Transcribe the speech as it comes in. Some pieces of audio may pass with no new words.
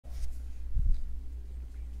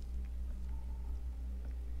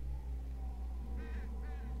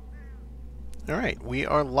Alright, we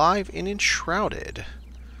are live in Enshrouded.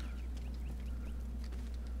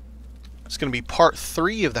 It's going to be part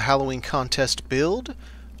 3 of the Halloween contest build.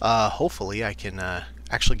 Hopefully I can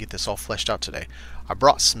actually get this all fleshed out today. I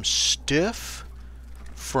brought some stuff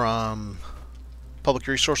from Public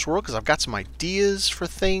Resource World because I've got some ideas for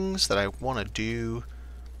things that I want to do.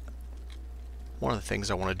 One of the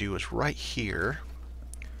things I want to do is right here.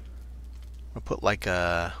 I'll put like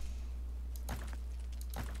a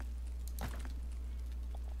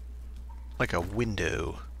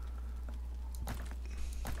window.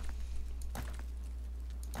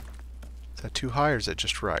 Is that too high or is that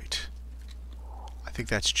just right? I think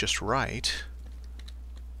that's just right.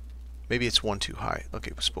 Maybe it's one too high.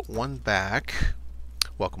 Okay, let's put one back.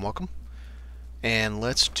 Welcome, welcome. And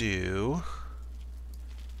let's do...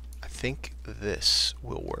 I think this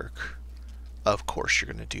will work. Of course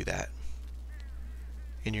you're going to do that.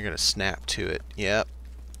 And you're going to snap to it. Yep.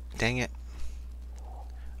 Dang it.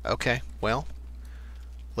 Okay, well,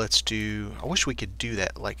 let's do... I wish we could do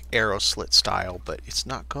that like arrow slit style, but it's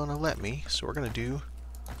not going to let me, so we're going to do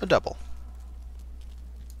a double.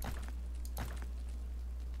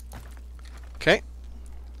 Okay.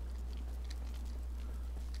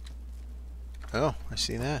 Oh, I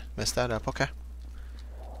see that. Messed that up. Okay.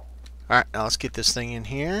 Alright, now let's get this thing in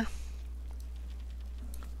here.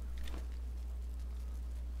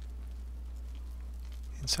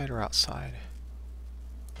 Inside or outside?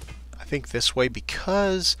 I think this way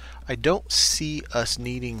because I don't see us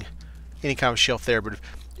needing any kind of shelf there, but if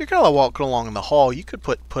you're kind of walking along in the hall, you could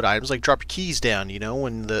put items like drop your keys down, you know,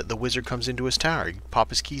 when the wizard comes into his tower. You pop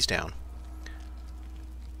his keys down.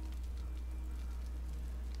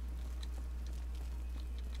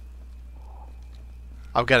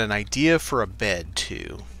 I've got an idea for a bed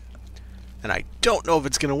too, and I don't know if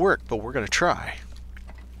it's going to work, but we're going to try.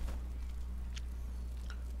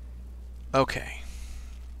 Okay.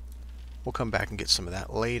 We'll come back and get some of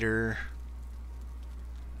that later.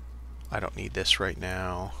 I don't need this right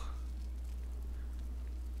now.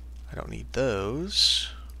 I don't need those.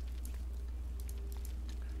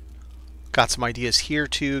 Got some ideas here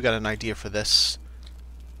too. Got an idea for this.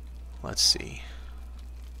 Let's see.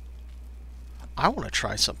 I want to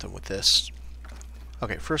try something with this.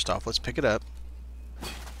 Okay, first off, let's pick it up.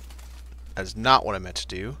 That is not what I meant to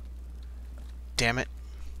do. Damn it.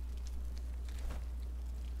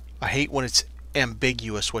 I hate when it's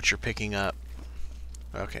ambiguous what you're picking up.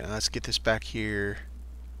 Okay, now let's get this back here.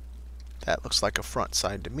 That looks like a front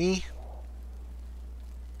side to me.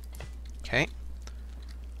 Okay.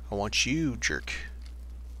 I want you, jerk.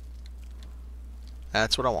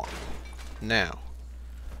 That's what I want. Now,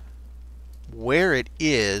 where it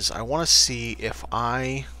is, I want to see if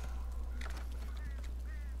I...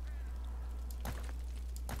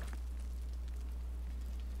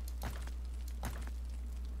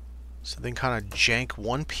 So then kind of jank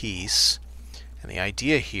one piece. And the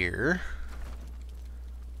idea here...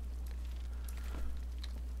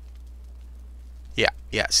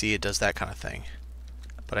 Yeah, see, it does that kind of thing.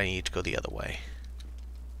 But I need to go the other way.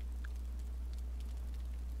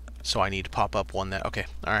 So I need to pop up one that... Okay,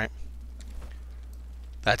 alright.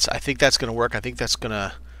 I think that's going to work. I think that's going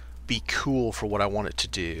to be cool for what I want it to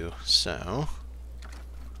do. So...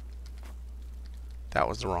 That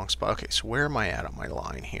was the wrong spot. Okay, so where am I at on my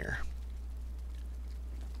line here?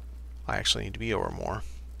 I actually need to be over more.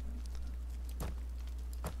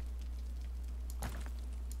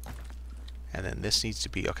 And then this needs to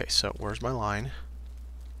be... Okay, so where's my line?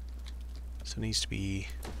 So it needs to be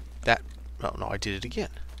that... Oh, no, I did it again.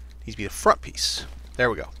 It needs to be the front piece. There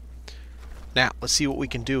we go. Now, let's see what we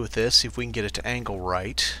can do with this. See if we can get it to angle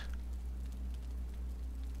right.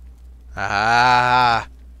 Ah!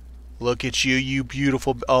 Look at you, you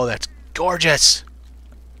beautiful... Oh, that's gorgeous!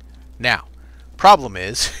 Now, problem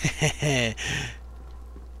is... Did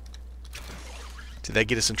that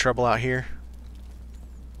get us in trouble out here?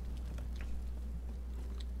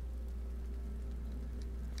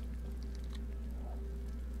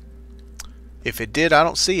 If it did, I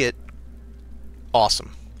don't see it.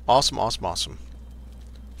 Awesome. Awesome, awesome, awesome.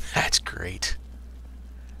 That's great.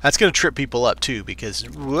 That's going to trip people up too because,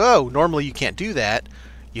 whoa, normally you can't do that.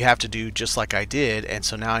 You have to do just like I did, and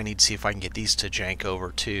so now I need to see if I can get these to jank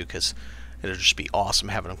over too because it'll just be awesome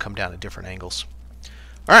having them come down at different angles.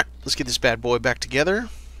 Alright, let's get this bad boy back together.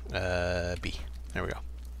 B. There we go.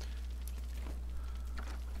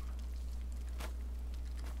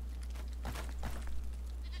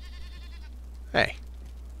 Hey.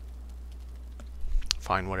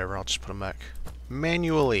 Fine, whatever. I'll just put them back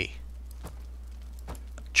manually.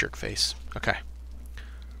 Jerk face. Okay.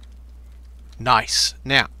 Nice.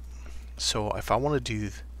 Now, so if I want to do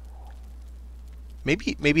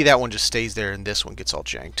Maybe that one just stays there and this one gets all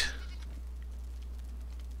janked.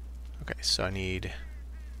 Okay, so I need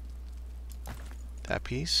that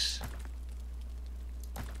piece.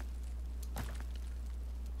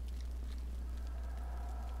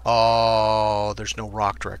 Oh, there's no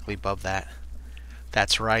rock directly above that.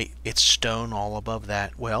 That's right, it's stone all above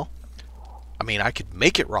that. Well, I mean, I could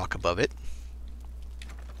make it rock above it.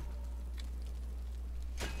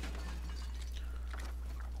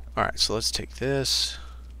 Alright, so let's take this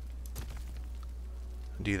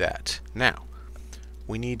and do that. Now,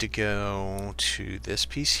 we need to go to this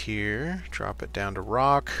piece here, drop it down to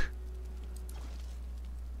rock.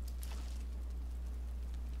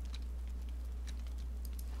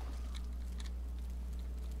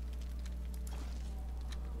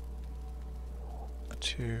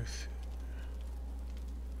 Tooth.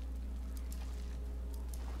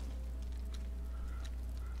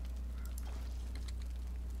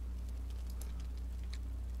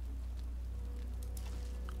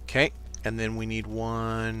 Okay, and then we need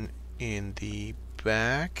one in the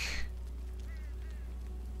back.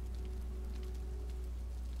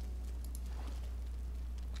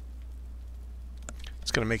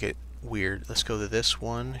 It's going to make it weird. Let's go to this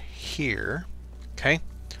one here. Okay.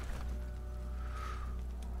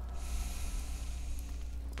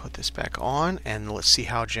 Put this back on, and let's see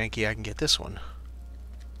how janky I can get this one.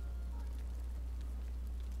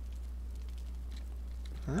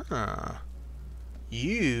 Ah.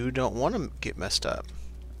 You don't want to get messed up.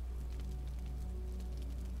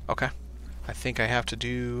 Okay. I think I have to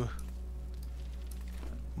do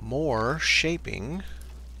more shaping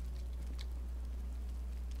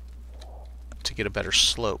to get a better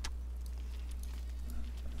slope.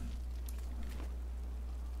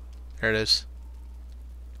 There it is.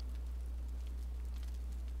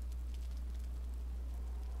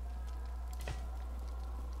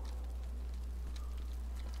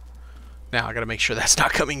 Now I gotta make sure that's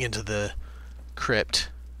not coming into the crypt.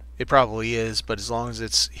 It probably is, but as long as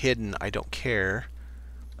it's hidden, I don't care.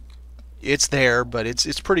 It's there, but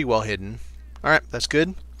it's pretty well hidden. Alright, that's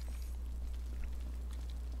good.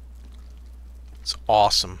 It's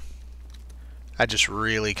awesome. I just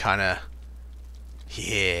really kinda,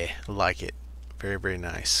 yeah, like it. Very, very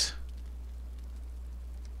nice.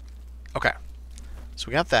 Okay. So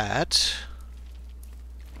we got that.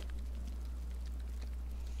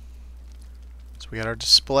 We got our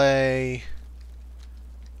display.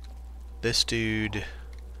 This dude.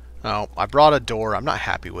 Oh, I brought a door. I'm not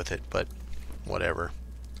happy with it, but whatever.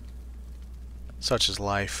 Such is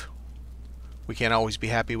life. We can't always be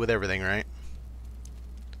happy with everything, right?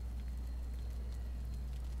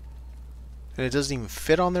 And it doesn't even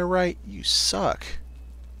fit on there right? You suck.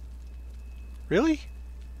 Really?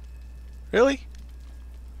 Really?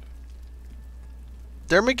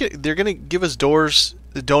 They're gonna give us doors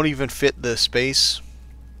that don't even fit the space.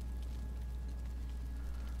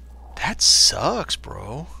 That sucks,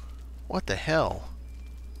 bro. What the hell?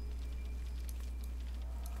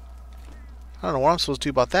 I don't know what I'm supposed to do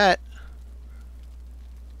about that.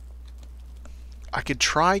 I could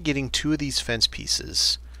try getting 2 of these fence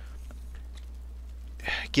pieces.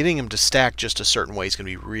 Getting them to stack just a certain way is going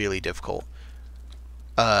to be really difficult.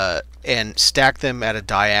 And stack them at a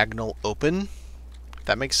diagonal open. If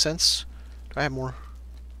that makes sense. Do I have more?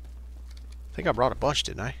 I think I brought a bunch,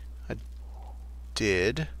 didn't I? I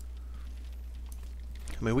did.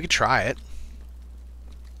 I mean, we could try it.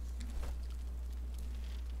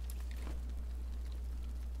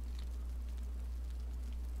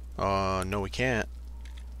 No we can't.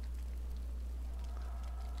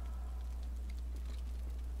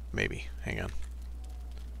 Maybe. Hang on.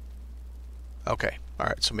 Okay.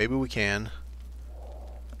 Alright, so maybe we can.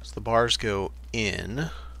 So the bars go in.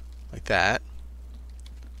 Like that.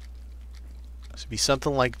 So it'd be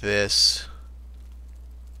something like this.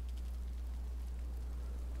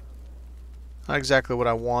 Not exactly what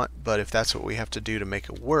I want, but if that's what we have to do to make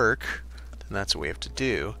it work, then that's what we have to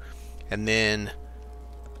do. And then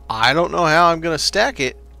I don't know how I'm going to stack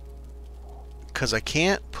it because I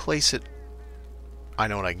can't place it. I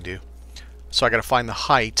know what I can do. So I got to find the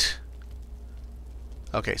height.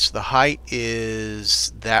 Okay, so the height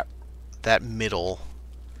is that middle.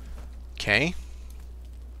 Okay.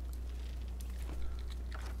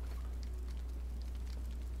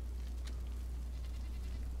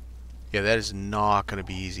 Yeah, that is not going to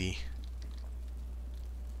be easy.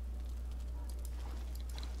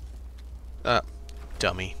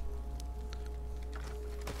 Dummy.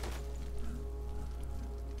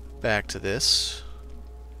 Back to this.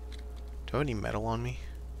 Do I have any metal on me?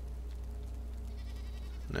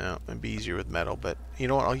 No, it'd be easier with metal, but you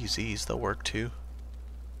know what? I'll use these. They'll work too.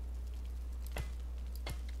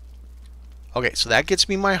 Okay, so that gets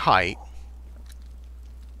me my height.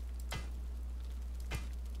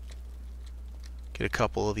 Get a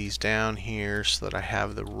couple of these down here so that I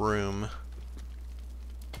have the room.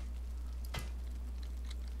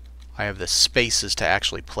 I have the spaces to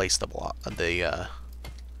actually place the block.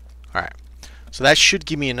 Alright. So that should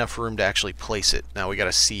give me enough room to actually place it. Now we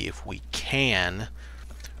gotta see if we can.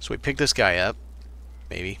 So we pick this guy up.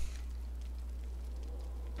 Maybe.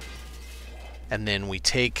 And then we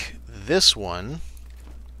take this one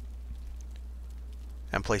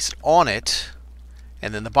and place it on it.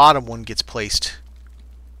 And then the bottom one gets placed.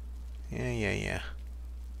 Yeah.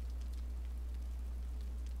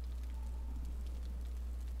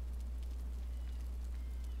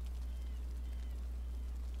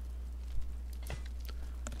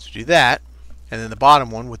 So do that. And then the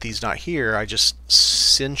bottom one, with these not here, I just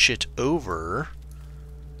cinch it over.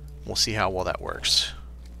 We'll see how well that works.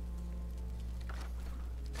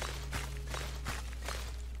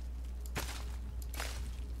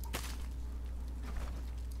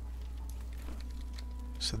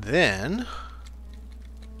 So then,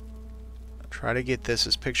 try to get this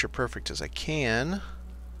as picture perfect as I can.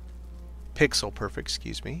 Pixel perfect,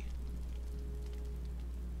 excuse me.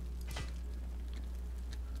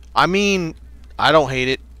 I mean, I don't hate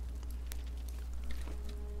it.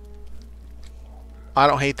 I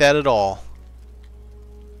don't hate that at all.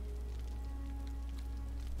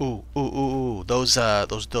 Ooh. Those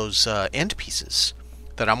end pieces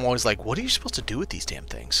that I'm always like, what are you supposed to do with these damn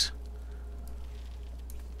things?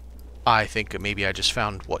 I think maybe I just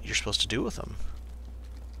found what you're supposed to do with them.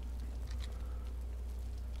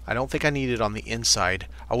 I don't think I need it on the inside.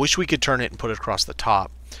 I wish we could turn it and put it across the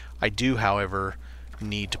top. I do, however,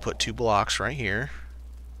 need to put 2 blocks right here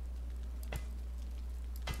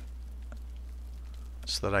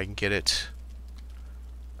so that I can get it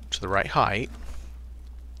to the right height.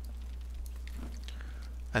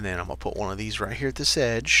 And then I'm going to put one of these right here at this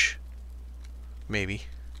edge. Maybe.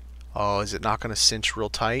 Oh, is it not going to cinch real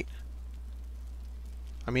tight?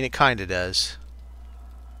 I mean, it kind of does.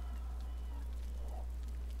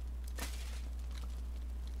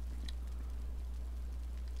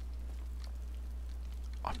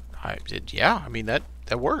 Yeah, I mean, that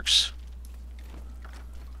works.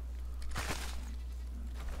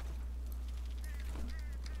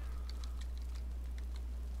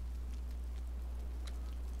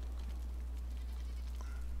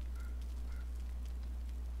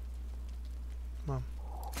 Come on.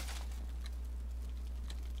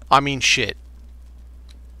 I mean, shit.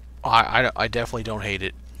 I definitely don't hate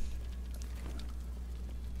it.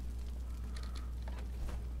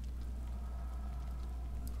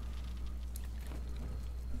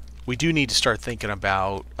 We do need to start thinking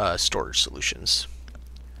about storage solutions,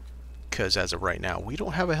 because as of right now, we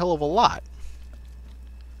don't have a hell of a lot.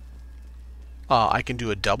 I can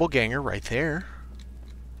do a double ganger right there.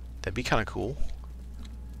 That'd be kind of cool.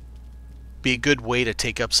 Be a good way to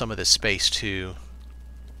take up some of this space too.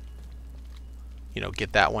 You know,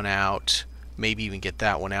 get that one out. Maybe even get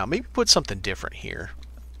that one out. Maybe put something different here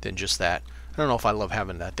than just that. I don't know if I love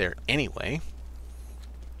having that there anyway.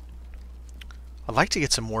 I'd like to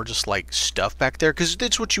get some more just like stuff back there, because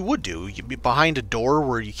that's what you would do. You'd be behind a door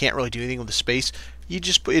where you can't really do anything with the space.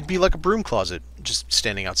 It'd be like a broom closet just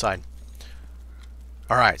standing outside.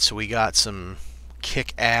 Alright, so we got some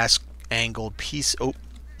kick-ass angled piece. Oh,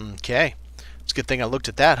 okay. It's a good thing I looked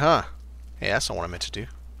at that, huh? Hey, that's not what I meant to do.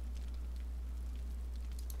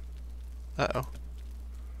 Uh-oh.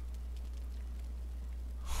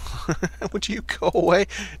 Would you go away?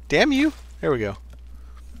 Damn you. There we go.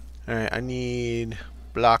 Alright, I need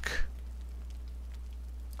block.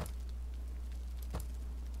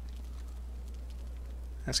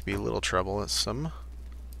 That's gonna be a little trouble. It's some.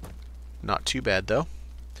 Not too bad though.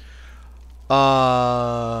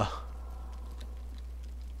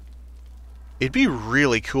 It'd be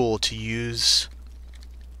really cool to use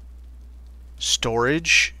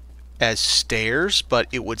storage as stairs, but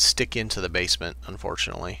it would stick into the basement,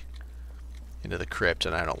 unfortunately. Into the crypt,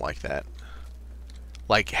 and I don't like that.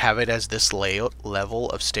 Like, have it as this level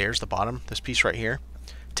of stairs, the bottom, this piece right here.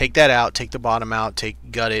 Take that out, take the bottom out,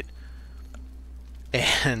 gut it,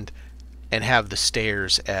 and have the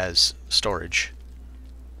stairs as storage.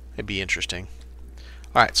 It'd be interesting.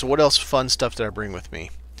 Alright, so what else fun stuff did I bring with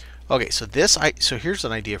me? Okay, so here's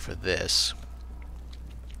an idea for this.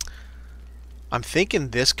 I'm thinking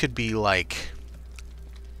this could be like,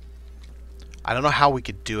 I don't know how we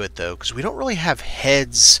could do it though, because we don't really have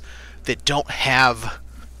heads that don't have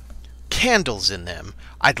candles in them.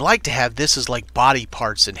 I'd like to have this as like body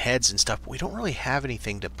parts and heads and stuff, but we don't really have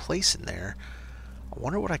anything to place in there. I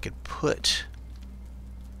wonder what I could put.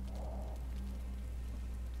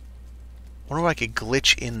 wonder if I could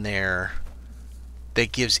glitch in there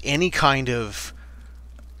that gives any kind of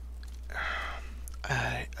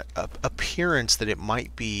appearance that it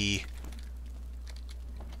might be.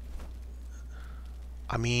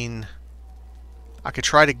 I mean, I could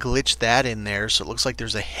try to glitch that in there so it looks like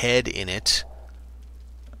there's a head in it.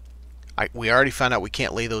 We already found out we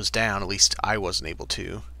can't lay those down. At least I wasn't able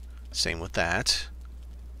to. Same with that.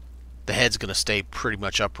 The head's going to stay pretty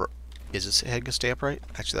much upright. Is this head going to stay upright?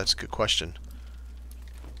 Actually, that's a good question.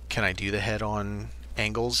 Can I do the head on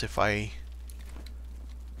angles if I...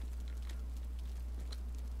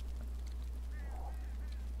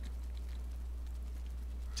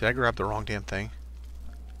 Did I grab the wrong damn thing?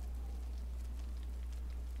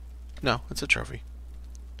 No, it's a trophy.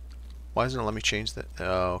 Why doesn't it let me change that?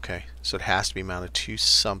 Oh, okay. So it has to be mounted to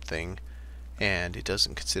something, and it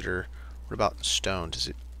doesn't consider... What about stone? Does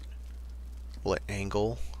it... Will it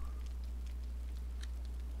angle?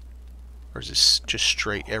 Or is this just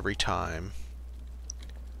straight every time?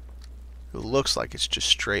 It looks like it's just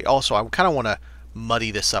straight. Also, I kind of want to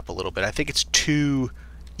muddy this up a little bit. I think it's too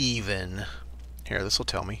even. Here, this will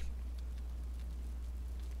tell me.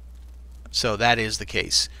 So that is the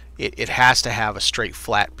case. It has to have a straight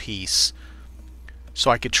flat piece.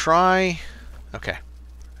 So I could try... Okay.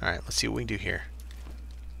 Alright, let's see what we can do here.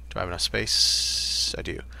 Do I have enough space? I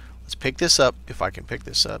do. Let's pick this up, if I can pick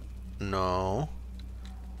this up. No.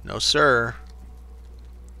 No, sir.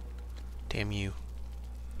 Damn you.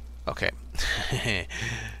 Okay.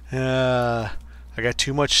 I got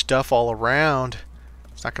too much stuff all around.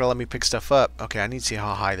 It's not going to let me pick stuff up. Okay, I need to see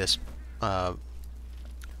how high this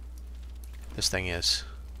thing is.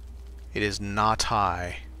 It is not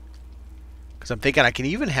high. Because I'm thinking I can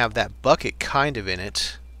even have that bucket kind of in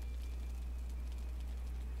it.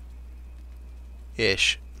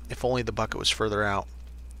 Ish. If only the bucket was further out.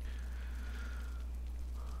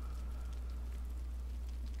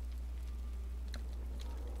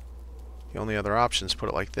 The only other option is put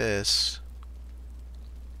it like this.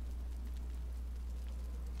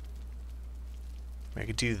 I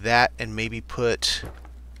could do that and maybe put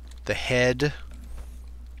the head.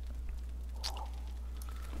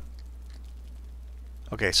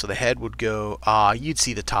 Okay, so the head would go... you'd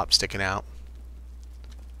see the top sticking out.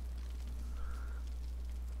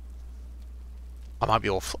 I might be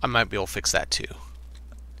able to fix that too.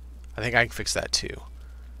 I think I can fix that too.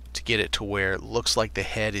 To get it to where it looks like the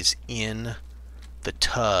head is in the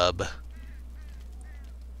tub.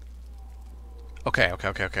 Okay.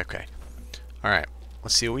 Alright,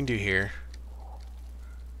 let's see what we can do here.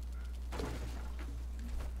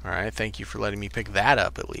 Alright, thank you for letting me pick that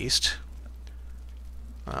up at least.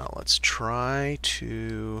 Let's try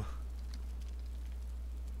to...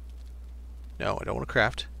 No, I don't want to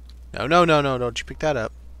craft. No, don't you pick that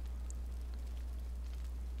up.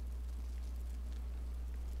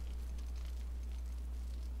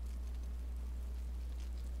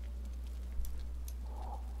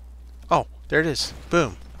 Oh, there it is.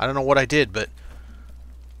 Boom. I don't know what I did, but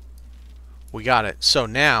we got it. So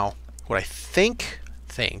now, what I think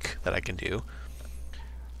that I can do,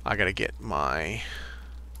 I gotta get my...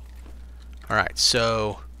 Alright,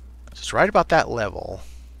 so it's right about that level.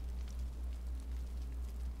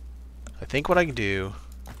 I think what I can do,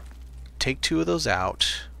 take two of those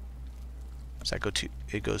out. Does that go too...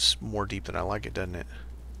 It goes more deep than I like it, doesn't it?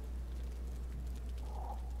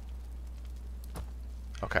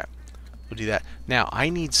 Okay. We'll do that. Now, I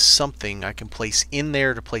need something I can place in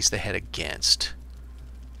there to place the head against.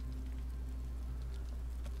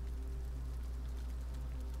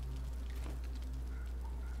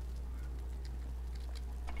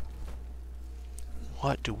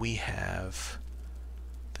 What do we have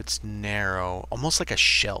that's narrow? Almost like a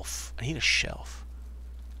shelf. I need a shelf.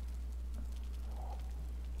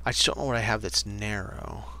 I just don't know what I have that's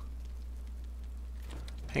narrow.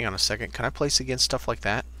 Hang on a second. Can I place against stuff like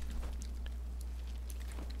that?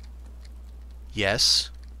 Yes.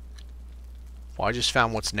 Well, I just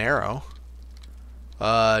found what's narrow.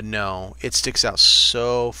 No. It sticks out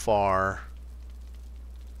so far.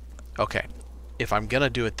 Okay. If I'm gonna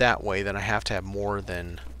do it that way, then I have to have more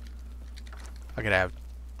than... I gotta have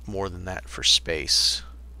more than that for space.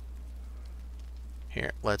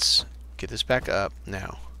 Here, let's get this back up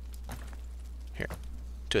now. Here.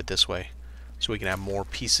 Do it this way. So we can have more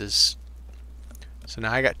pieces. So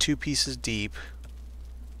now I got 2 pieces deep.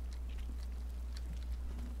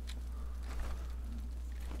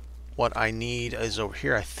 What I need is over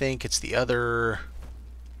here. I think it's the other...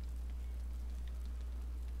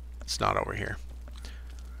 It's not over here.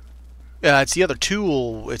 It's the other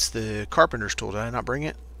tool. It's the carpenter's tool. Did I not bring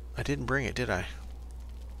it? I didn't bring it, did I?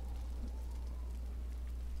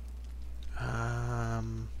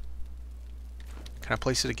 Can I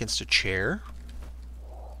place it against a chair?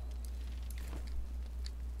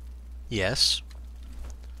 Yes.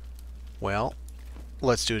 Well,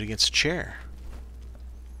 let's do it against a chair.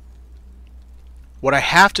 What I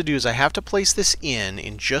have to do is I have to place this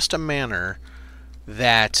in just a manner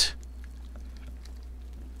that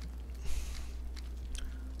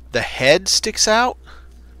the head sticks out,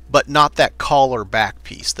 but not that collar back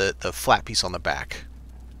piece, the flat piece on the back.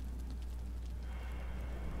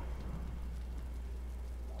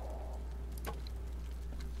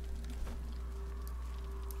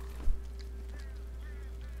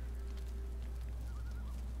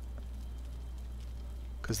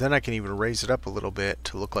 Because then I can even raise it up a little bit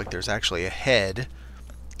to look like there's actually a head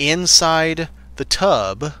inside the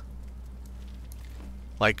tub.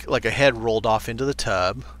 Like a head rolled off into the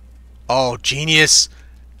tub. Oh, genius!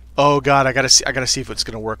 Oh god, I gotta see if it's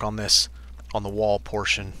gonna work on this, on the wall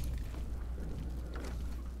portion.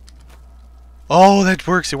 Oh, that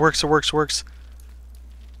works! It works! It works! It works!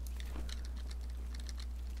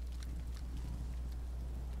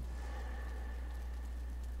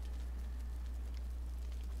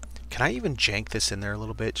 Can I even jank this in there a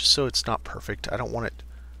little bit, just so it's not perfect? I don't want it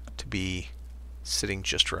to be sitting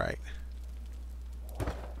just right.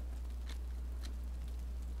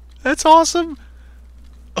 That's awesome!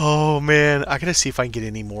 Oh man, I gotta see if I can get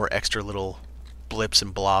any more extra little blips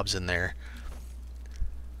and blobs in there.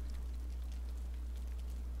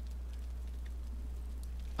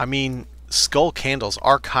 I mean, skull candles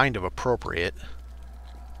are kind of appropriate.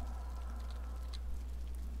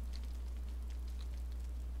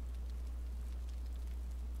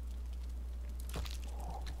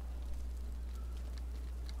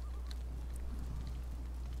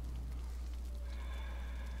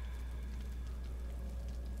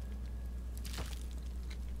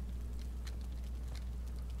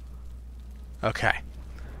 Okay.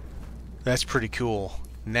 That's pretty cool.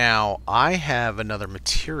 Now, I have another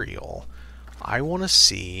material. I want to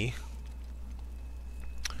see...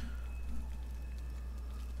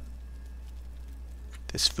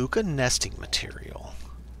 this Fuka nesting material.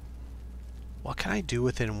 What can I do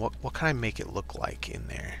with it, and what can I make it look like in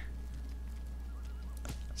there?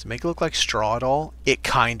 Does it make it look like straw at all? It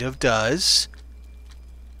kind of does.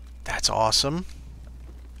 That's awesome.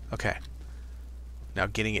 Okay. Now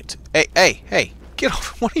getting it to... Hey! Get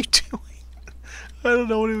off! What are you doing? I don't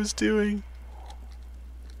know what he was doing.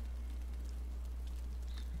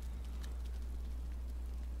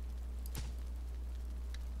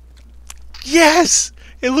 Yes!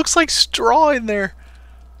 It looks like straw in there.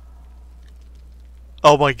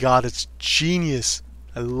 Oh my god, it's genius.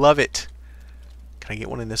 I love it. Can I get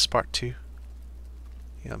one in this spot too?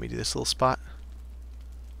 Yeah, let me do this little spot.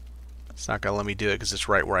 It's not going to let me do it because it's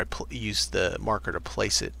right where I use the marker to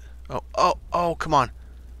place it. Oh, come on.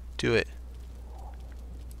 Do it.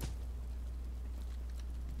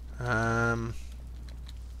 I'm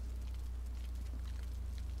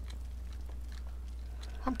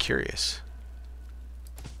curious.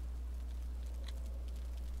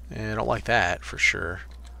 I don't like that for sure.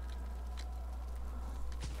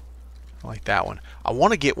 I like that one. I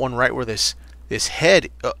want to get one right where this head...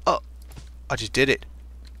 I just did it.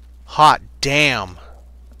 Hot damn.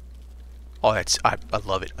 Oh, I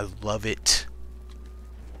love it. I love it.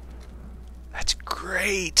 That's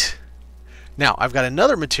great. Now, I've got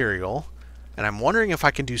another material, and I'm wondering if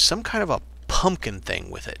I can do some kind of a pumpkin thing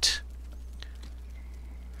with it.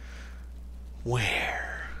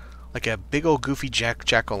 Where? Like a big old goofy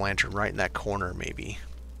jack-o'-lantern right in that corner, maybe.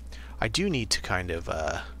 I do need to kind of,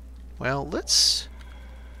 well, let's...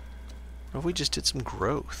 what if we just did some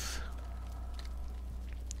growth?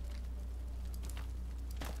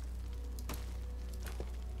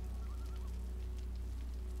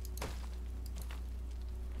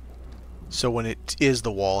 So when it is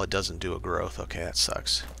the wall, it doesn't do a growth. Okay, that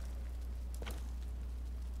sucks.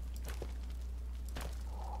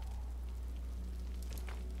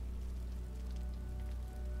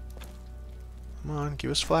 Come on, give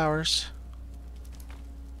us flowers.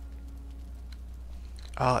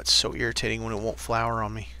 Oh, it's so irritating when it won't flower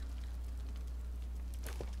on me.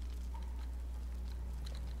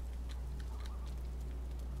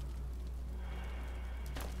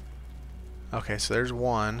 Okay, so there's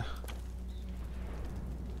one.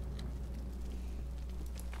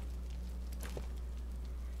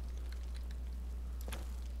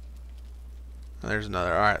 There's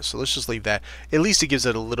another. Alright, so let's just leave that. At least it gives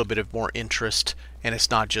it a little bit of more interest, and it's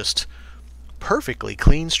not just perfectly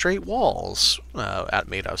clean, straight walls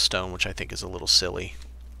made out of stone, which I think is a little silly.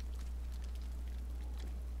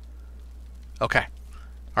 Okay.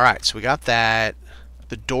 Alright, so we got that.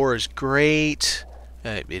 The door is great.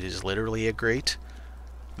 It is literally a grate.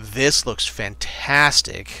 This looks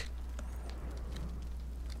fantastic.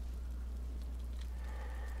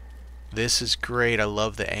 This is great. I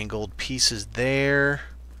love the angled pieces there.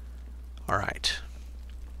 Alright.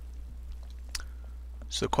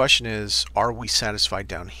 So the question is, are we satisfied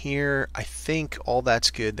down here? I think all that's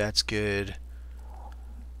good. That's good.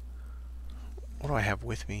 What do I have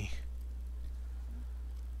with me?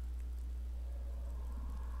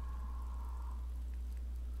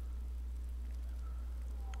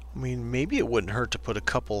 I mean, maybe it wouldn't hurt to put a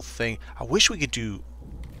couple things. I wish we could do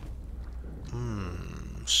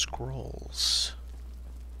scrolls.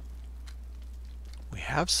 We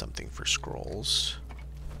have something for scrolls.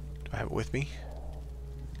 Do I have it with me?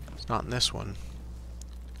 It's not in this one.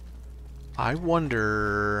 I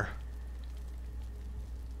wonder...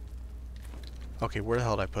 Okay, where the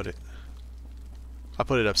hell did I put it? I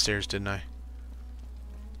put it upstairs, didn't I?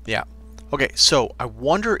 Yeah. Okay, so I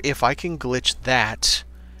wonder if I can glitch that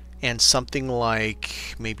and something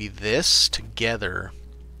like maybe this together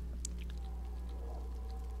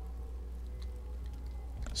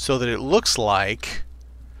so that it looks like...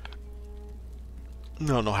 I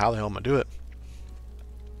don't know how the hell I'm going to do it.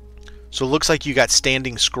 So it looks like you got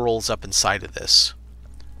standing scrolls up inside of this.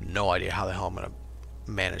 No idea how the hell I'm going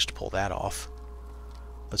to manage to pull that off.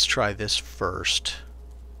 Let's try this first.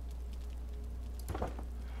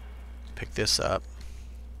 Pick this up.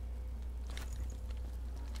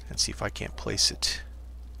 And see if I can't place it.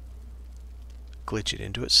 Glitch it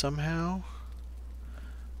into it somehow.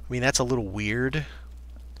 I mean, that's a little weird.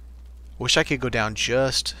 Wish I could go down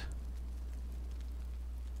just...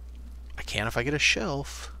 I can if I get a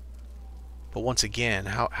shelf. But once again,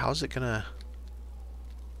 how's it gonna...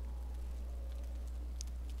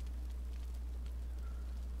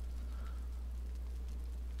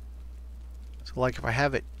 So like if I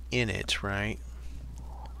have it in it, right?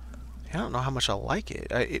 I don't know how much I like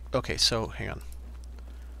it. Okay, so hang on.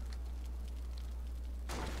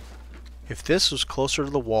 If this was closer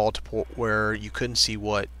to the wall to where you couldn't see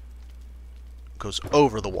what goes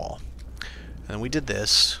over the wall, and we did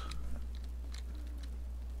this,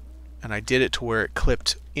 and I did it to where it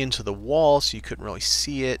clipped into the wall so you couldn't really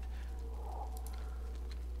see it.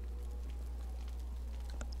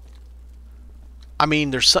 I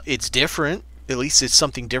mean, it's different. At least it's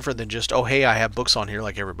something different than just, oh hey, I have books on here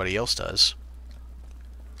like everybody else does.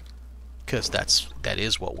 Because that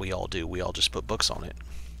is what we all do. We all just put books on it.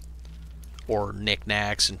 Or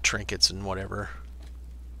knickknacks and trinkets and whatever.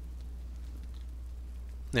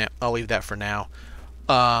 Yeah, I'll leave that for now.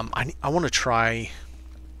 I want to try...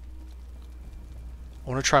 I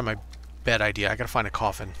want to try my bed idea. I gotta find a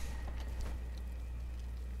coffin.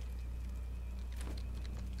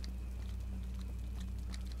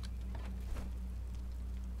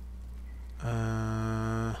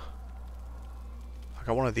 I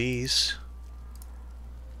got one of these.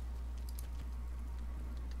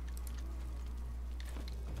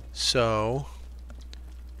 So,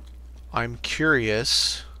 I'm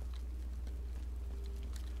curious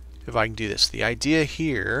if I can do this. The idea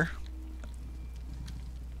here...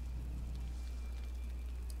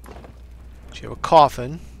 You have a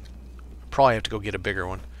coffin. Probably have to go get a bigger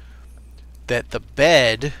one. That the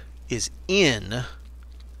bed is in.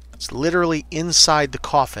 It's literally inside the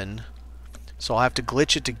coffin. So I'll have to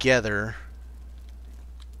glitch it together.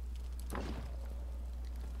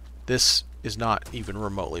 This is not even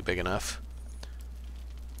remotely big enough.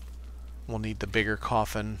 We'll need the bigger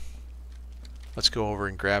coffin. Let's go over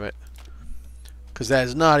and grab it. Because that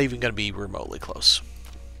is not even going to be remotely close.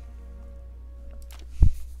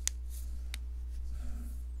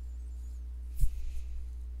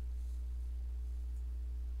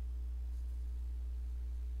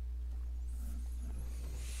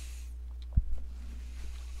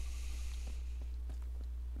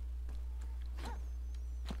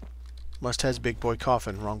 Must has big boy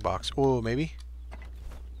coffin. Wrong box. Oh, maybe?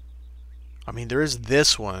 I mean, there is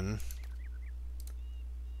this one.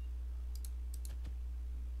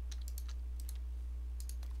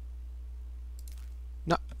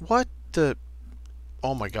 Not, what the...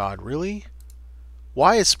 Oh my god, really?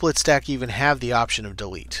 Why does Split Stack even have the option of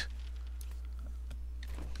delete?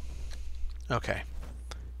 Okay.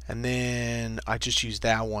 And then I just use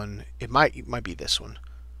that one. It might be this one.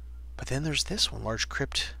 But then there's this one. Large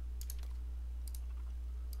crypt...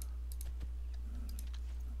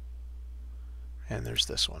 And there's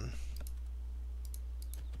this one.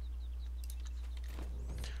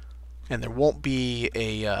 And there won't be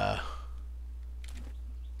a...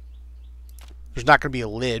 there's not going to be a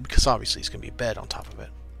lid, because obviously it's going to be a bed on top of it.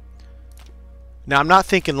 Now, I'm not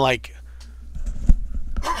thinking like...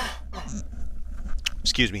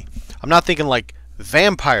 Excuse me. I'm not thinking like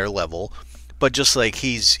vampire level, but just like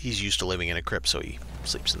he's used to living in a crypt, so he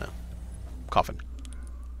sleeps in a coffin.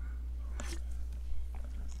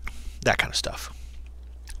 That kind of stuff.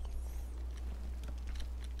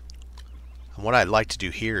 And what I'd like to do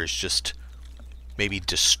here is just maybe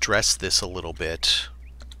distress this a little bit.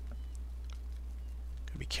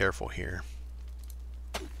 Gotta be careful here.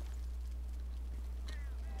 I'm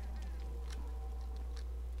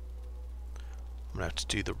gonna have to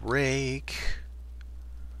do the rake.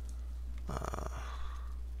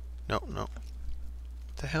 No. What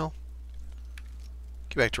the hell?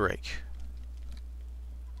 Get back to rake.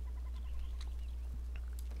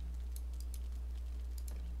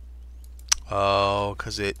 Oh,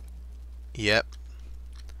 because it... Yep.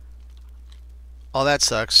 Oh, that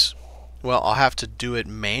sucks. Well, I'll have to do it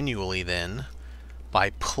manually then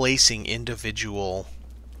by placing individual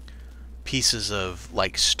pieces of,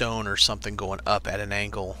 like, stone or something going up at an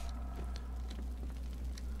angle.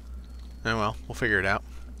 Oh well, we'll figure it out.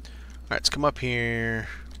 Alright, let's come up here.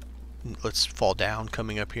 Let's fall down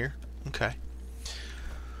coming up here. Okay.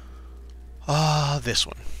 This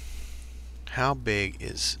one. How big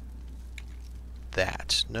is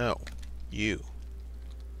that? No. You.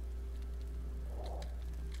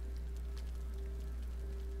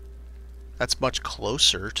 That's much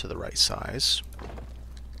closer to the right size.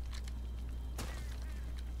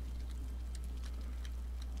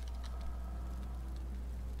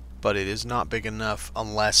 But it is not big enough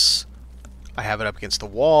unless I have it up against the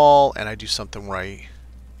wall and I do something right.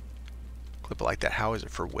 Clip it like that. How is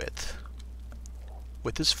it for width?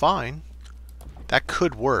 Width is fine. That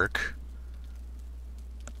could work.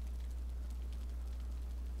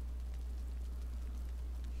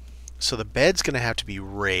 So the bed's going to have to be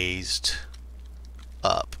raised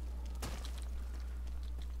up.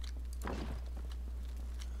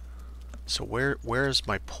 So where is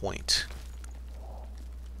my point?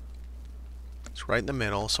 It's right in the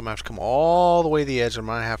middle, so I'm going to have to come all the way to the edge. I'm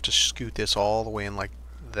going to have to scoot this all the way in like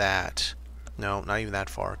that. No, not even that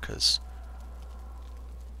far, because...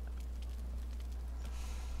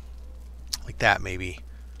 like that, maybe.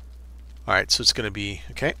 Alright, so it's going to be...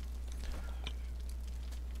 okay.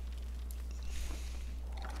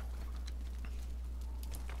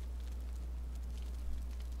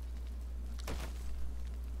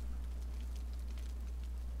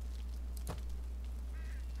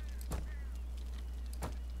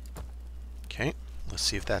 Okay, let's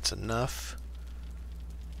see if that's enough.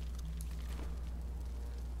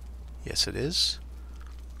 Yes, it is.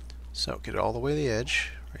 So get it all the way to the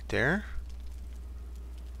edge, right there.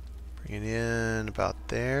 Bring it in about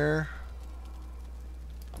there.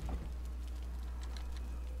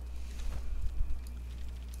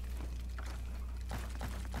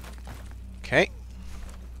 Okay.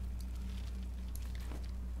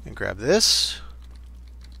 And grab this.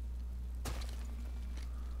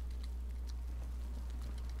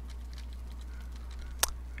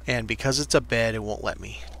 And because it's a bed, it won't let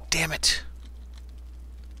me. Damn it.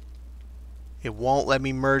 It won't let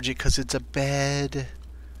me merge it because it's a bed.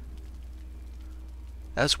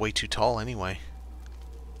 That's way too tall anyway.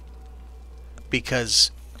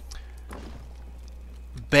 Because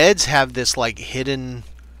beds have this like hidden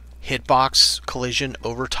hitbox collision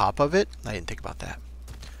over top of it. I didn't think about that.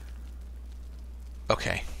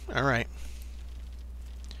 Okay, alright.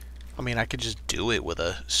 I mean, I could just do it with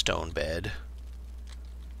a stone bed.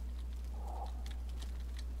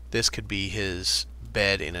 This could be his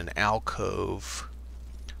bed in an alcove.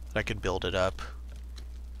 I could build it up.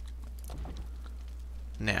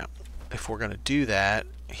 Now, if we're going to do that,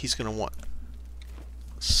 he's going to want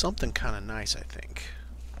something kind of nice, I think.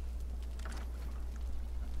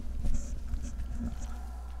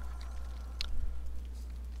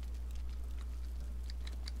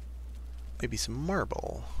 Maybe some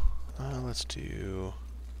marble. Let's do...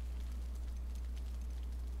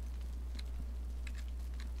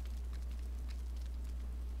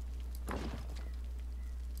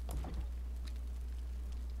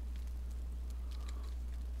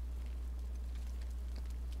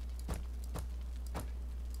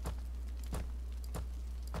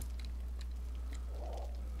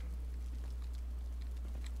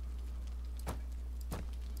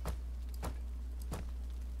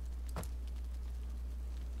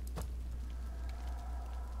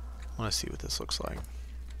 I want to see what this looks like.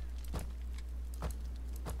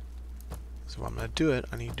 So if I'm going to do it,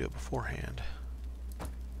 I need to do it beforehand.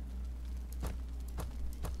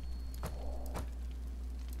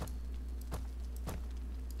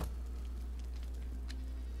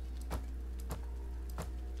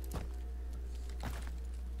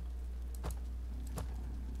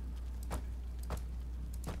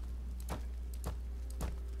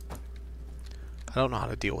 I don't know how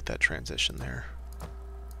to deal with that transition there.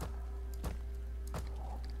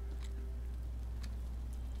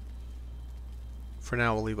 For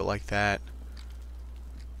now, we'll leave it like that.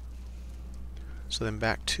 So then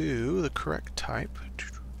back to the correct type.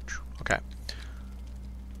 Okay.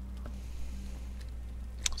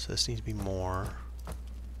 So this needs to be more.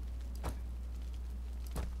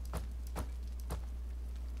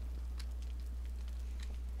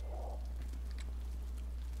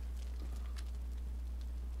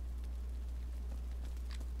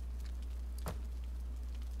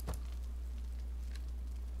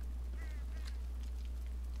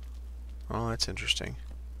 Oh, that's interesting.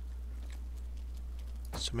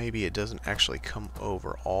 So maybe it doesn't actually come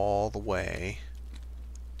over all the way.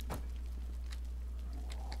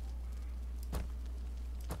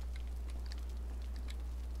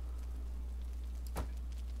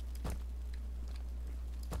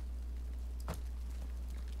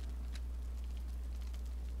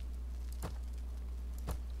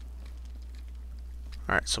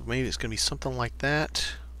 Alright, so maybe it's going to be something like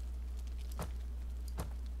that.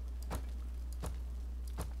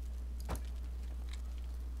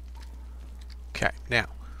 Okay, now,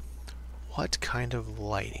 what kind of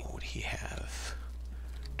lighting would he have?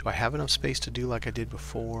 Do I have enough space to do like I did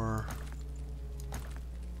before?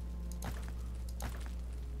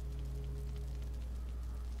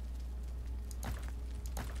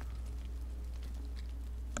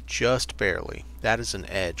 Just barely. That is an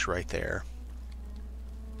edge right there.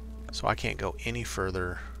 So I can't go any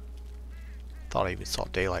further. Thought I even saw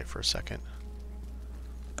daylight for a second.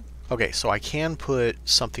 Okay, so I can put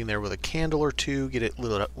something there with a candle or two, get it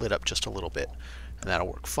lit up just a little bit, and that'll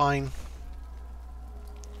work fine.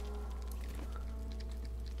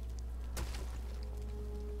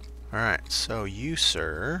 Alright, so you,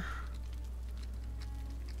 sir.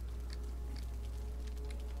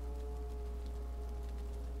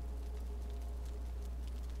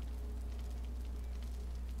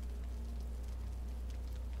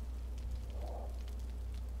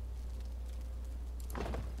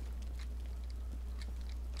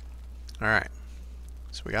 Alright,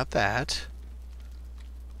 so we got that.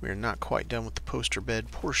 We're not quite done with the poster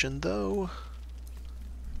bed portion, though.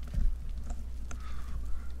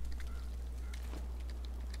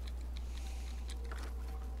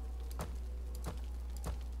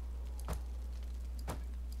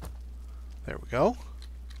 There we go.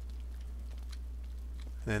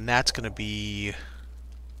 And then that's going to be...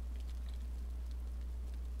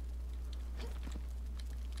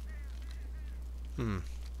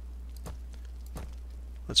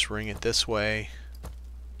 Let's ring it this way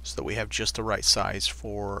so that we have just the right size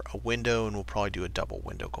for a window, and we'll probably do a double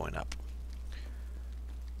window going up.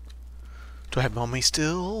 Do I have money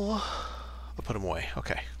still? I'll put them away.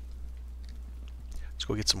 Okay. Let's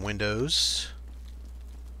go get some windows.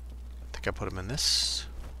 I think I put them in this.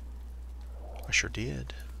 I sure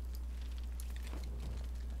did.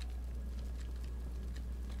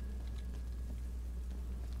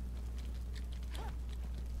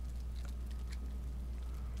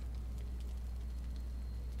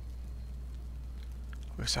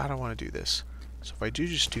 Okay, so how do I want to do this? So if I do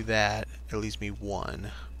just do that, it leaves me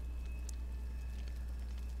one.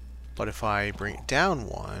 But if I bring it down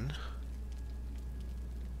one,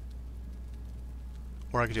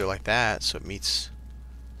 or I could do it like that, so it meets...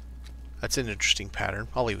 That's an interesting pattern.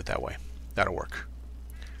 I'll leave it that way. That'll work.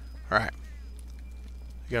 Alright.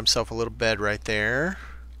 Got himself a little bed right there.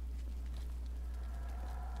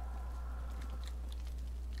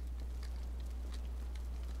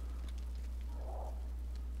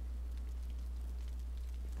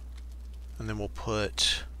 And then we'll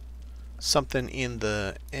put something in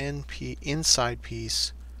the inside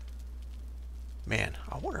piece. Man,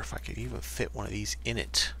 I wonder if I could even fit one of these in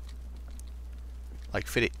it. Like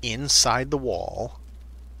fit it inside the wall.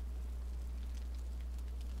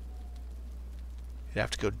 You'd have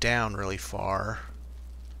to go down really far.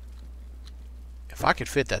 If I could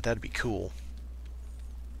fit that, that'd be cool.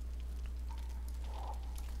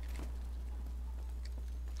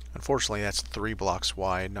 Unfortunately, that's 3 blocks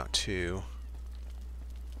wide, not 2.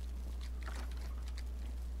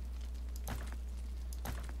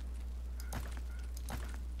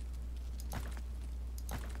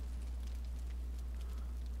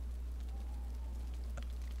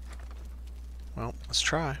 Well, let's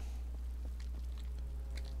try.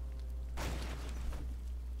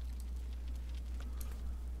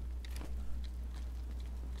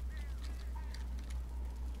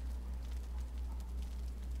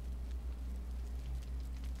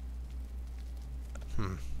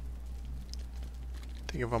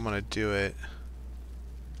 I think if I'm going to do it,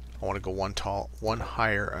 I want to go one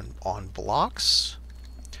higher on blocks.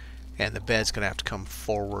 And the bed's going to have to come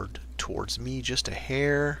forward towards me just a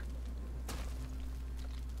hair.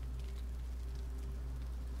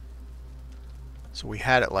 So we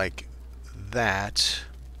had it like that.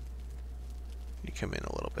 You come in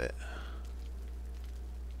a little bit.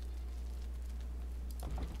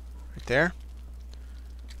 Right there.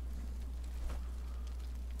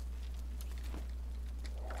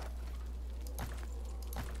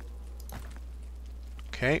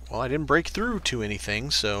 Okay, well I didn't break through to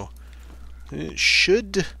anything, so it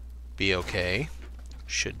should be okay.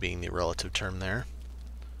 Should being the relative term there.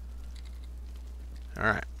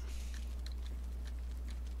 Alright.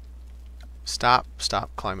 Stop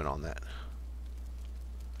climbing on that.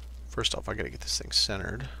 First off, I gotta get this thing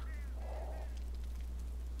centered.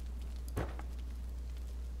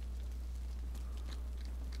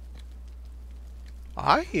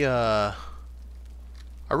 I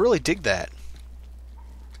really dig that.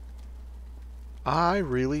 I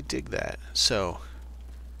really dig that. So,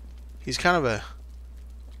 he's kind of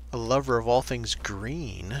a lover of all things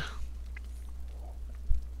green.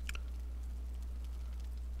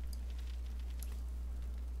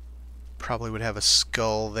 Probably would have a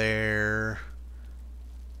skull there.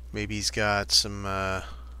 Maybe he's got some, I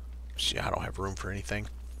don't have room for anything.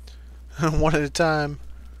 One at a time.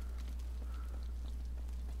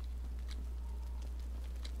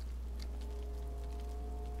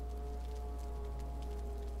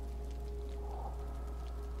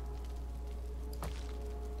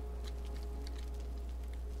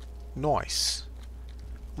 Nice.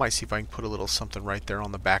 Might see if I can put a little something right there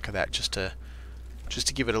on the back of that just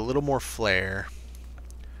to give it a little more flair.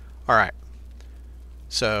 Alright.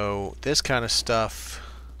 So this kind of stuff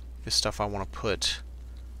is stuff I want to put.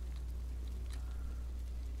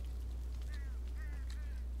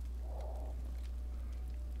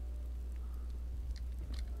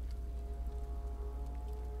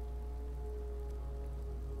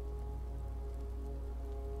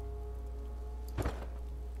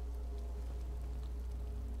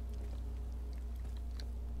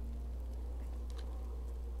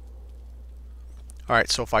 Alright,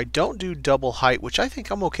 so if I don't do double height, which I think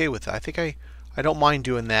I'm okay with, I think I don't mind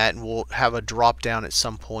doing that, and we'll have a drop down at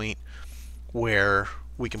some point where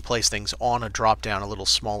we can place things on a drop down, a little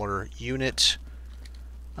smaller unit.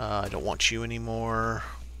 I don't want you anymore.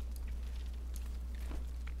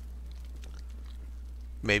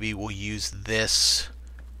 Maybe we'll use this,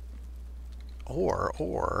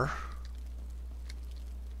 or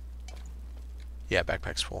yeah,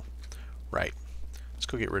 backpack's full. Right. Let's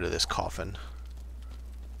go get rid of this coffin.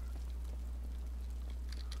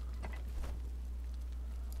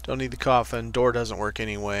 Don't need the coffin. Door doesn't work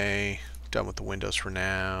anyway. Done with the windows for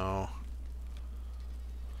now.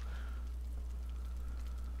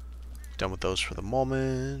 Done with those for the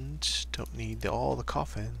moment. Don't need all the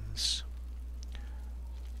coffins.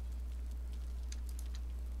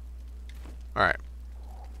 Alright.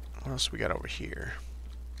 What else we got over here?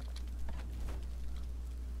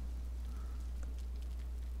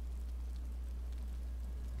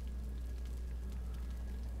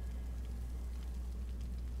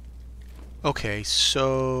 Okay,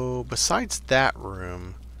 so besides that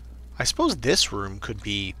room, I suppose this room could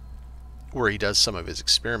be where he does some of his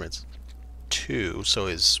experiments too, so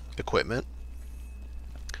his equipment.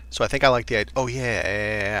 So I think I like the idea. Oh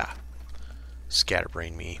yeah.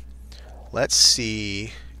 Scatterbrain me. Let's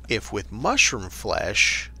see if with mushroom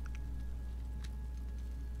flesh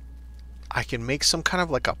I can make some kind of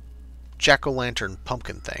like a jack-o'-lantern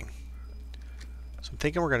pumpkin thing. So I'm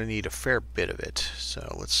thinking we're going to need a fair bit of it.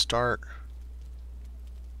 So let's start.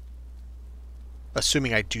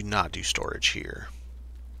 Assuming I do not do storage here.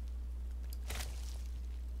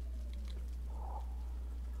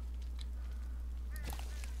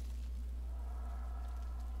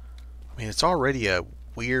 I mean, it's already a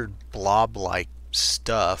weird blob-like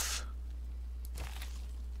stuff.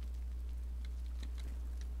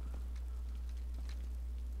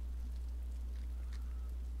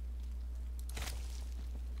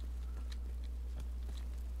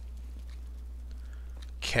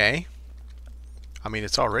 Okay. I mean,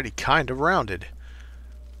 it's already kind of rounded.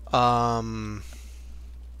 Whoa.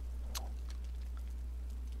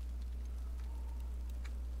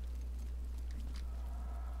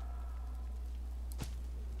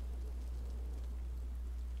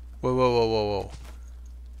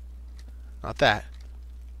 Not that.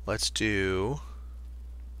 Let's do...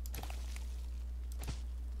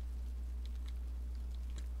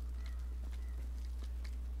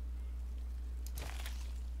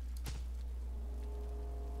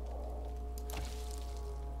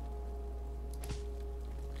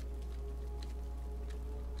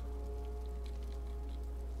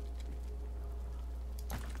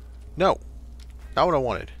 No, not what I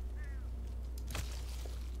wanted.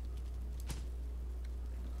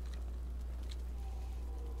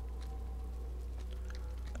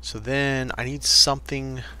 So then I need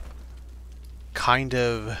something kind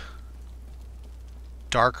of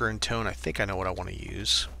darker in tone. I think I know what I want to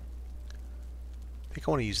use. I think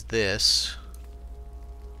I want to use this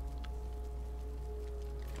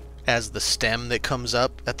as the stem that comes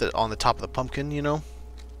up at on the top of the pumpkin, you know?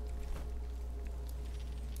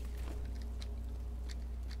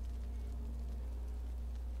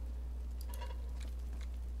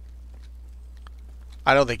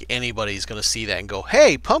 I don't think anybody's going to see that and go,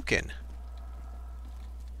 "Hey, pumpkin."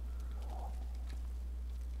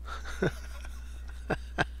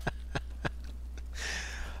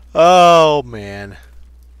 Oh, man.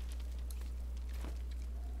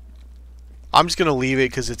 I'm just going to leave it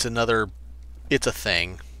because it's a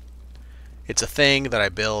thing. It's a thing that I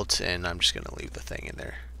built, and I'm just going to leave the thing in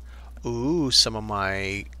there. Ooh, some of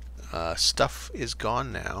my stuff is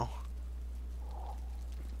gone now.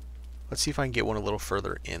 Let's see if I can get one a little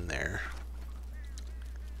further in there.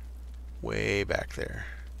 Way back there.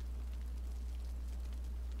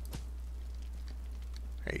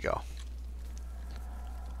 There you go.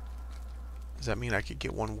 Does that mean I could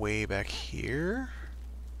get one way back here?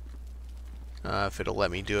 If it'll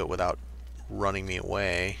let me do it without running me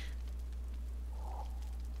away.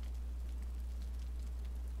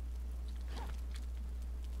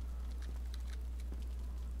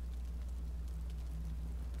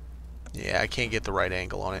 Yeah, I can't get the right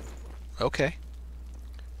angle on it. Okay.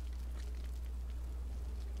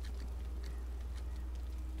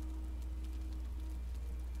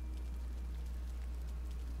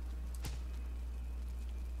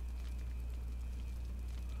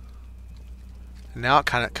 Now it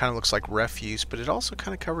kind of looks like refuse, but it also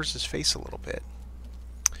kind of covers his face a little bit.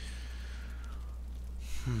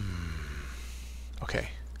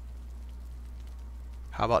 Okay.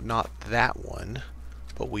 How about not that one,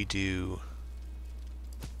 but we do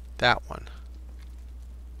that one.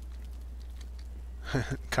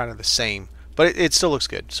 Kind of the same, but it still looks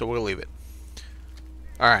good, so we'll leave it.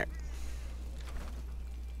 Alright.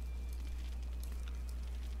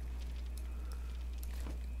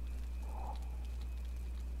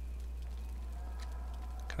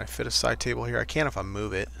 Can I fit a side table here? I can if I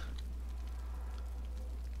move it.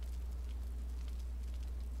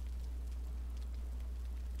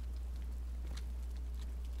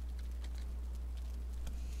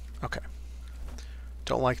 Okay.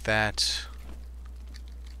 Don't like that.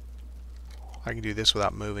 I can do this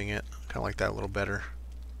without moving it. Kind of like that a little better.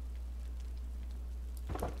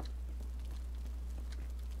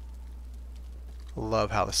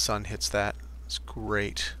 Love how the sun hits that. It's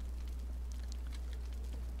great.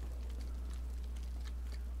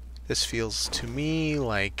 This feels to me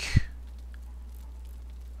like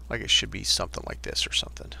it should be something like this or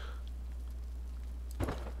something.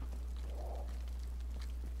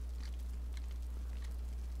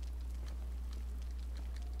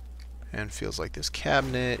 And feels like this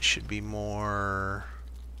cabinet should be more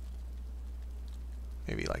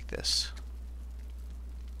maybe like this.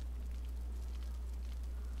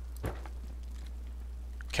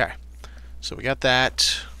 Okay, so we got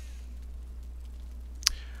that.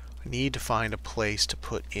 I need to find a place to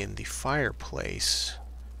put in the fireplace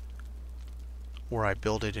where I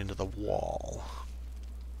build it into the wall.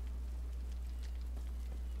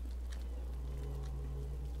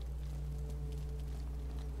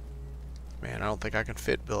 Man, I don't think I can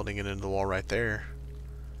fit building it into the wall right there.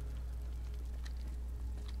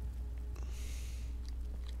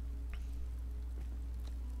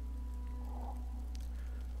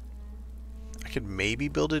 I could maybe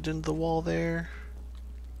build it into the wall there.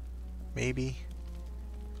 Maybe.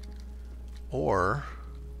 Or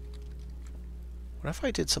what if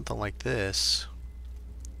I did something like this?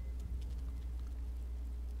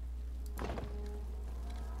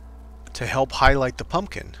 To help highlight the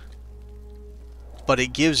pumpkin. But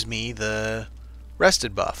it gives me the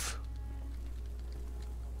rested buff.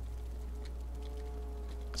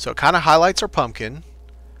 So it kind of highlights our pumpkin.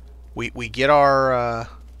 We get our a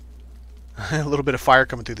little bit of fire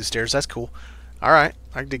coming through the stairs. That's cool. Alright,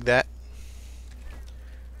 I can dig that.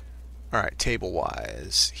 Alright,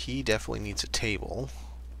 table-wise. He definitely needs a table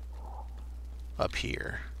up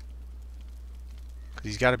here. Because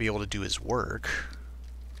he's got to be able to do his work.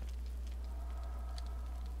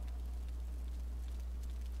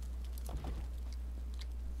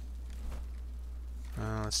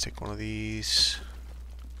 Let's take one of these.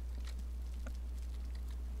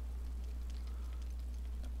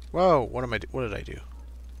 Whoa, what did I do?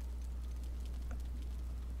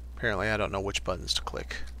 Apparently I don't know which buttons to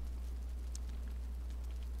click.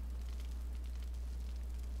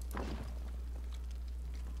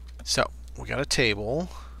 So, we got a table.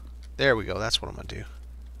 There we go, that's what I'm going to do.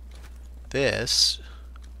 This...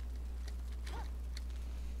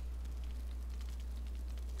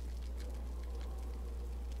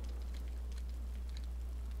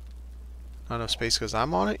 Not enough space because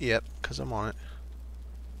I'm on it? Yep, because I'm on it.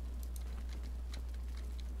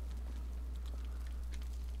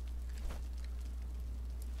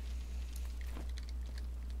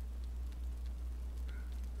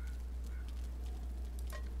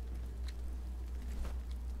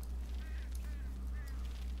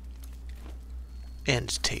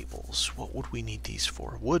 End tables. What would we need these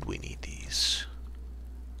for? Would we need these?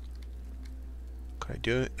 Could I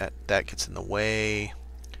do it? That gets in the way.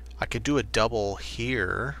 I could do a double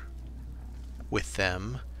here with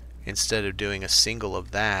them instead of doing a single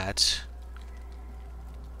of that.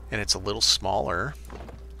 And it's a little smaller.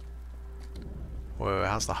 Whoa,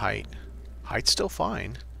 how's the height? Height's still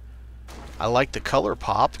fine. I like the color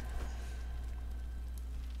pop.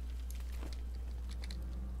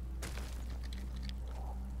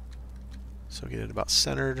 So get it about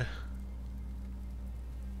centered.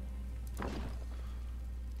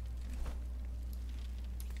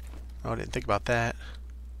 Oh, I didn't think about that.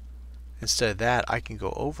 Instead of that, I can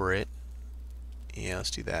go over it. Yeah, let's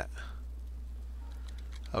do that.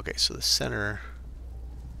 Okay, so the center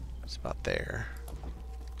is about there.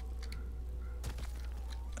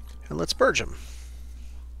 And let's purge them.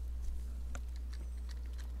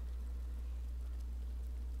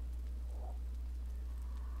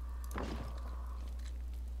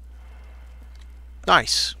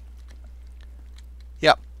 Nice.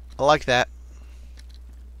 Yep, I like that.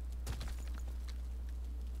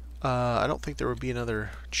 I don't think there would be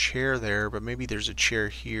another chair there, but maybe there's a chair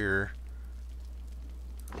here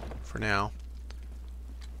for now.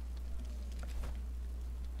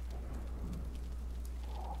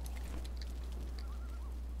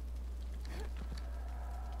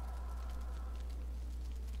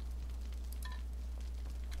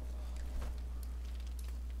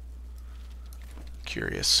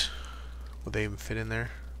 Curious. Will they even fit in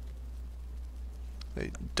there?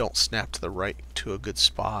 They don't snap to the right to a good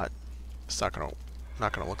spot. It's not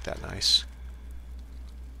gonna look that nice.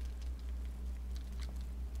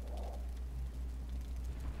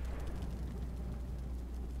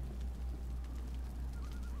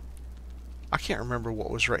 I can't remember what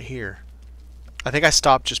was right here. I think I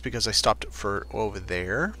stopped just because I stopped it for over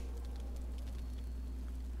there.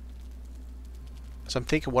 So I'm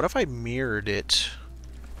thinking, what if I mirrored it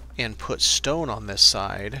and put stone on this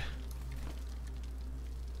side?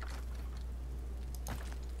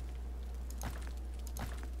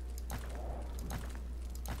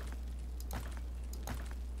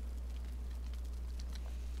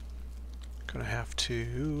 Gonna have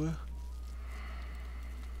to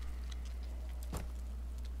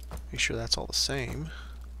make sure that's all the same.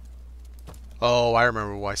 Oh, I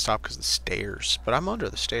remember why I stopped, because of the stairs. But I'm under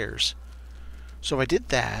the stairs. So if I did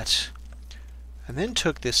that, and then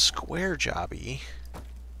took this square jobby,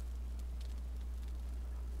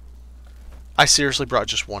 I seriously brought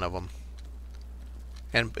just one of them.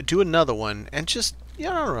 And do another one, and just,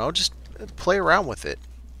 yeah, I don't know, just play around with it.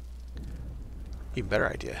 Even better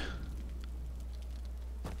idea.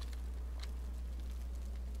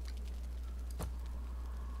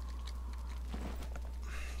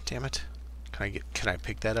 Damn it. Can I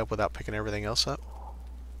pick that up without picking everything else up?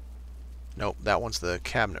 Nope, that one's the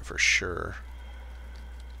cabinet for sure.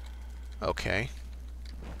 Okay.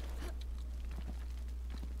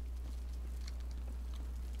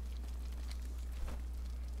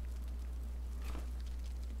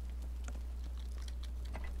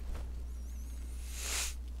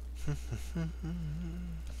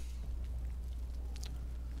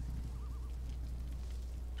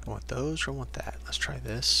 I want those or I want that. Let's try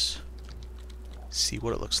this. See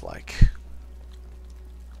what it looks like.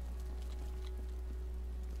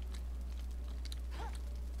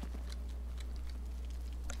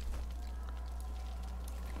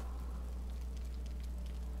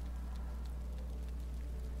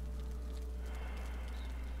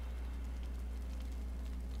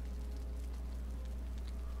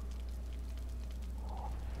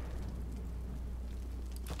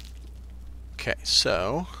 Okay,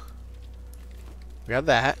 so we have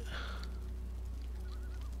that.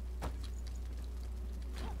 Then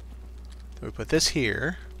we put this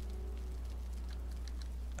here.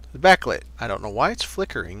 The backlit. I don't know why it's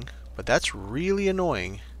flickering, but that's really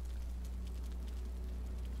annoying.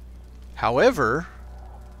 However,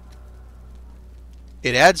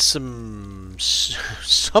 it adds something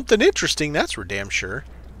interesting, that's for damn sure.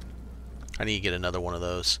 I need to get another one of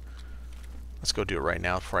those. Let's go do it right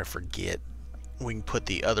now before I forget. we can put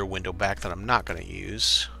the other window back that I'm not going to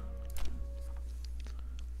use.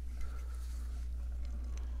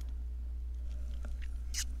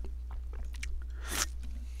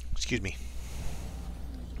 Excuse me.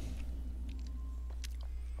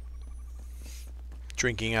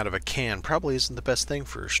 Drinking out of a can probably isn't the best thing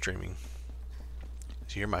for streaming.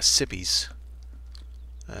 So here are my sippies.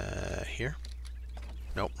 Here?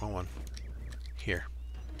 Nope, wrong one. Here.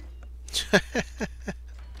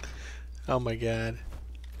 Oh my god.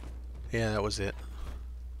 Yeah, that was it.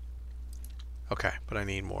 Okay, but I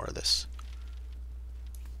need more of this.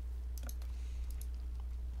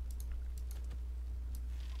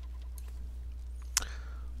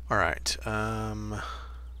 Alright, I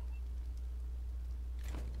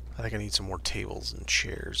think I need some more tables and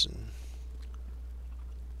chairs and...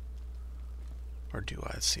 Or do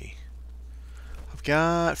I? Let's see. I've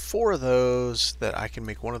got 4 of those that I can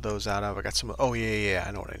make one of those out of. I got some... Oh, yeah,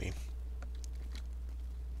 I know what I need.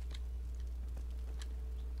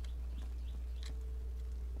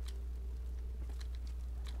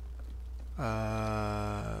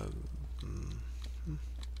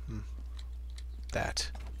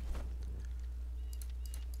 That.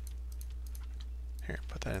 Here,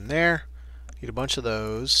 put that in there. Need a bunch of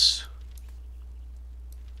those.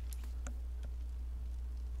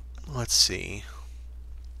 Let's see.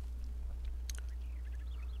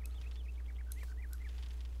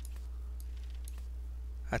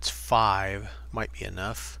 That's 5. Might be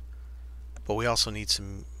enough. But we also need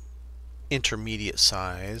some intermediate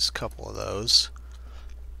size. Couple of those.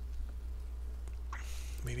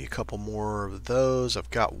 Maybe a couple more of those.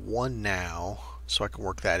 I've got 1 now, so I can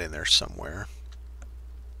work that in there somewhere.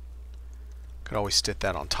 Could always stick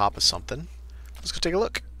that on top of something. Let's go take a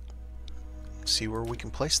look. See where we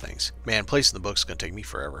can place things. Man, placing the book's going to take me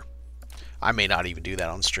forever. I may not even do that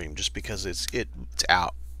on stream just because it's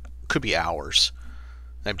out. Could be hours.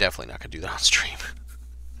 I'm definitely not going to do that on stream.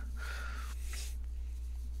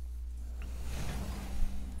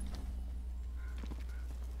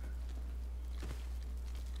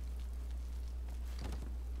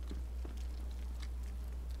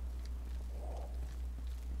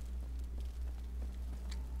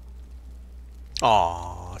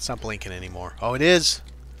 Aw, it's not blinking anymore. Oh, it is.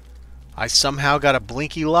 I somehow got a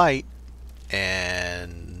blinky light,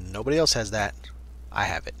 and nobody else has that. I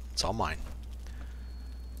have it. It's all mine.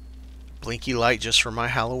 Blinky light just for my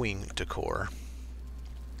Halloween decor.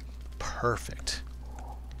 Perfect.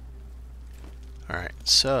 Alright,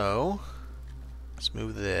 so let's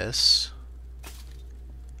move this.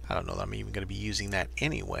 I don't know that I'm even going to be using that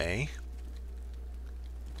anyway.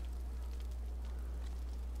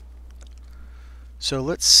 So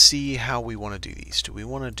let's see how we want to do these. Do we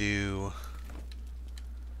want to do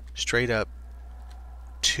straight up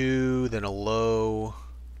 2, then a low,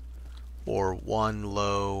 or 1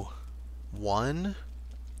 low, 1?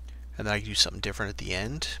 And then I can do something different at the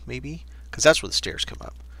end, maybe? Because that's where the stairs come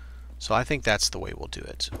up. So I think that's the way we'll do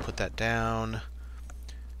it. Put that down.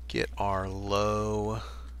 Get our low.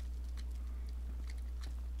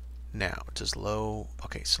 Now, does low...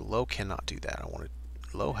 Okay, so low cannot do that. I want it...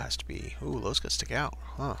 Low has to be... Ooh, low's gonna stick out.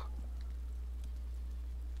 Huh.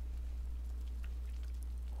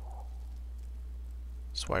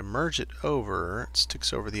 So I merge it over. It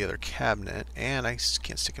sticks over the other cabinet. And I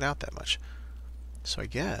can't stick it out that much. So I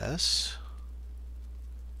guess...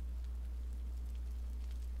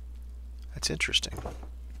 That's interesting.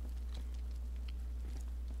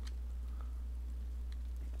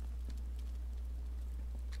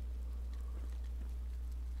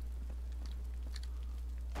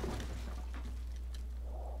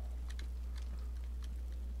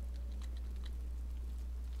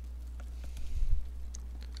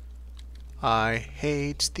 I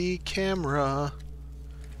hate the camera.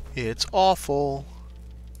 It's awful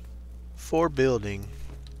for building.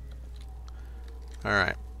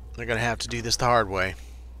 Alright, they're gonna have to do this the hard way.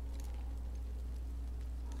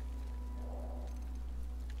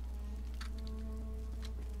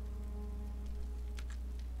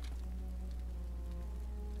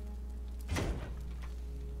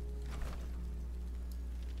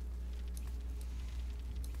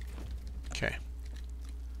 Okay.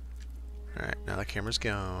 Alright, now the camera's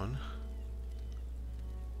gone.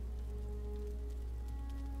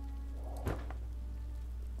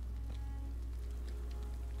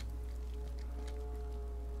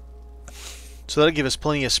 So that'll give us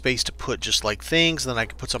plenty of space to put just like things. Then I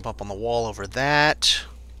can put something up on the wall over that.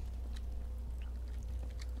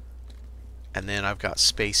 And then I've got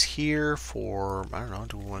space here for, I don't know,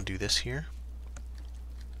 do we want to do this here?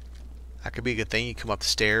 That could be a good thing. You come up the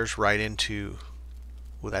stairs right into...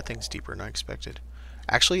 Ooh, that thing's deeper than I expected.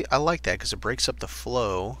 Actually, I like that because it breaks up the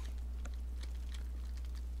flow.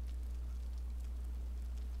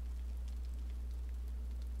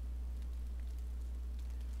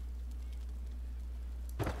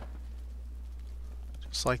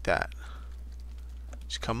 Just like that.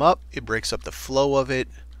 Just come up, it breaks up the flow of it,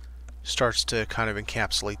 starts to kind of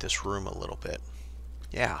encapsulate this room a little bit.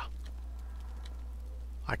 Yeah.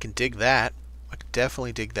 I can dig that. I can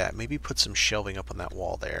definitely dig that. Maybe put some shelving up on that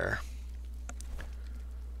wall there.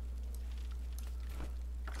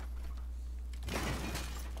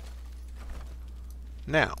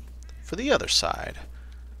 Now, for the other side,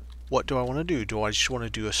 what do I want to do? Do I just want to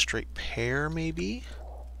do a straight pair, maybe?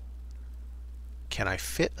 Can I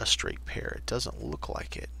fit a straight pair? It doesn't look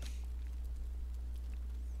like it.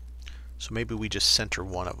 So maybe we just center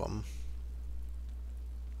one of them.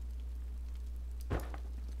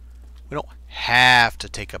 We don't have to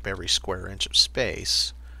take up every square inch of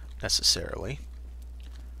space, necessarily.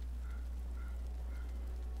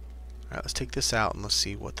 Alright, let's take this out and let's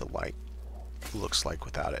see what the light looks like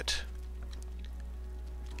without it.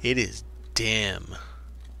 It is dim.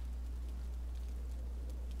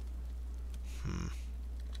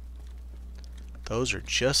 Those are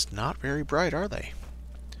just not very bright, are they?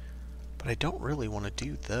 But I don't really want to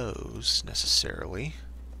do those, necessarily.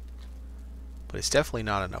 But it's definitely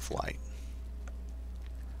not enough light.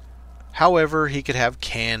 However, he could have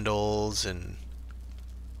candles and...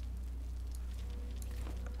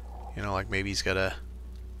 You know, like maybe he's got a...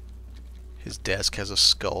 His desk has a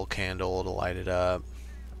skull candle to light it up.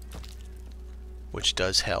 Which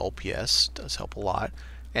does help, yes. Does help a lot.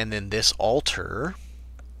 And then this altar...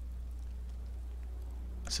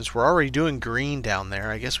 Since we're already doing green down there,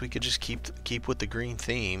 I guess we could just keep with the green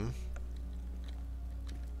theme.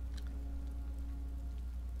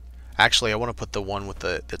 Actually, I want to put the one with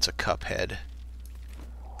that's a cup head.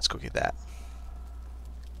 Let's go get that.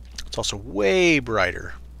 It's also way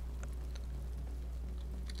brighter.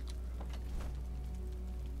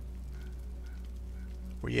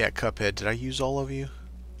 Where you at, Cuphead? Did I use all of you?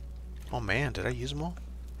 Oh man, did I use them all?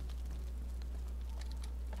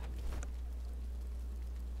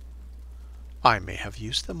 I may have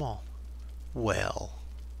used them all. Well.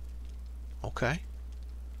 Okay.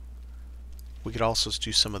 We could also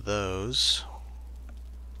do some of those.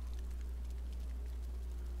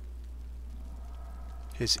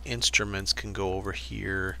 His instruments can go over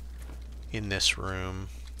here in this room.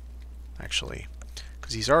 Actually.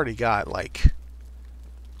 Because he's already got, like,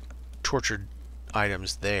 tortured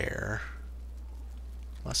items there.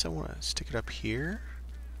 Unless I want to stick it up here.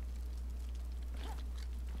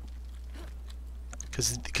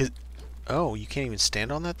 Because, oh, you can't even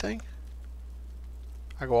stand on that thing?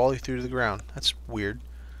 I go all the way through to the ground. That's weird.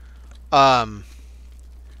 This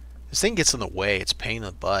thing gets in the way. It's a pain in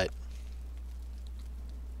the butt.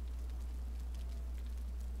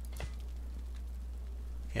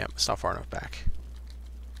 Yeah, it's not far enough back.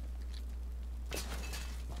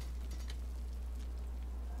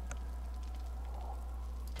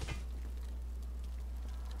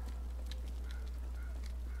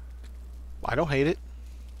 I don't hate it.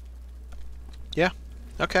 Yeah,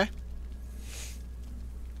 okay.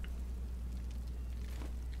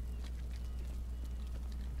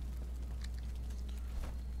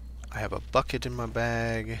 I have a bucket in my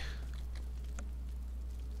bag.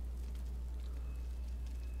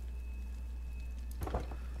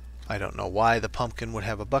 I don't know why the pumpkin would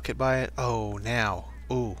have a bucket by it. Oh, now.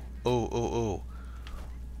 Ooh, ooh, ooh, ooh.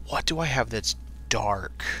 What do I have that's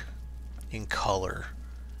dark in color?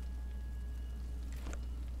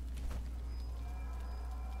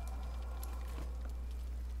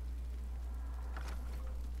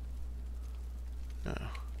 No.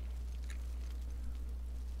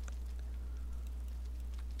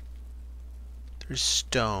 There's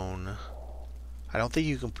stone. I don't think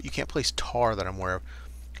you can't place tar that I'm aware of.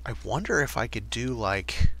 I wonder if I could do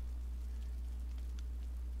like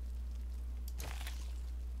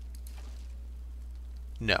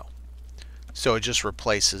no. So it just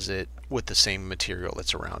replaces it with the same material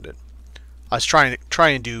that's around it. I was trying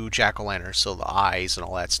to do jack-o'-lanterns, so the eyes and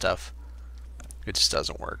all that stuff. It just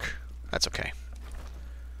doesn't work. That's okay.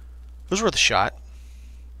 It was worth a shot.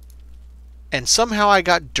 And somehow I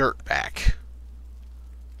got dirt back.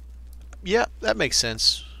 Yeah, that makes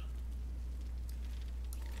sense.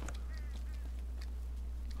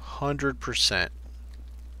 100%.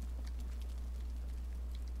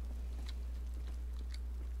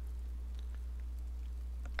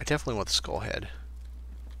 I definitely want the skull head.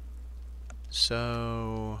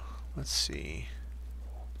 So, let's see.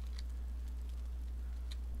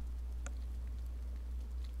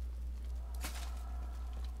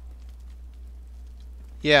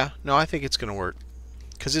 Yeah, no, I think it's going to work.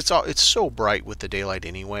 Because it's so bright with the daylight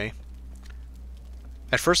anyway.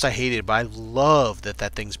 At first I hated it, but I love that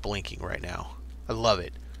that thing's blinking right now. I love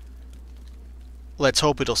it. Let's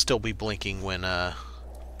hope it'll still be blinking when I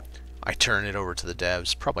turn it over to the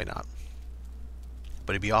devs. Probably not.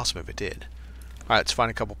 But it'd be awesome if it did. Alright, let's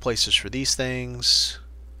find a couple places for these things.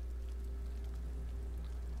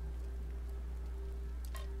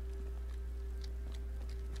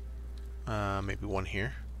 Maybe one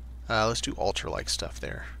here. Let's do altar-like stuff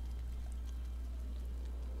there.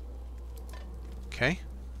 Okay.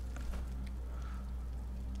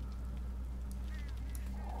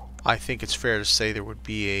 I think it's fair to say there would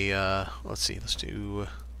be a, let's see, let's do...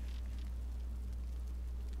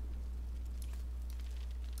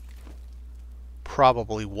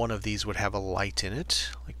 Probably one of these would have a light in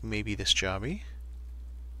it, like maybe this jobby.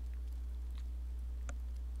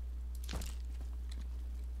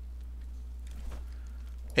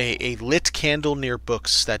 A lit candle near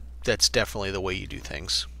books, that's definitely the way you do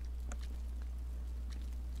things.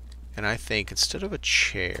 And I think instead of a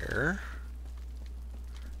chair,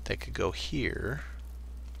 they could go here.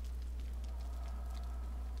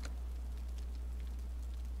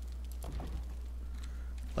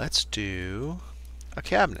 Let's do a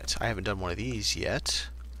cabinet. I haven't done one of these yet.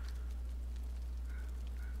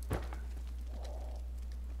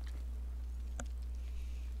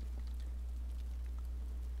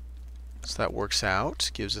 So that works out,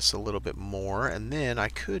 gives us a little bit more, and then I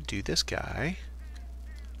could do this guy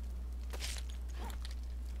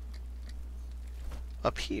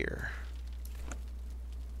up here.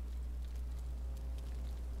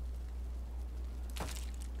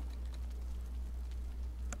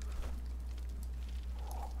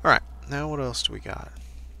 Alright, now what else do we got?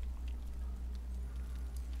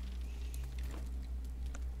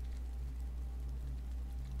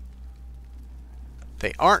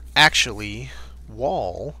 They aren't actually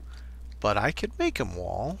wall, but I could make them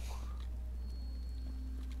wall.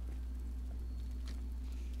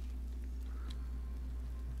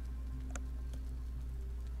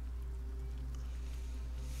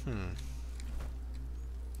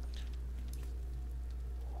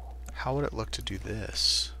 How would it look to do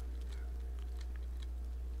this?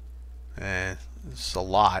 This is a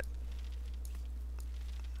lot.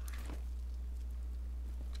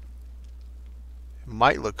 It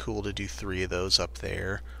might look cool to do 3 of those up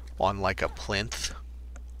there on like a plinth.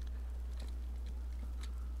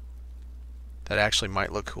 That actually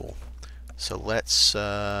might look cool. So let's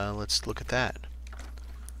look at that.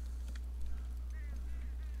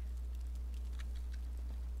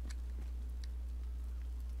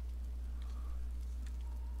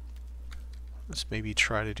 Let's maybe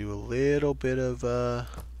try to do a little bit of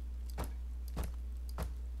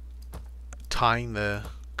tying the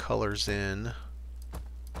colors in.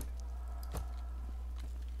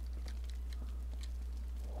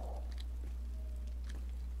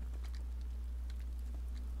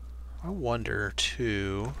 I wonder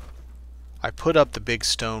too, I put up the big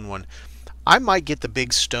stone one. I might get the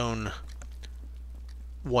big stone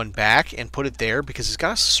one back and put it there because it's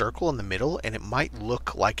got a circle in the middle and it might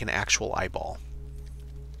look like an actual eyeball.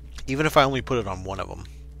 Even if I only put it on one of them.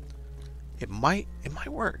 It might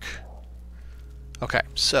work. Okay,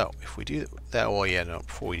 so if we do that, well yeah, no,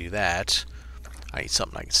 before we do that, I need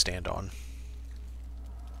something I can stand on.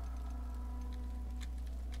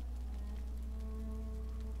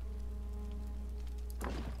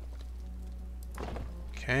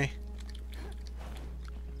 Okay.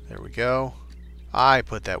 There we go. I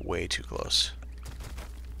put that way too close.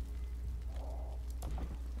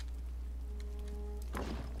 There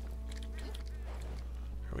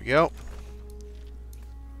we go.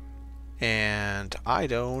 And I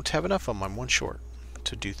don't have enough of them. I'm one short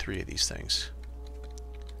to do 3 of these things.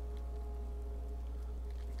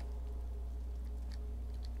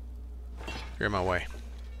 You're in my way.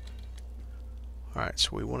 Alright,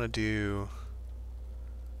 so we want to do...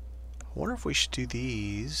 I wonder if we should do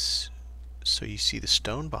these so you see the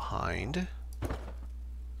stone behind.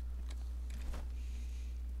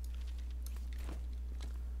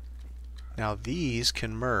 Now these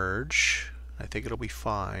can merge. I think it'll be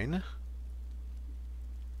fine.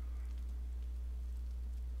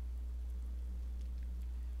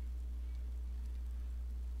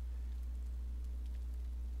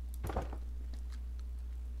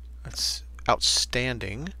 That's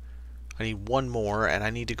outstanding. I need one more, and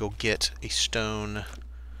I need to go get a stone,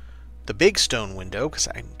 the big stone window, because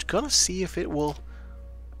I'm going to see if it will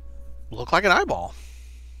look like an eyeball.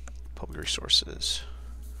 Public resources.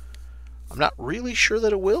 I'm not really sure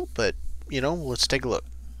that it will, but, you know, let's take a look.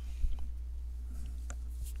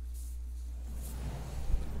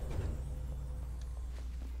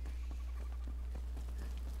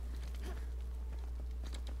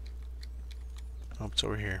 Nope, it's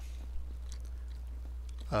over here.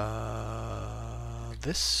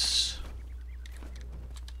 This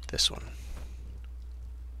one.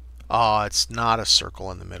 Oh, it's not a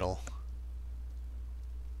circle in the middle.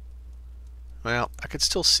 Well, I could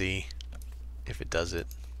still see if it does it.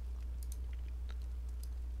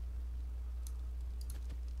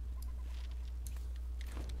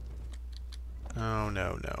 Oh,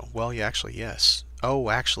 no, no. Well, yeah, actually, yes. Oh,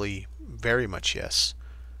 actually, very much yes.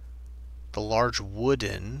 The large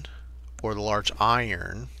wooden or the large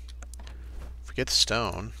iron, forget the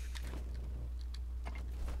stone.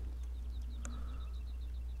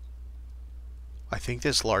 I think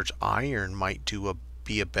this large iron might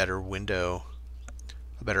be a better window,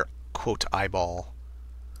 a better quote eyeball.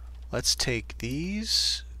 Let's take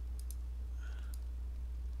these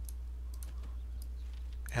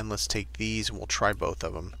and let's take these and we'll try both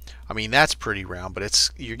of them. I mean, that's pretty round,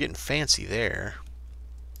 but you're getting fancy there.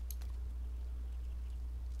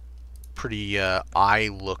 Pretty eye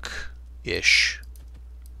look-ish.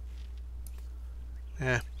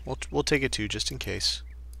 We'll take it too, just in case.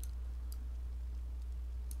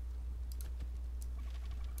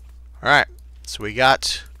 Alright, so we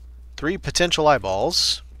got 3 potential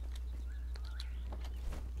eyeballs.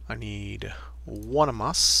 I need 1 of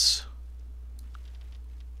us.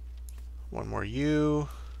 1 more you.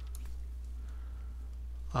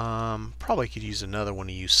 Probably could use another one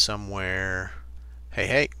of you somewhere. Hey,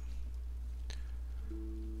 hey.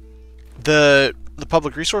 The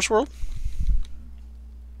public resource world?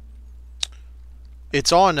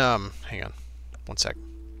 It's on, hang on. 1 sec.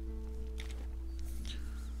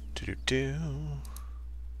 Do-do-do.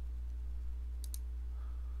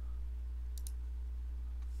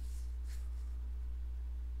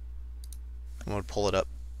 I'm going to pull it up.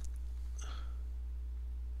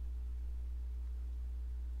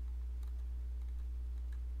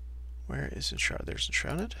 Where is Enshrouded? There's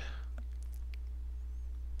Enshrouded.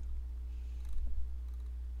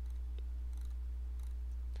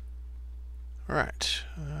 Alright.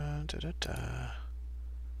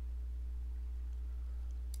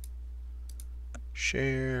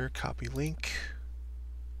 Share, copy link.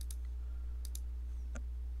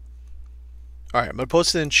 Alright, I'm going to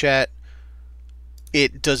post it in chat.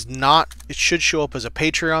 It should show up as a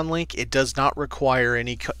Patreon link. It does not require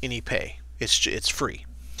any pay. It's free.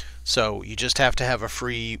 So you just have to have a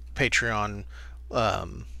free Patreon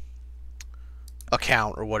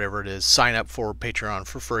account or whatever it is. Sign up for Patreon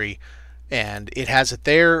for free. And it has it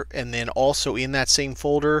there. And then also in that same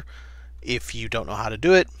folder, if you don't know how to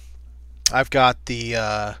do it, I've got the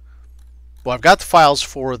I've got the files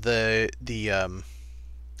for the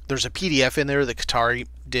there's a PDF in there that Katari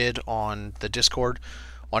did on the Discord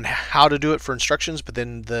on how to do it for instructions, but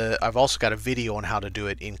then I've also got a video on how to do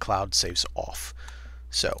it in Cloud Saves Off.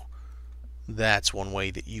 So that's one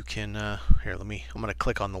way that you can here, I'm going to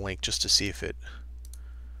click on the link just to see if it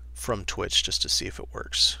from Twitch, just to see if it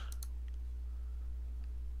works.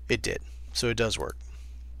 It did. So it does work.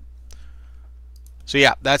 So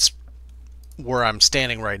yeah, that's where I'm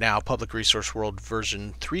standing right now. Public Resource World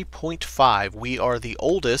version 3.5. We are the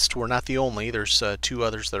oldest. We're not the only. There's 2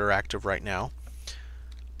 others that are active right now.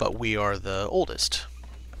 But we are the oldest.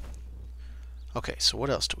 Okay, so what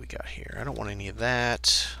else do we got here? I don't want any of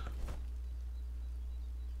that.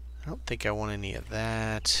 I don't think I want any of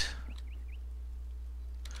that.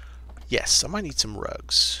 Yes, I might need some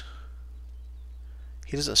rugs.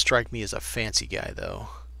 He doesn't strike me as a fancy guy, though.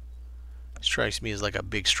 He strikes me as like a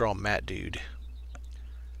big straw mat dude.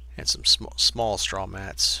 And some small straw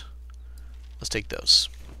mats. Let's take those.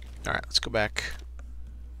 Alright, let's go back.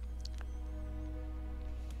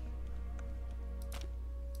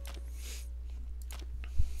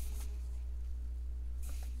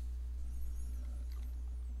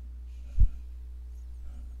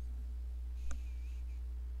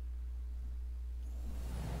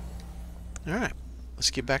 Alright, let's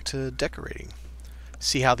get back to decorating.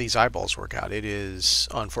 See how these eyeballs work out. It is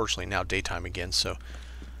unfortunately now daytime again, so I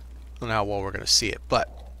don't know how well we're going to see it, but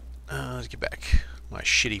let's get back. My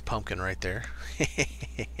shitty pumpkin right there.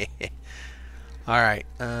 Alright,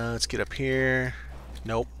 let's get up here.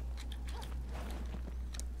 Nope.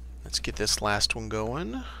 Let's get this last one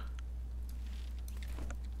going.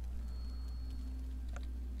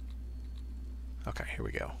 Okay, here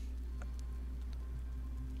we go.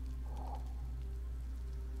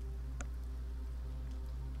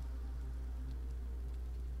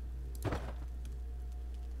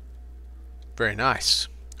 Very nice.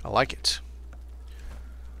 I like it.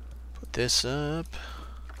 Put this up.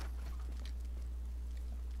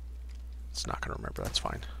 It's not going to remember. That's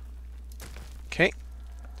fine. Okay.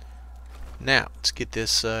 Now, let's get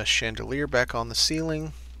this chandelier back on the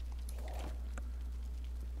ceiling.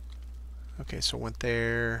 Okay, so went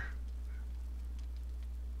there.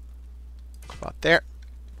 About there.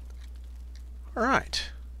 Alright.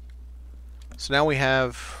 So now we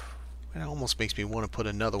have... It almost makes me want to put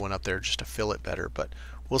another one up there just to fill it better, but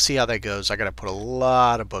we'll see how that goes. I got to put a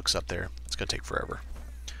lot of books up there. It's going to take forever.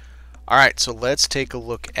 Alright, so let's take a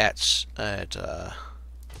look at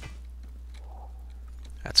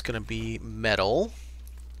that's going to be metal.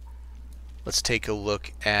 Let's take a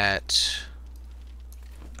look at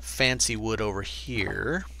fancy wood over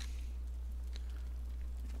here.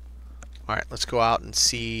 Alright, let's go out and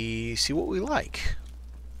see what we like.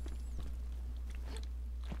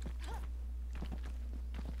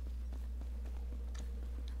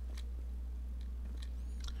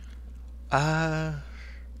 I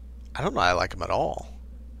don't know. I like them at all.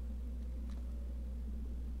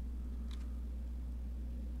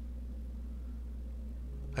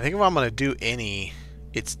 I think if I'm going to do any,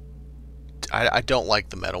 I don't like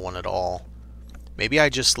the metal one at all. Maybe I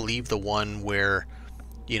just leave the one where,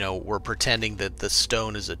 you know, we're pretending that the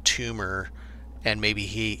stone is a tumor and maybe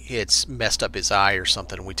it's messed up his eye or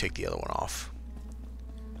something and we take the other one off.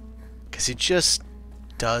 Because it just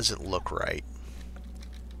doesn't look right.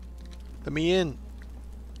 Let me in.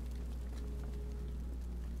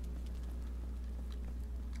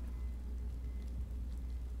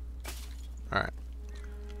 Alright.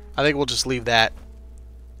 I think we'll just leave that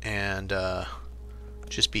and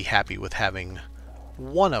just be happy with having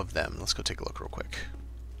one of them. Let's go take a look real quick.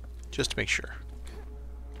 Just to make sure.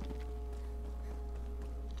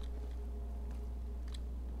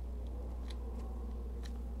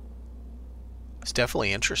 It's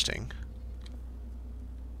definitely interesting.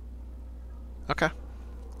 Okay.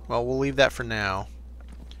 Well, we'll leave that for now.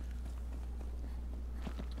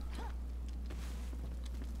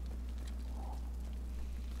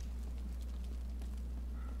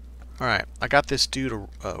 Alright, I got this dude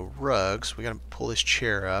a rug, so we gotta pull his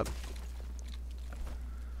chair up.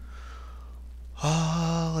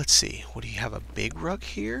 Let's see. What do you have, a big rug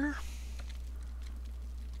here?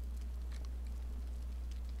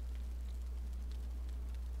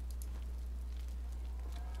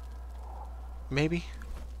 Maybe?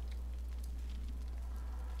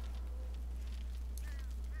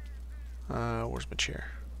 Where's my chair?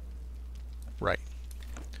 Right.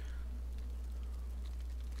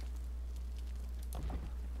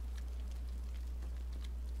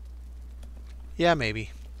 Yeah, maybe.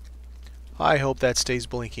 I hope that stays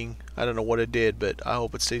blinking. I don't know what it did, but I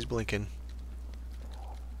hope it stays blinking.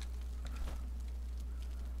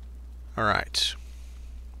 Alright.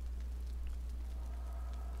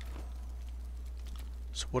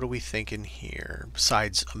 So what are we thinking here?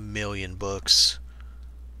 Besides a million books.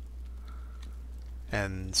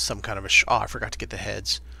 And some kind of a... oh, I forgot to get the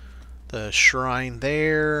heads. The shrine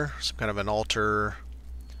there. Some kind of an altar.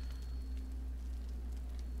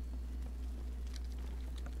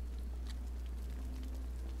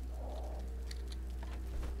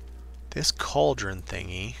 This cauldron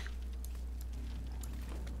thingy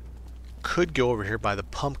could go over here by the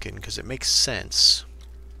pumpkin because it makes sense.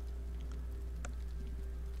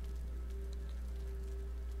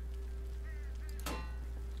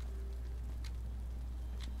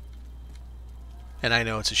 And I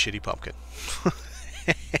know it's a shitty pumpkin.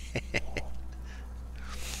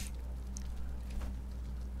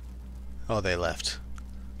 Oh, they left.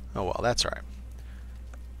 Oh well, that's alright.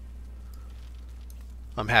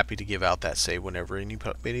 I'm happy to give out that save whenever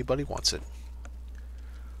anybody wants it.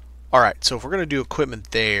 Alright, so if we're going to do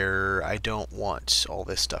equipment there, I don't want all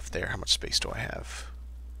this stuff there. How much space do I have?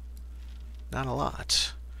 Not a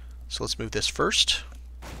lot. So let's move this first.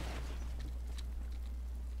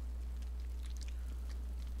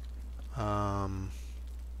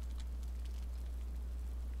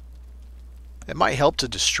 It might help to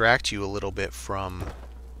distract you a little bit from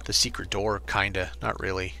the secret door, kinda. Not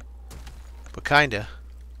really, but kinda.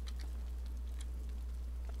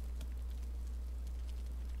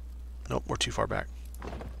 Nope, we're too far back.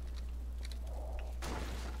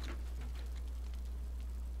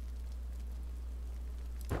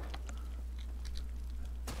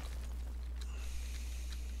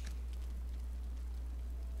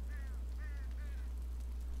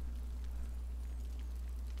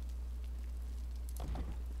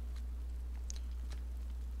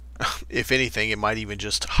 If anything, it might even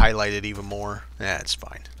just highlight it even more. It's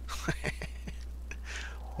fine.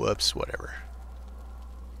 Whoops, whatever.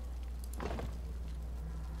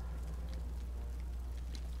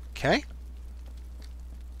 Okay.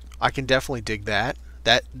 I can definitely dig that.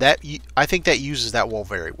 I think that uses that wall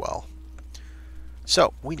very well.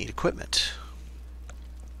 So, we need equipment.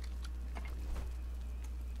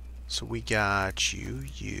 So we got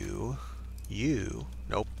you.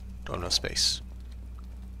 Nope, don't have enough space.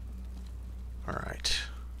 Alright.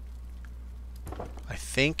 I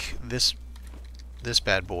think this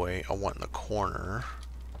bad boy I want in the corner.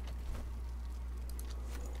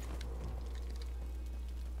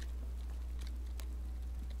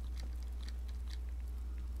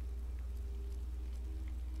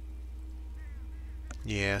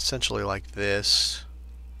 Yeah, essentially like this.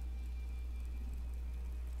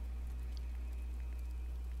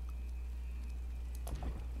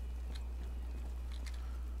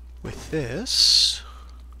 With this,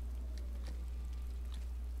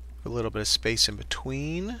 a little bit of space in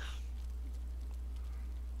between.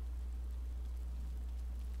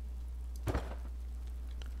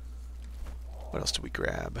 What else did we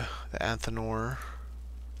grab? The Athanor.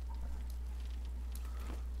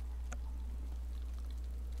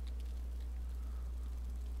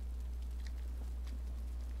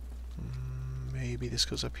 Maybe this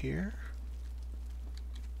goes up here.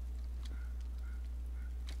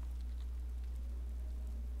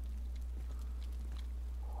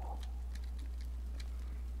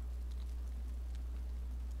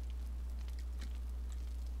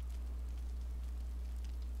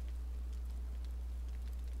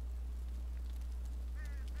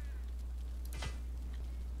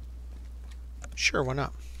 Sure, why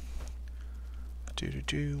not?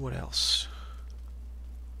 What else?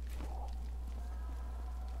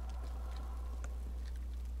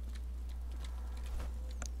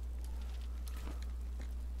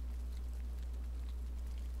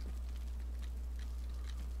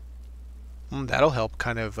 That'll help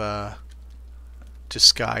kind of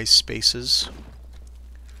disguise spaces.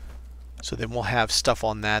 So then we'll have stuff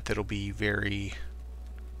on that that'll be very,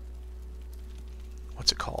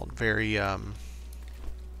 what's it called? Very, oh,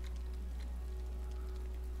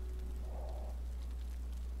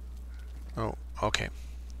 okay.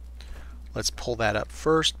 Let's pull that up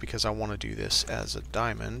first because I want to do this as a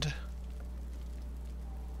diamond.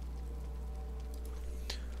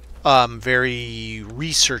 Very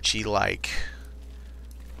researchy like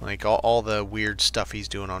all the weird stuff he's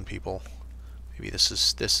doing on people. Maybe this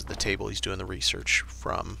is the table he's doing the research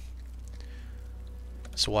from.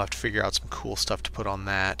 So we'll have to figure out some cool stuff to put on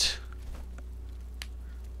that.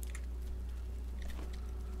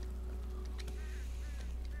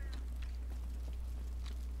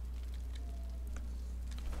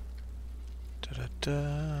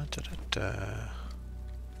 Da-da-da.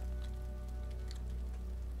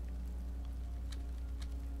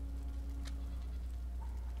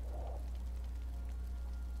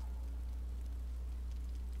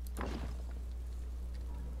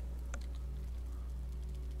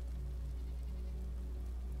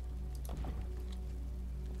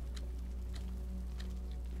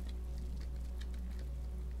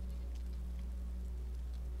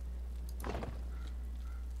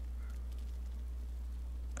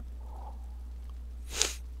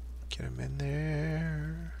 Get him in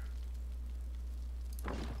there.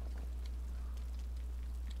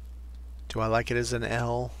 Do I like it as an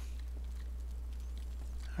L?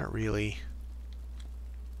 Not really.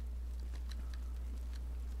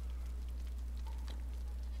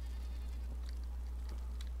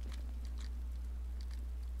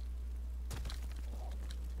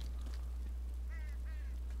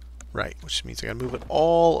 Right, which means I gotta move it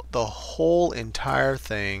all, the whole entire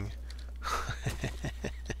thing.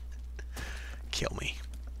 Kill me.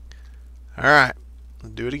 Alright,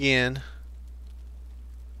 let's do it again.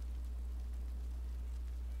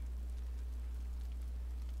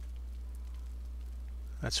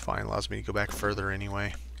 That's fine, allows me to go back further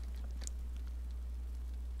anyway.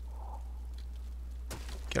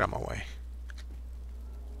 Get out of my way.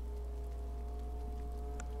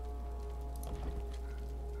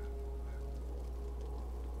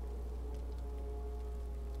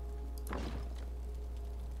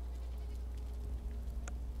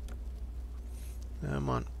 Come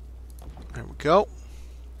on. There we go.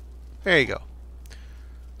 There you go.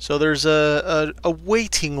 So there's a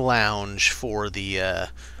waiting lounge for the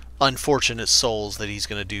unfortunate souls that he's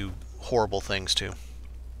going to do horrible things to.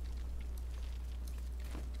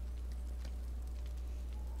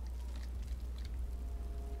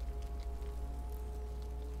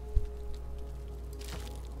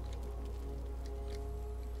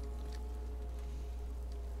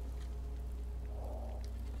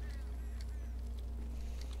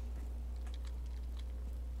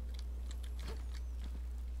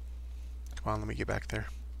 Come on, let me get back there.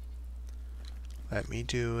 Let me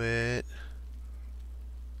do it.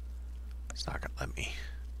 It's not gonna let me.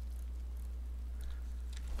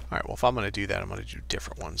 Alright, well if I'm going to do that, I'm going to do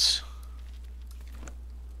different ones.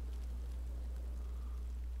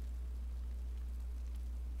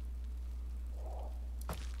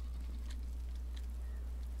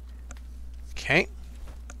 Okay.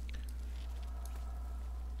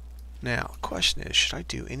 Now, the question is, should I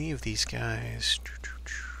do any of these guys?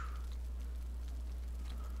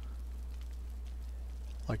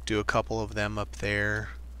 Like do a couple of them up there.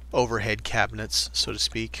 Overhead cabinets, so to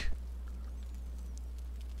speak.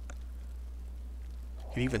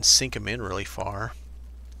 You can even sink them in really far.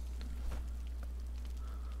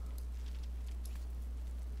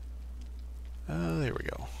 There we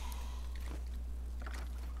go.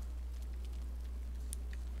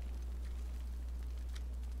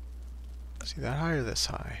 See that high or this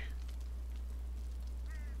high?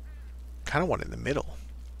 Kind of one in the middle.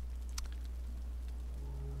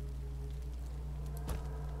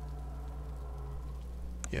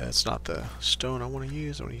 Yeah, that's not the stone I want to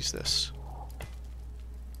use. I want to use this.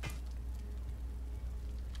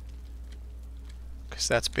 Because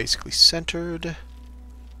that's basically centered.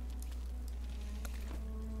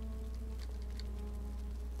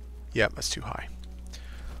 Yep, that's too high.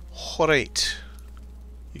 Alright.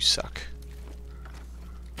 You suck.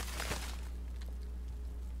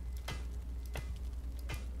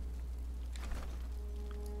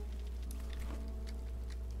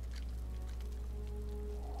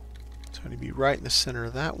 So I need to be right in the center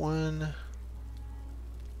of that one.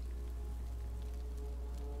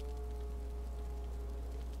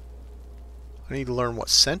 I need to learn what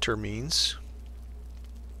center means.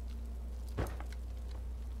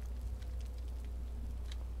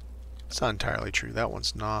 It's not entirely true. That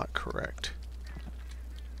one's not correct.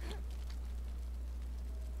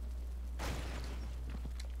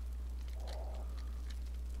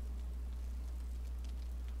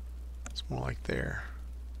 It's more like there.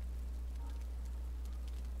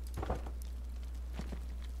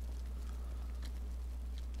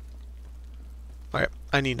 Alright,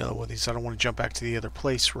 I need another one of these. I don't want to jump back to the other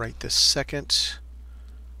place right this second.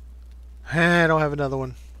 I don't have another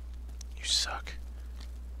one. You suck.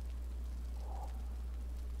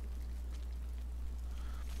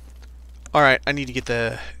 Alright, I need to get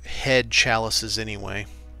the head chalices anyway.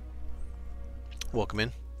 Welcome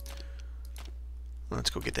in. Let's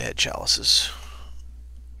go get the head chalices.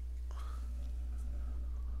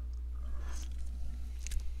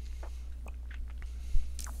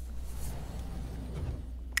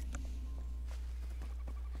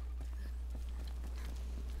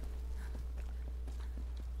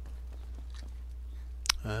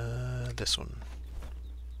 This one.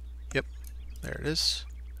 Yep, there it is.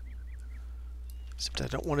 Except I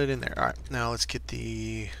don't want it in there. Alright, now let's get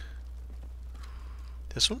this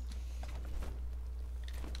one.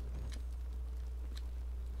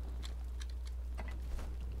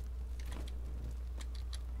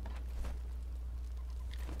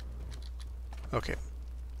 Okay,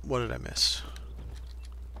 what did I miss?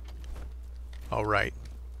 All right.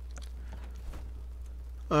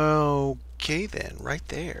 Okay then, right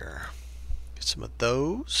there. Get some of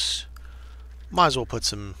those. Might as well put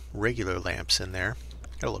some regular lamps in there.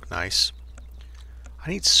 That'll look nice. I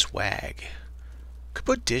need swag. Could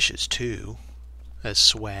put dishes too as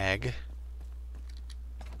swag.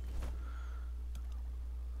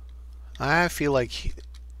 I feel like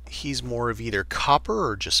he's more of either copper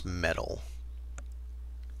or just metal.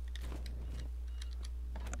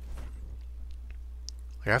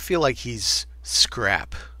 Like I feel like he's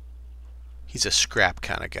scrap. He's a scrap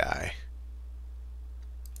kind of guy.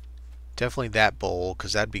 Definitely that bowl,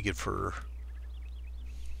 because that'd be good for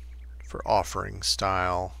offering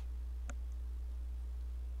style.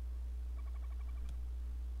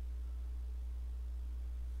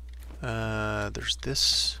 There's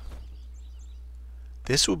this.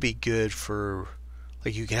 This would be good for,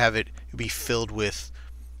 like, you could have it be filled with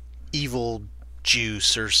evil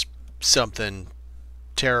juice or something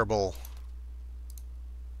terrible.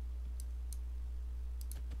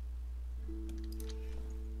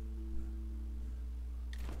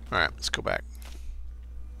 Alright, let's go back.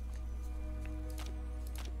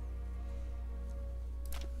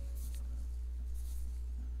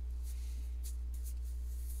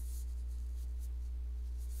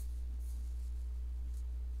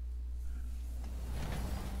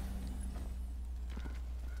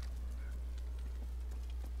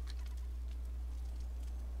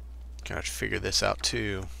 Gotta figure this out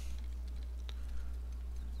too.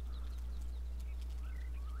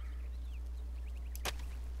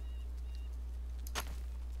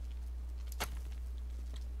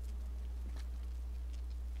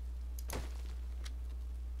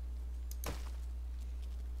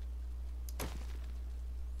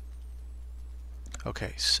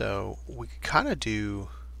 Okay, so we kind of do...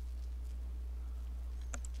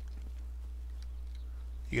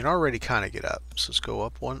 You can already kind of get up. So let's go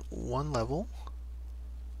up one level.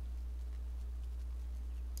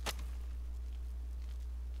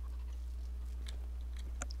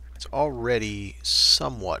 It's already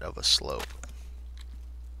somewhat of a slope.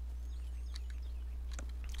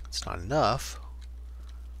 It's not enough,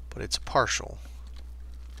 but it's partial.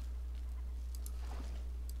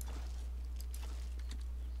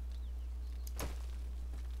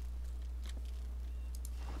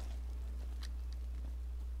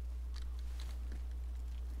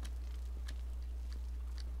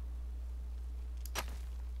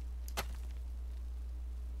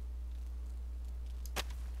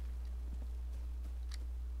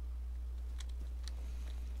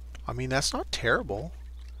 I mean, that's not terrible.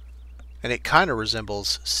 And it kind of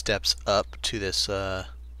resembles steps up to this, this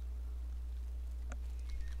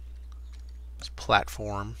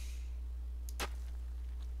platform.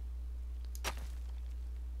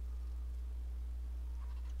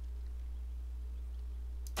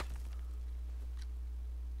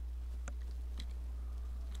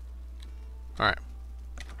 All right.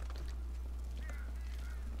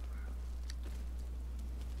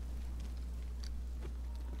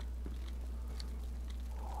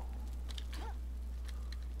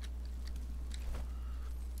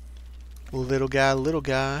 Little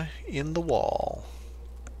guy in the wall.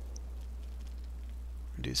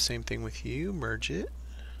 Do the same thing with you. Merge it.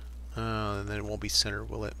 And then it won't be centered,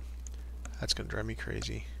 will it? That's gonna drive me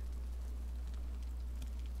crazy.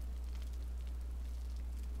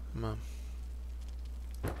 Come on.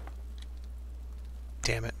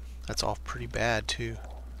 Damn it. That's off pretty bad, too.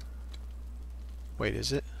 Wait,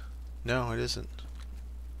 is it? No, it isn't.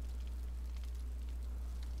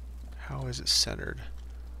 How is it centered?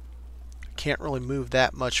 I can't really move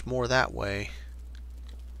that much more that way.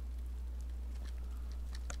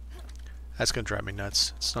 That's gonna drive me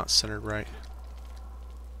nuts. It's not centered right.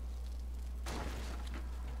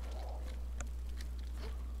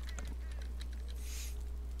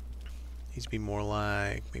 Needs to be more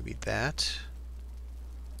like maybe that.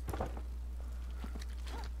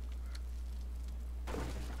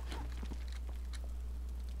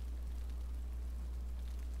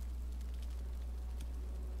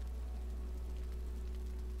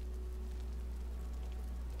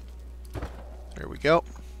 There we go.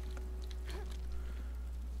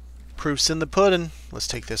 Proof's in the pudding. Let's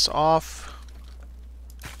take this off.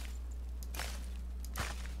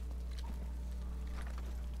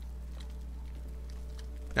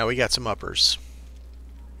 Now we got some uppers.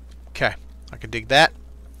 Okay, I can dig that.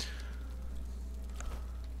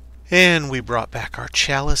 And we brought back our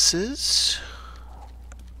chalices.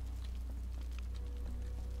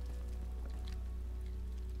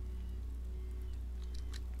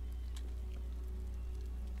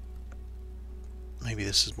 Maybe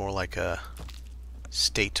this is more like a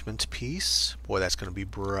statement piece. Boy, that's going to be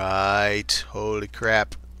bright. Holy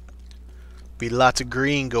crap. Be lots of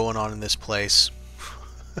green going on in this place.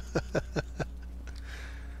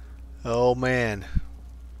 Oh man.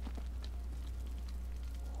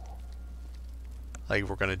 Like if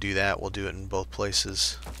we're going to do that, we'll do it in both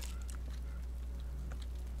places.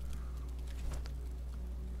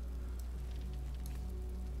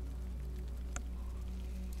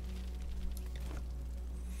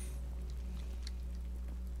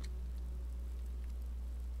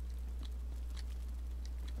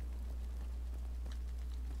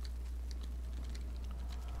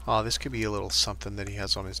 Oh, this could be a little something that he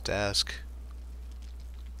has on his desk.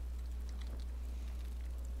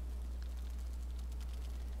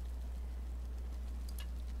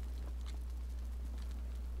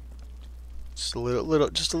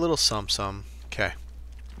 Just a little some. Okay.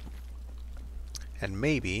 And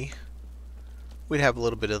maybe we'd have a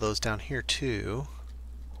little bit of those down here too.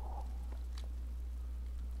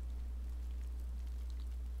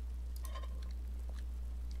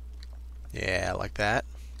 Yeah, like that.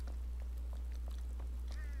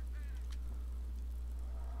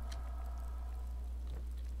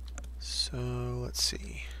 So, let's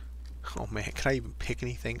see. Oh man, can I even pick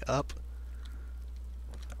anything up?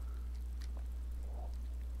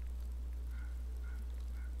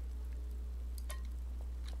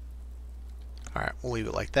 Alright, we'll leave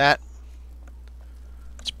it like that.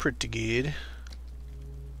 It's pretty good.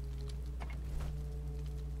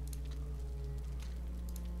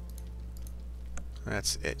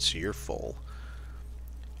 That's it, so you're full.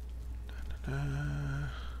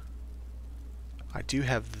 I do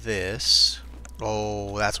have this.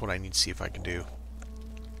 Oh, that's what I need to see if I can do.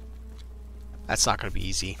 That's not going to be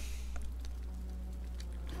easy.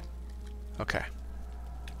 Okay.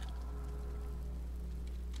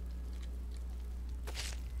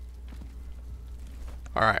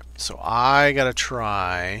 Alright, so I gotta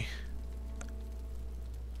try...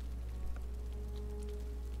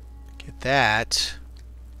 get that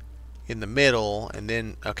in the middle, and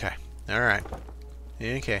then... okay. Alright.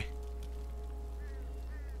 Okay.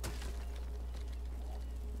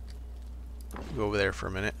 Go over there for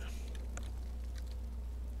a minute.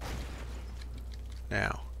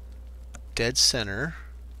 Now, dead center.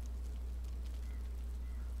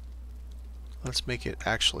 Let's make it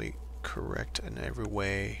actually correct in every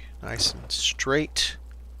way. Nice and straight.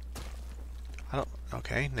 I don't...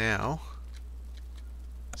 okay, now.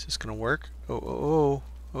 Is this gonna work? Oh.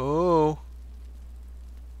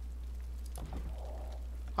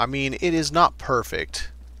 I mean, it is not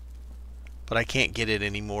perfect, but I can't get it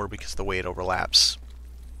anymore because of the way it overlaps.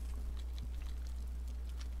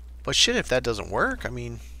 But shit, if that doesn't work, I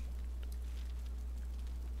mean...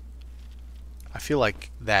 I feel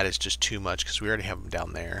like that is just too much because we already have them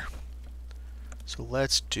down there. So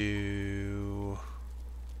let's do...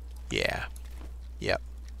 yeah. Yep.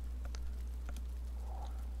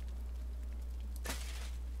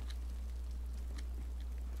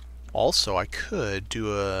 Also, I could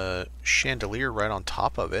do a chandelier right on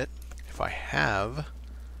top of it if I have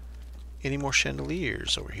any more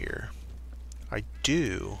chandeliers over here. I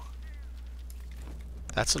do.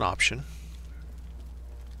 That's an option.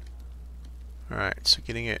 Alright, so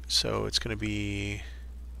getting it, so it's going to be...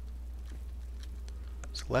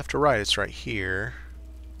 so left or right, it's right here.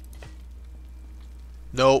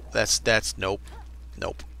 Nope, that's nope.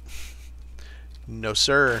 Nope. No,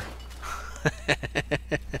 sir.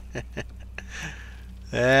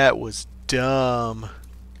 That was dumb.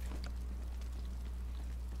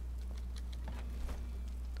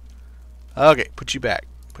 Okay, put you back.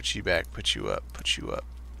 Put you back. Put you up. Put you up.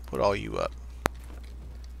 Put all you up.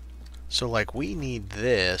 So like we need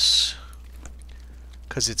this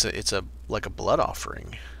because it's a like a blood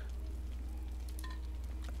offering.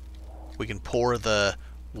 We can pour the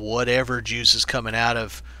whatever juice is coming out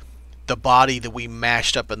of the body that we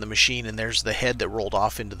mashed up in the machine, and there's the head that rolled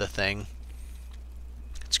off into the thing.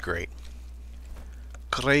 It's great.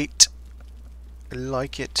 Great. I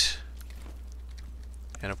like it.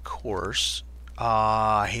 And of course,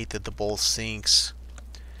 I hate that the bowl sinks.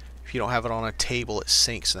 If you don't have it on a table, it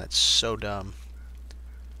sinks, and that's so dumb.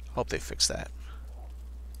 Hope they fix that.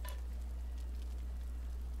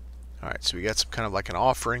 Alright, so we got some kind of like an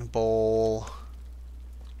offering bowl.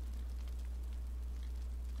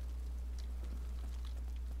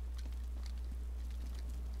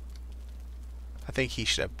 I think he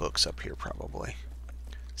should have books up here probably.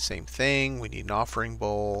 Same thing, we need an offering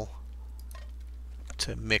bowl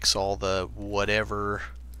to mix all the whatever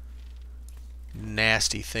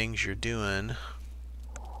nasty things you're doing.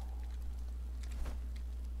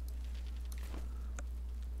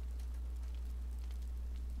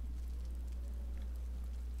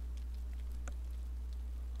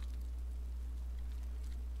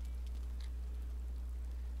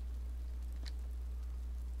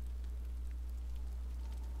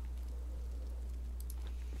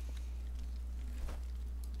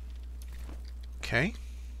 Okay.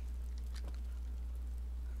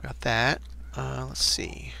 Got that. Let's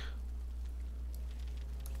see.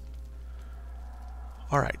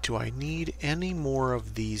 Alright, do I need any more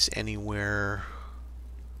of these anywhere?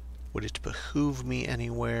 Would it behoove me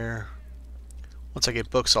anywhere? Once I get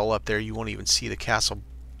books all up there, you won't even see the castle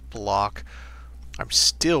block. I'm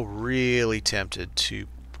still really tempted to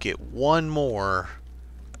get one more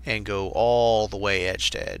and go all the way edge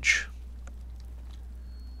to edge.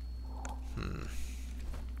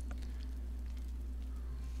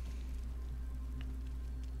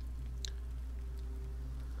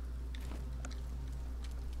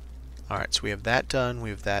 Alright, so we have that done, we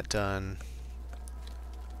have that done.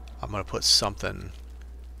 I'm going to put something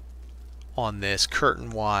on this.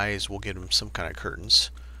 Curtain-wise, we'll get them some kind of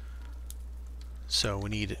curtains. So we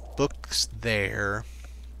need books there,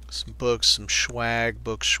 some books, some swag,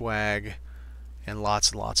 book swag, and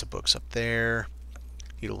lots of books up there.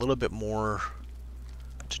 Need a little bit more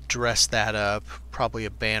to dress that up. Probably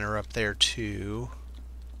a banner up there too.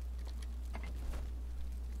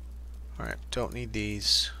 Alright, don't need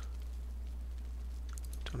these.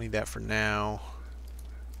 Don't need that for now.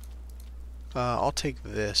 I'll take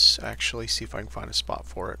this, actually, see if I can find a spot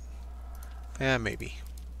for it. Yeah, maybe.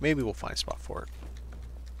 Maybe we'll find a spot for it.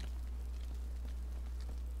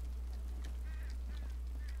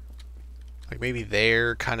 Like maybe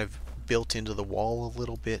they're kind of built into the wall a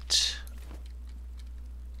little bit.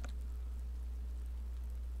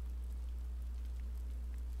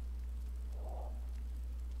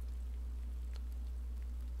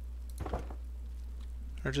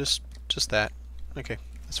 Or just that. Okay,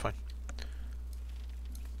 that's fine.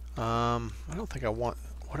 I don't think I want...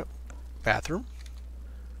 What? Bathroom?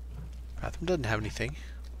 Bathroom doesn't have anything.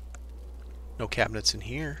 No cabinets in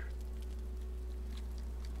here.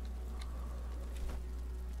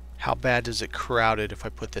 How bad does it crowded if I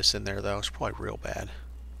put this in there, though? It's probably real bad.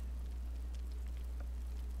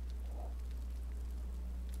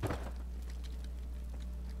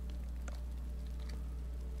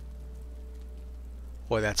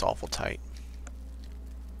 Boy, that's awful tight.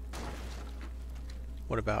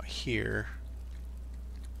 What about here?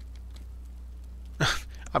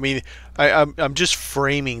 I mean, I'm just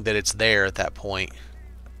framing that it's there at that point.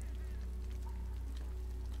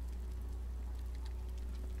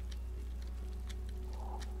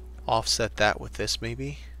 Offset that with this,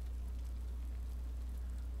 maybe?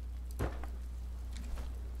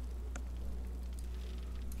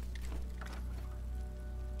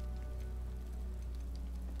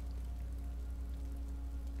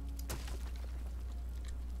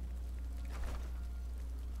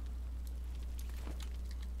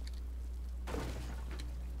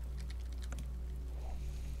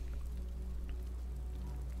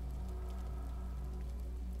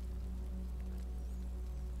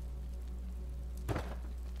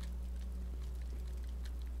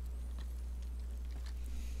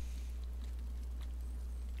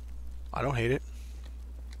 I don't hate it.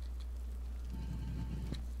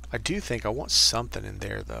 I do think I want something in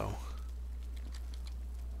there, though.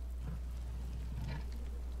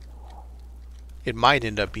 It might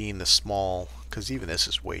end up being the small, because even this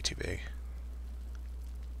is way too big.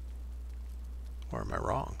 Or am I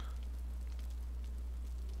wrong?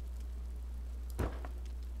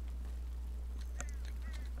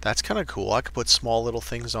 That's kind of cool. I could put small little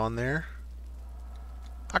things on there.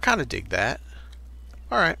 I kind of dig that.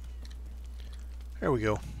 Alright. There we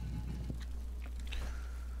go.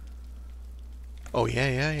 Oh,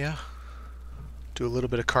 yeah. Do a little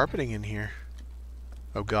bit of carpeting in here.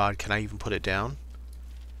 Oh god, can I even put it down?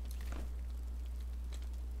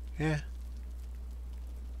 Yeah.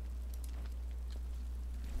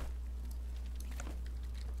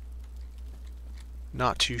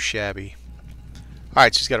 Not too shabby.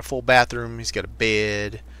 Alright, so he's got a full bathroom, he's got a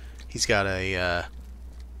bed, he's got a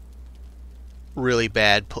really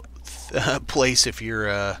bad place if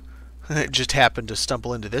you're just happened to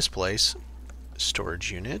stumble into this place.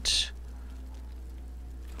 Storage unit.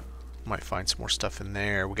 Might find some more stuff in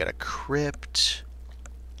there. We got a crypt.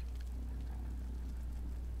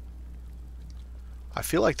 I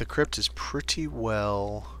feel like the crypt is pretty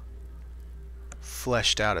well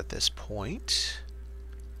fleshed out at this point.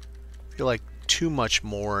 I feel like too much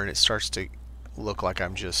more and it starts to look like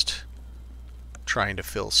I'm just trying to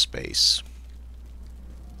fill space.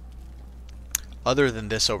 Other than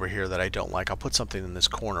this over here that I don't like, I'll put something in this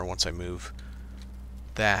corner once I move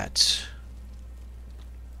that.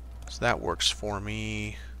 So that works for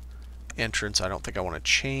me. Entrance, I don't think I want to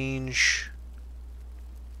change.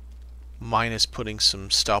 Minus putting some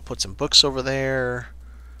stuff. I'll put some books over there.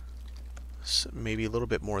 So maybe a little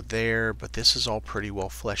bit more there, but this is all pretty well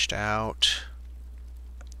fleshed out.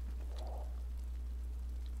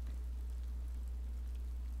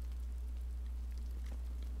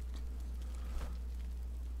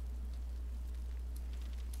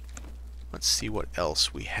 Let's see what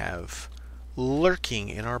else we have lurking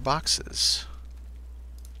in our boxes.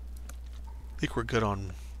 I think we're good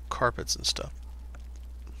on carpets and stuff.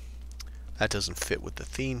 That doesn't fit with the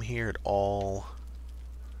theme here at all.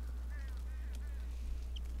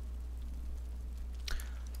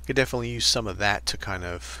 Could definitely use some of that to kind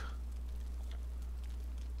of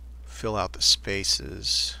fill out the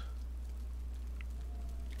spaces.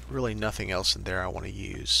 Really nothing else in there I want to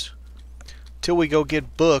use. Till we go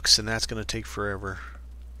get books, and that's going to take forever.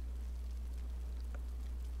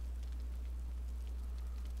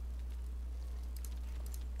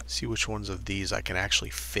 See which ones of these I can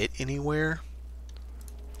actually fit anywhere.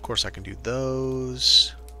 Of course I can do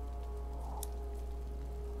those.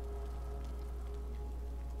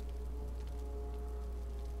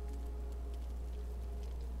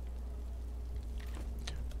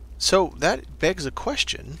 So that begs a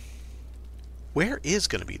question. Where is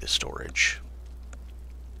going to be the storage?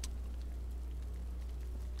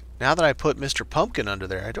 Now that I put Mr. Pumpkin under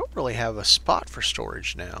there, I don't really have a spot for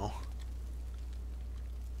storage now.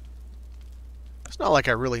 It's not like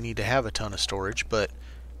I really need to have a ton of storage, but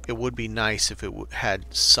it would be nice if it had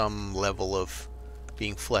some level of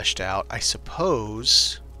being fleshed out. I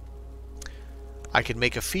suppose I could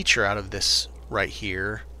make a feature out of this right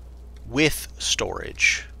here with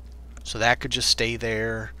storage. So that could just stay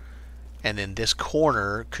there, and then this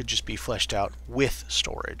corner could just be fleshed out with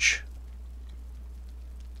storage.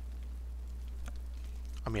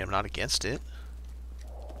 I mean, I'm not against it.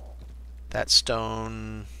 That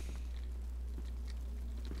stone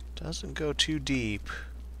doesn't go too deep,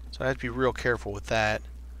 so I have to be real careful with that.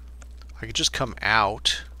 I could just come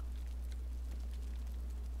out.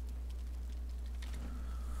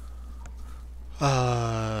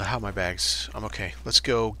 How are my bags? I'm okay. Let's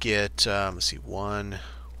go get, let's see, one.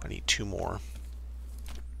 I need two more.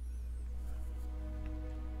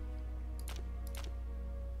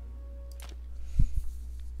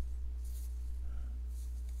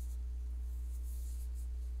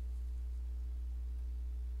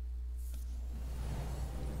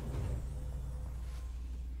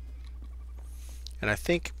 And I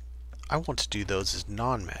think I want to do those as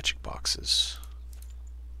non-magic boxes.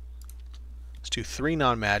 Let's do 3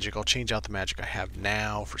 non-magic. I'll change out the magic I have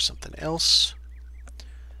now for something else.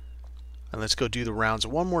 And let's go do the rounds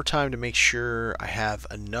one more time to make sure I have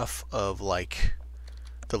enough of like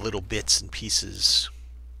the little bits and pieces.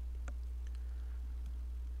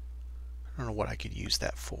 I don't know what I could use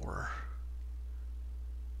that for.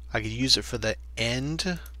 I could use it for the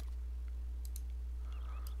end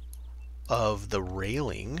of the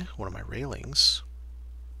railing, one of my railings.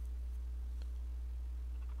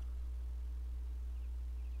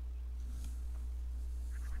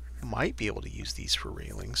 Might be able to use these for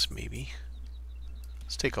railings, maybe.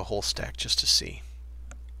 Let's take a whole stack just to see.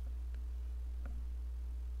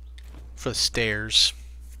 For the stairs,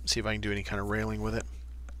 see if I can do any kind of railing with it.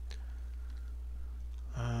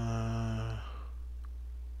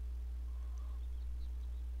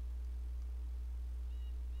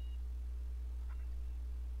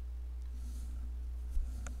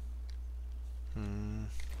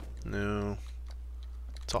 No,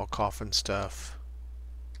 it's all coffin stuff.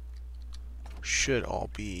 Should all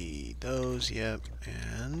be those, yep.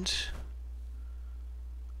 And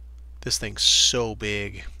this thing's so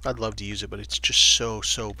big. I'd love to use it, but it's just so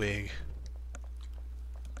big.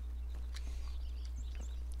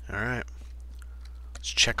 Alright. Let's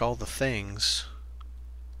check all the things.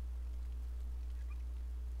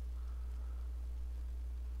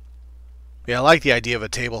 Yeah, I like the idea of a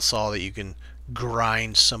table saw that you can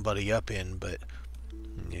grind somebody up in, but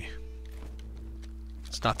yeah,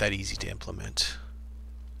 it's not that easy to implement.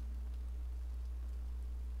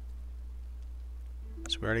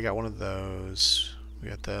 So we already got one of those. We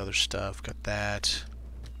got the other stuff, got that.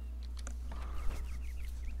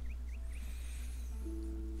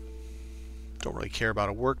 Don't really care about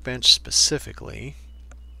a workbench specifically.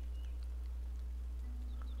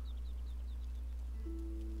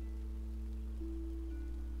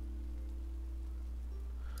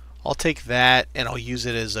 I'll take that and I'll use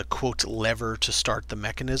it as a quote lever to start the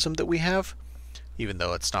mechanism that we have, even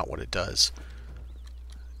though it's not what it does.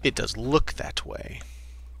 It does look that way.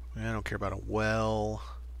 I don't care about a well.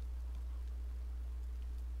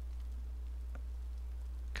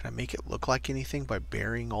 Can I make it look like anything by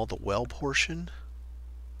burying all the well portion?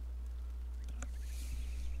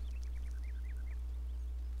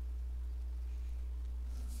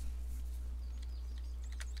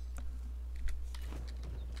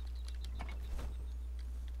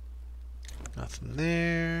 Nothing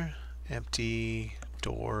there. Empty.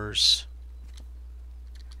 Doors.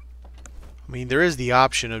 I mean, there is the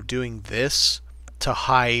option of doing this to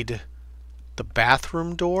hide the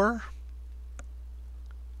bathroom door.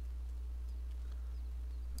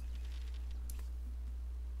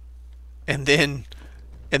 And then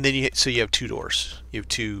so you have 2 doors. You have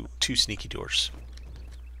two sneaky doors.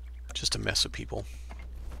 Just to mess with people.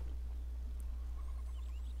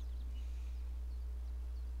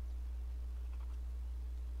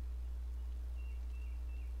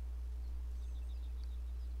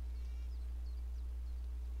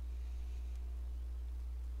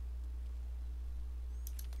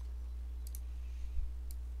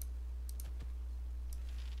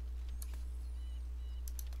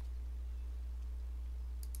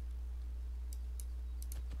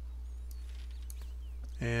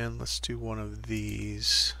 And let's do one of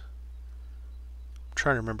these. I'm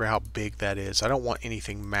trying to remember how big that is. I don't want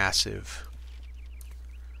anything massive.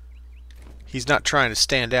 He's not trying to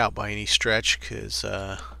stand out by any stretch, because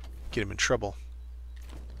get him in trouble.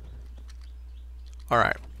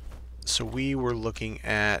 Alright, so we were looking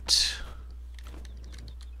at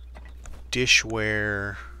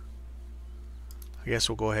dishware. I guess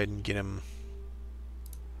we'll go ahead and get him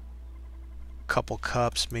a couple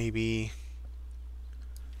cups, maybe.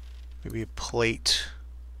 Maybe a plate.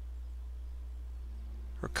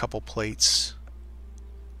 Or a couple plates.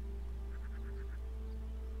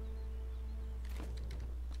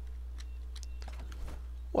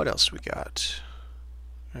 What else we got?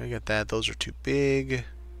 I got that. Those are too big.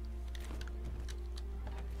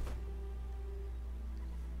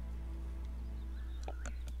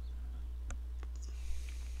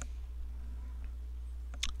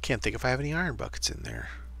 can't think if I have any iron buckets in there.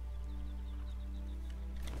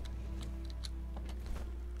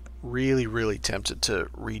 Really, really tempted to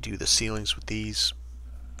redo the ceilings with these.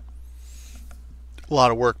 A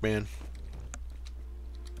lot of work, man.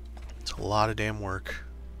 It's a lot of damn work.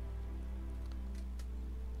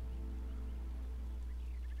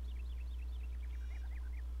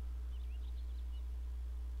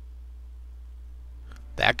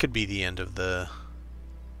 That could be the end of the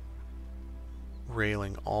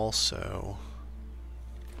railing also.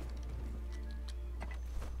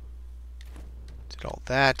 Did all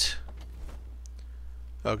that.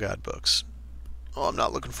 Oh god, books. Oh, I'm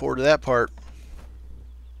not looking forward to that part.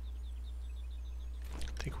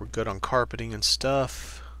 I think we're good on carpeting and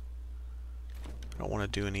stuff. I don't want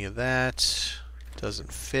to do any of that.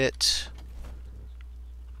 Doesn't fit.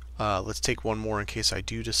 Let's take one more in case I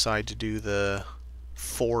do decide to do the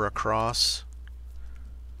 4 across.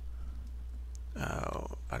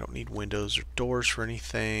 I don't need windows or doors for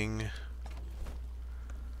anything.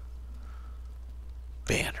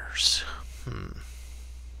 Banners.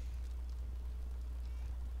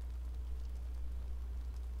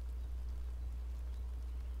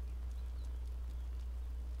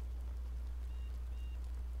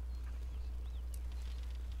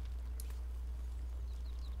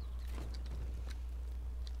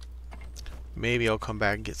 Maybe I'll come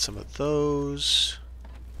back and get some of those.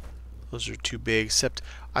 Those are too big, except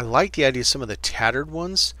I like the idea of some of the tattered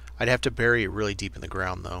ones. I'd have to bury it really deep in the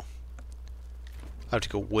ground, though. I have to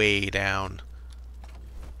go way down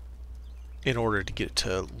in order to get it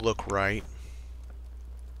to look right.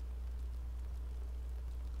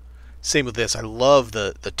 Same with this. I love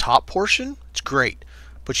the top portion. It's great.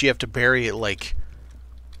 But you have to bury it like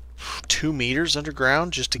 2 meters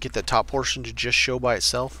underground just to get that top portion to just show by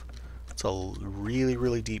itself. It's a really,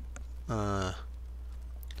 really deep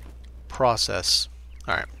process.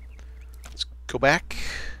 Alright. Let's go back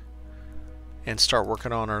and start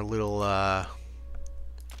working on our little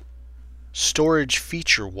storage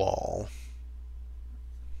feature wall.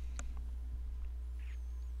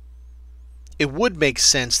 It would make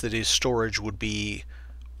sense that his storage would be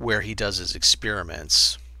where he does his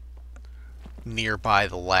experiments, nearby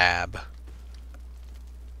the lab.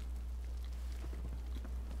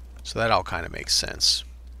 So that all kind of makes sense.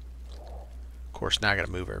 Of course, now I got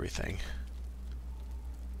to move everything.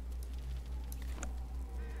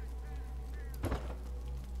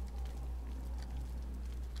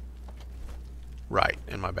 Right,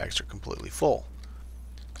 and my bags are completely full.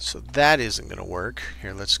 So that isn't going to work.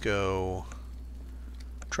 Here, let's go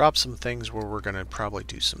drop some things where we're going to probably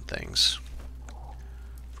do some things.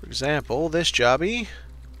 For example, this jobby.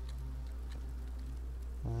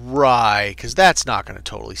 Right, because that's not going to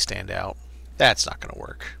totally stand out. That's not going to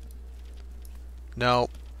work. No,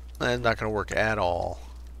 that's not going to work at all.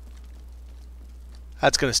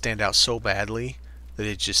 That's going to stand out so badly that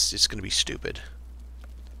it's going to be stupid.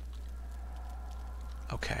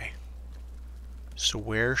 Okay. So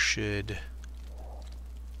where should...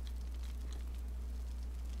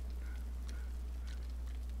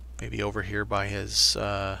 Maybe over here by his...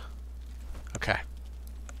 Okay.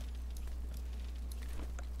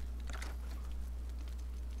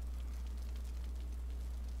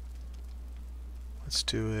 Let's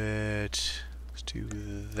do it... Let's do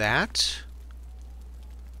that.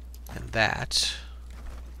 And that.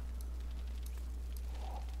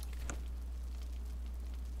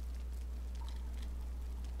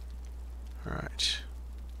 Alright.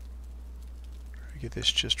 Try to get this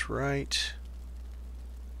just right.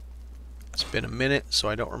 It's been a minute, so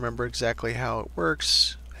I don't remember exactly how it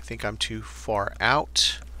works. I think I'm too far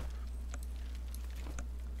out.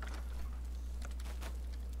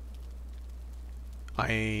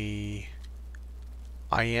 I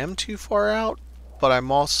am too far out, but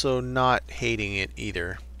I'm also not hating it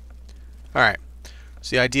either. Alright.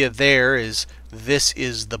 So the idea there is this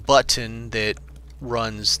is the button that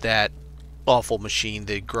runs that awful machine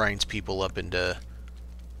that grinds people up into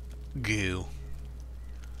goo.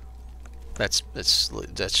 That's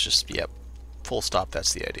just, yep, full stop,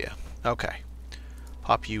 that's the idea. Okay.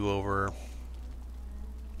 Pop you over.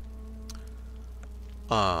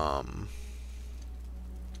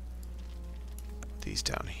 These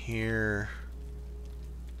down here.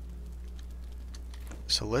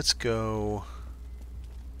 So let's go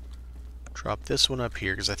drop this one up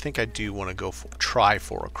here, because I think I do want to go try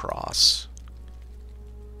 4 across.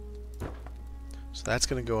 So that's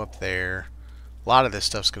going to go up there. A lot of this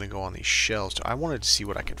stuff's going to go on these shelves. I wanted to see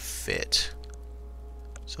what I could fit.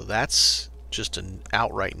 So that's just an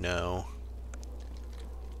outright no.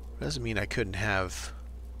 Doesn't mean I couldn't have,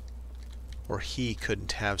 or he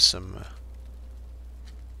couldn't have some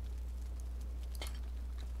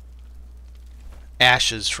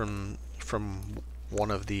ashes from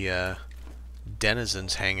one of the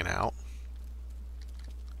denizens hanging out.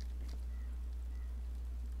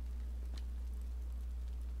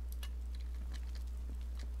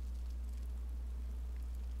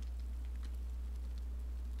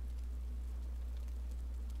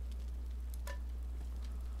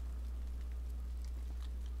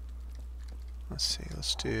 Let's see,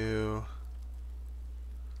 let's do...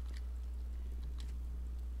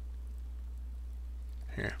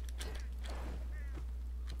 Here.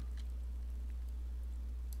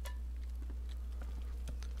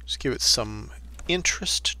 Just give it some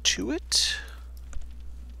interest to it.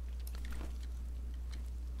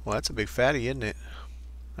 Well, that's a big fatty, isn't it?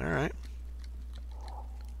 Alright.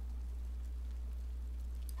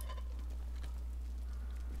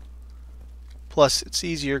 Plus, it's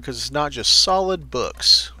easier because it's not just solid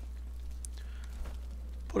books.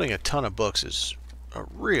 Putting a ton of books is a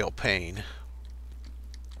real pain.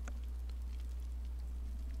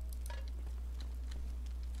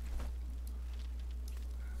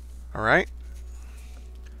 Alright.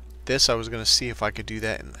 This, I was going to see if I could do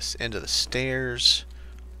that in this end of the stairs.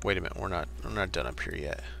 Wait a minute, I'm not done up here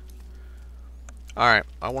yet. Alright,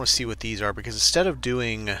 I want to see what these are, because instead of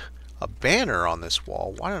doing a banner on this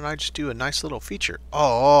wall, why don't I just do a nice little feature?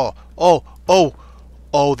 Oh,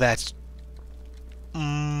 that's...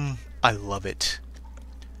 I love it.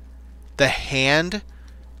 The hand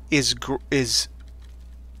is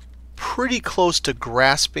pretty close to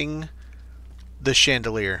grasping the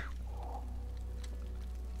chandelier.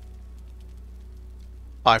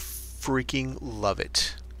 I freaking love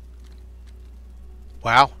it.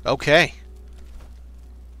 Wow, okay.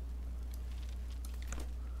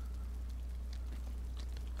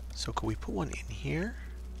 So could we put one in here?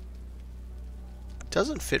 It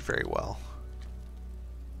doesn't fit very well.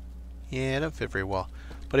 Yeah, it doesn't fit very well.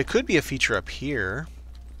 But it could be a feature up here.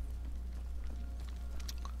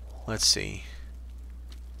 Let's see.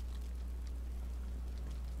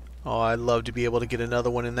 Oh, I'd love to be able to get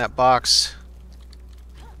another one in that box.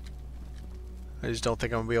 I just don't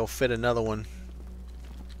think I'm going to be able to fit another one.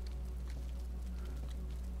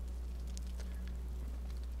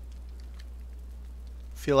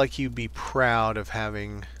 Feel like you'd be proud of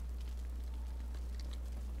having...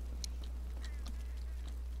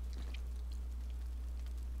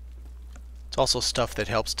 It's also stuff that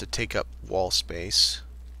helps to take up wall space.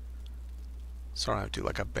 So I don't have to do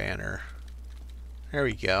like a banner. There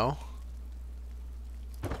we go.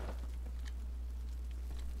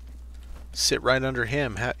 Sit right under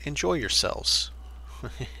him. Enjoy yourselves.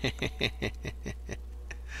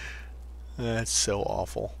 That's so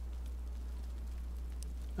awful.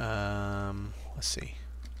 Let's see.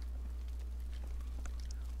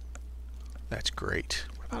 That's great.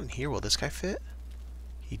 What about in here? Will this guy fit?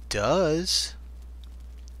 He does.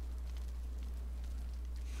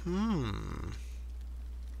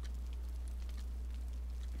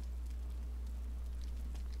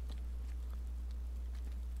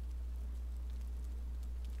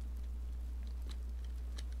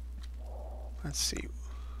 Let's see.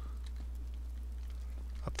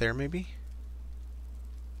 Up there, maybe?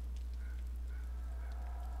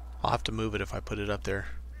 I'll have to move it if I put it up there.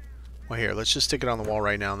 Well, here, let's just stick it on the wall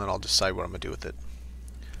right now, and then I'll decide what I'm going to do with it.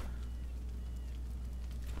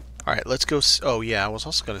 Alright, let's go... Oh, yeah, I was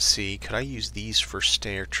also going to see... Could I use these for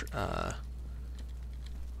stair... I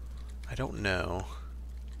don't know.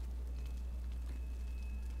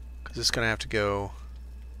 Because it's going to have to go...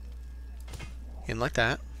 in like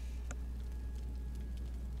that.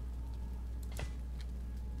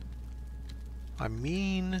 I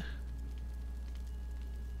mean...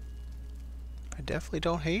 I definitely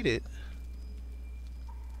don't hate it.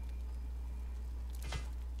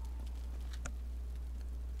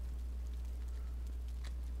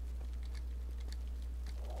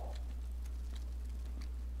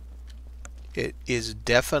 It is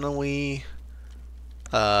definitely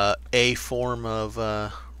a form of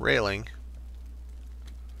railing.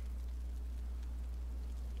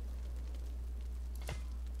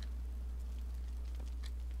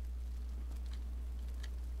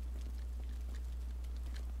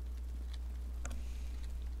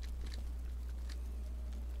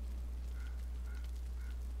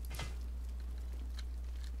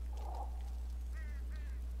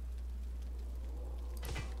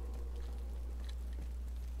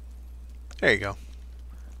 There you go.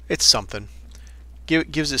 It's something.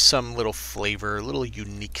 Gives it some little flavor, a little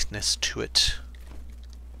uniqueness to it.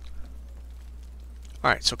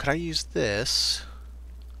 Alright, so could I use this?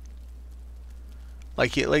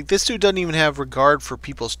 Like this dude doesn't even have regard for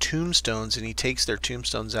people's tombstones, and he takes their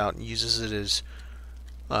tombstones out and uses it as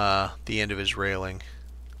the end of his railing.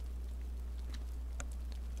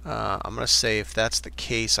 I'm going to say if that's the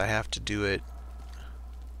case, I have to do it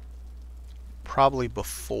probably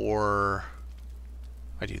before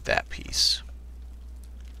I do that piece.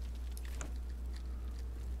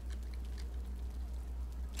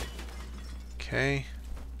 Okay.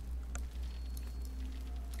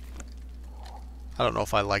 I don't know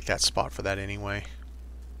if I like that spot for that anyway.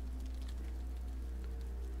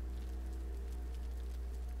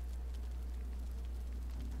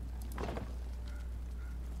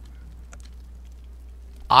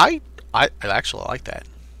 I actually like that.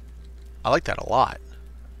 I like that a lot.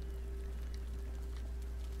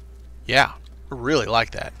 Yeah, I really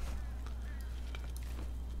like that.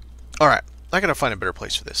 Alright, I gotta find a better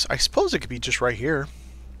place for this. I suppose it could be just right here.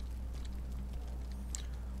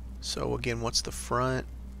 So again, what's the front?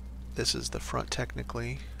 This is the front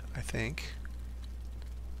technically, I think.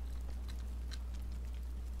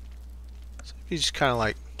 So if you just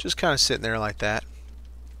kind of sitting there like that.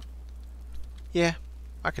 Yeah,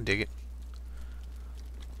 I can dig it.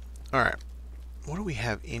 Alright, what do we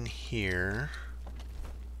have in here?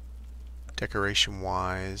 Decoration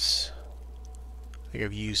wise, I think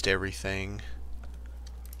I've used everything.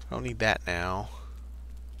 I don't need that now.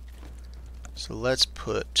 So let's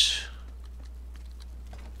put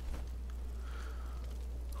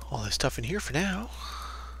all this stuff in here for now.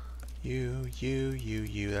 You.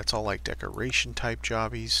 That's all like decoration type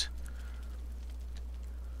jobbies.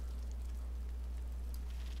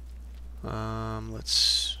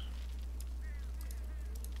 Let's...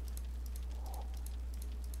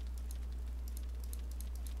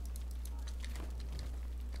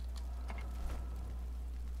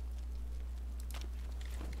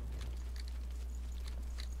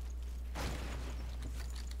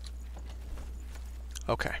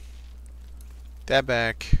 Okay. That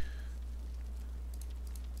back.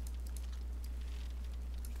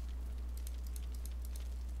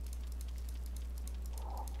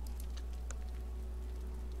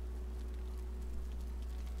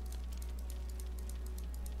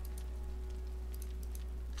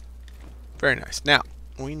 Very nice. Now,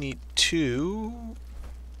 we need to...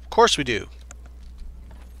 Of course we do.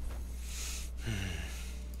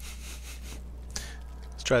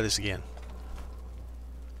 Let's try this again.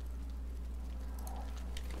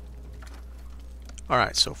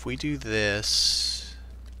 Alright, so if we do this,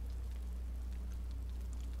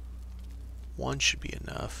 one should be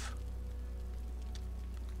enough.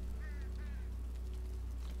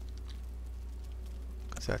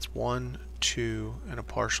 Because that's 1, 2, and a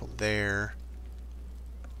partial there.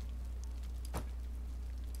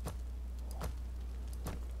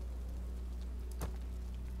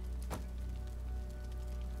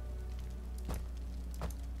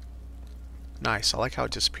 Nice, I like how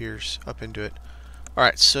it disappears up into it.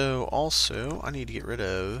 Alright, so also I need to get rid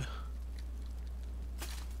of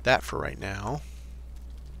that for right now.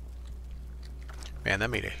 Man, that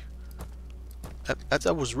made a...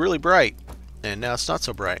 That was really bright, and now it's not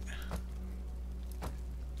so bright.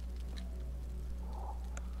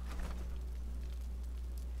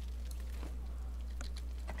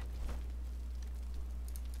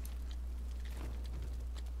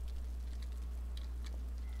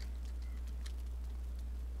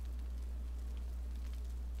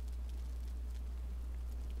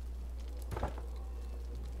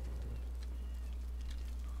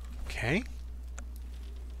 Okay.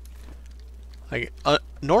 Like,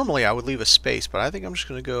 normally I would leave a space, but I think I'm just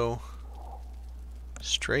going to go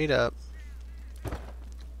straight up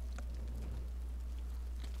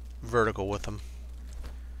vertical with them.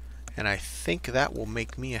 And I think that will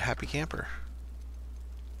make me a happy camper.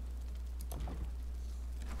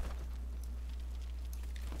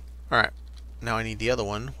 Alright, now I need the other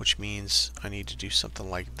one, which means I need to do something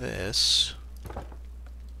like this.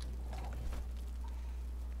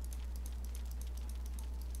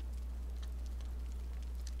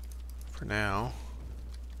 For now.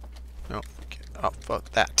 Nope, get off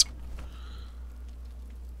of that.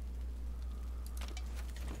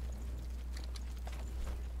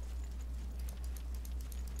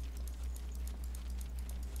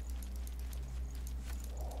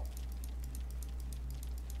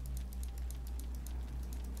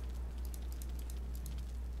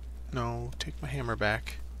 No, take my hammer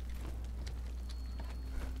back.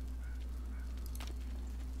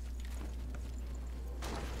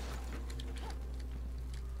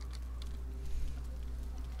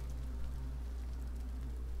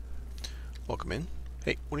 Welcome in.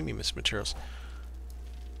 Hey, what do you mean missing materials?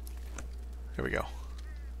 Here we go.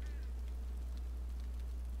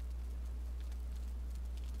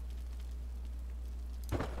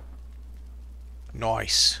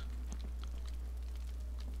 Nice.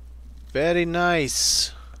 Very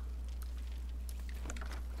nice.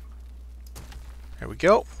 There we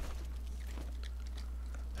go.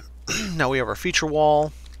 Now we have our feature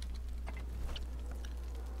wall.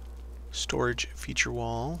 Storage feature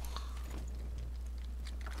wall.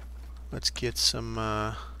 Let's get some...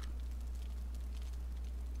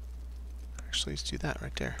 Actually, let's do that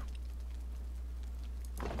right there.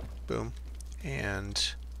 Boom.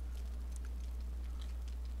 And...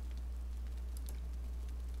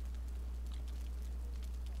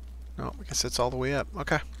 No, I guess that's all the way up.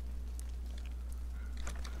 Okay.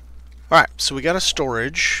 Alright, so we got a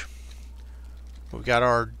storage. We got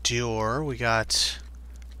our door. We got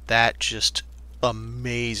that. Just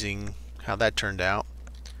amazing how that turned out.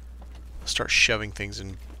 Let's start shoving things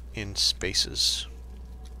in spaces.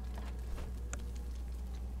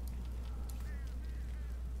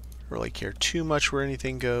 Really care too much where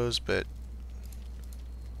anything goes, but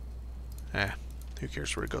who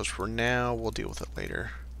cares where it goes for now? We'll deal with it later.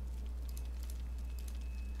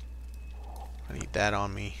 I need that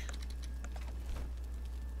on me.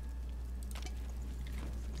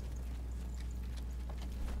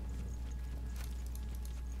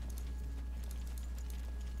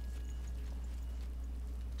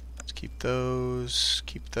 Let's keep those.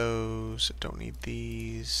 Keep those. I don't need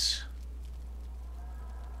these.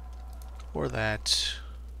 Or that.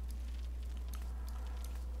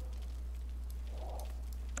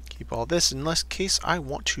 Keep all this in case I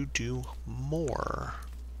want to do more.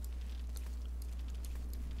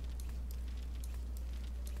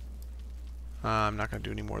 I'm not going to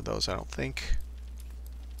do any more of those, I don't think.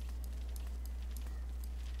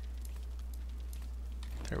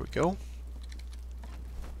 There we go.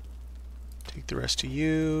 Take the rest of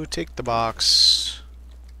you. Take the box.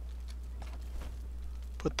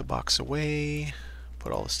 Put the box away.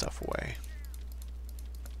 Put all the stuff away.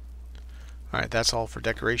 Alright, that's all for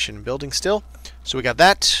decoration and building still. So we got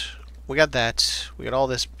that. We got that. We got all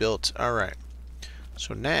this built. Alright.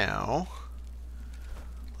 So now...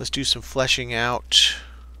 let's do some fleshing out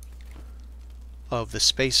of the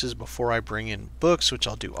spaces before I bring in books, which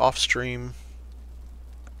I'll do off stream.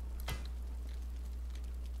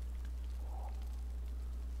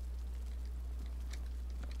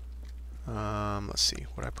 Let's see.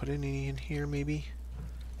 Would I put any in here maybe?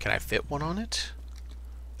 Can I fit one on it?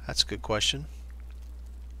 That's a good question.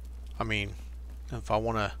 I mean, if I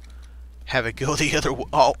want to have it go the other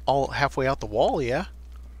all halfway out the wall, yeah.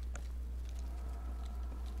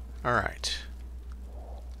 Alright.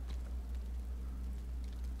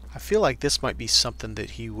 I feel like this might be something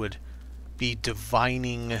that he would be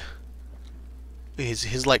divining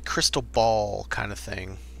his like crystal ball kind of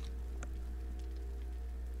thing.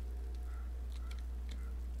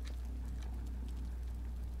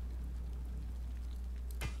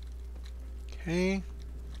 Okay.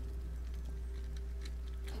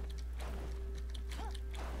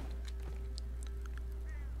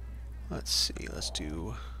 Let's see, let's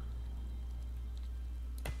do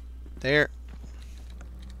there.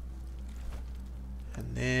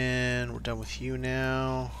 And then we're done with you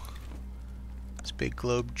now. This big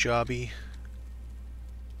globe jobby.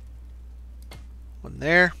 One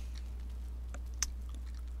there.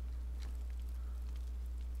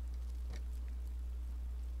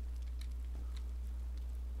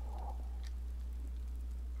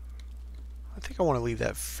 I think I want to leave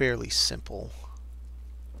that fairly simple.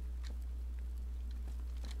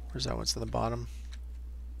 Where's that one? It's at the bottom.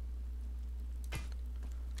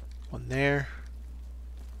 One there.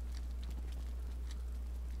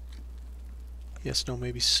 Yes, no,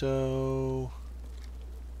 maybe so.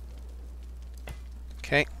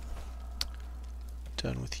 Okay.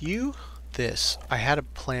 Done with you. This. I had a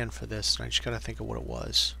plan for this, and I just gotta think of what it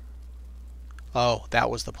was. Oh,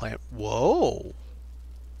 that was the plan. Whoa!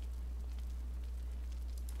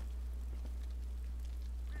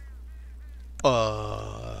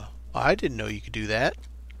 I didn't know you could do that.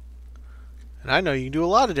 And I know you can do a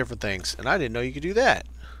lot of different things, and I didn't know you could do that.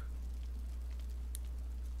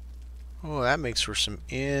 Oh, that makes for some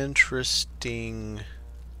interesting...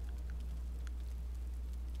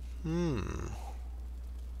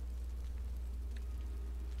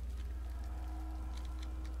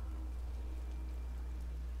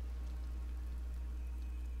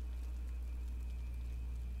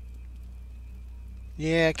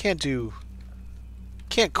 Yeah, I can't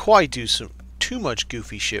quite do too much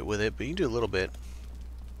goofy shit with it, but you can do a little bit.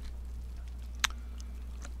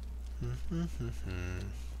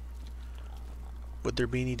 Would there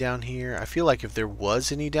be any down here? I feel like if there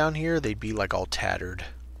was any down here, they'd be like all tattered.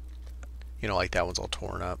 You know, like that one's all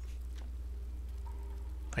torn up.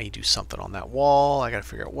 I need to do something on that wall. I gotta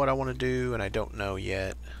figure out what I want to do, and I don't know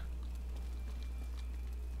yet.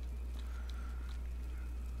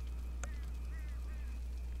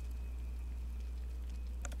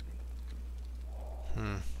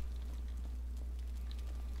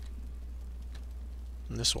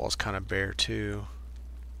 And this wall's kind of bare too.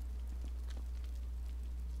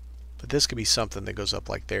 But this could be something that goes up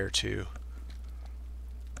like there too.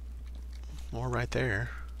 More right there.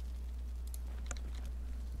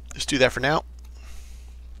 Just do that for now.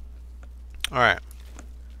 Alright.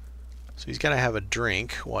 So he's got to have a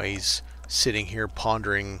drink while he's sitting here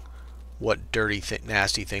pondering what dirty,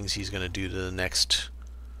 nasty things he's going to do to the next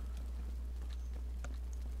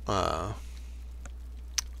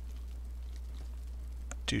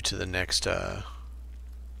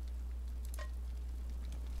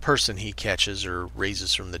person he catches or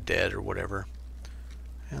raises from the dead or whatever.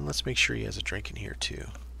 And let's make sure he has a drink in here too.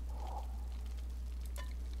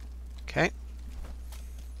 Okay.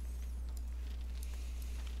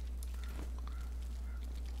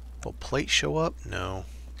 Will plate show up? No.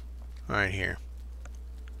 Alright, here.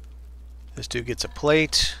 This dude gets a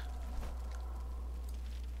plate.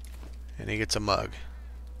 And he gets a mug.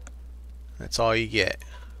 That's all you get.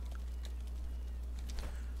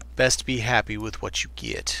 Best be happy with what you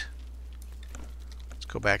get. Let's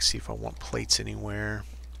go back, see if I want plates anywhere.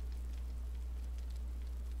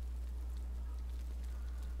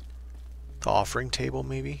 The offering table,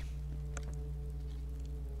 maybe?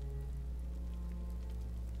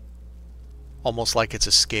 Almost like it's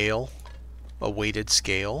a scale. A weighted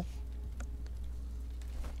scale.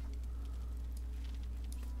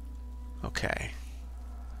 Okay.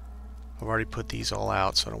 I've already put these all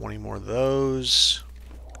out, so I don't want any more of those.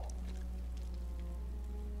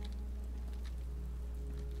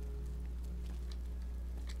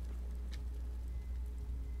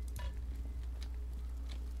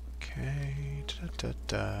 Okay.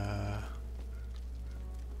 Da-da-da.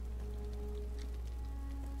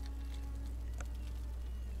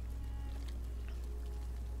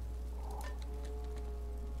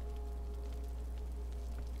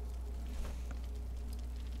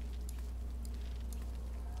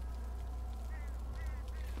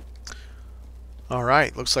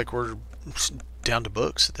 Alright, looks like we're down to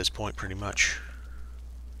books at this point pretty much.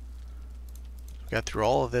 Got through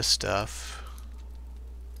all of this stuff.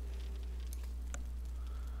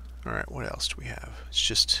 Alright, what else do we have? It's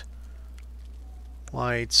just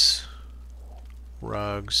lights,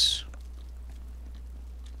 rugs,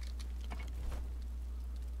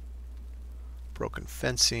 broken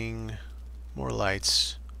fencing, more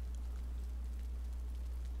lights.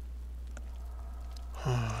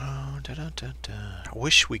 I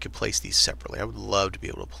wish we could place these separately. I would love to be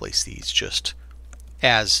able to place these just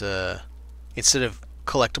as instead of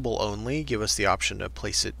collectible only, give us the option to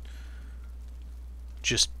place it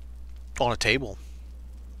just on a table.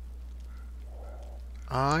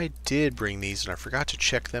 I did bring these and I forgot to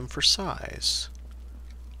check them for size.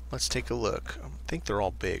 Let's take a look. I think they're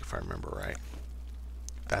all big if I remember right.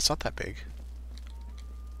 That's not that big.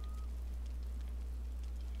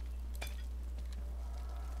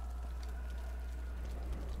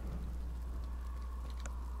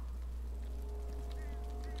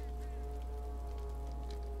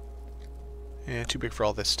 Yeah, too big for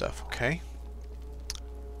all this stuff. Okay.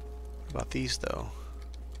 What about these, though?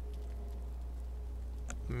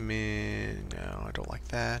 No, I don't like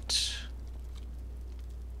that.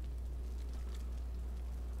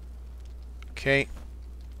 Okay.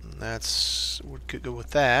 That's... we could go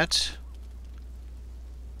with that.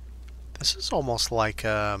 This is almost like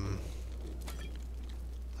a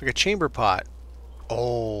chamber pot.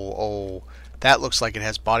 Oh, that looks like it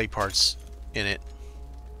has body parts in it.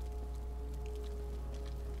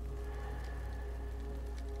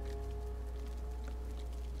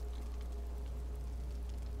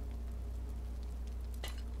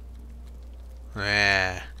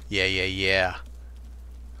 Yeah.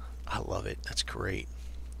 I love it. That's great.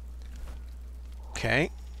 Okay.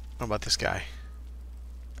 What about this guy?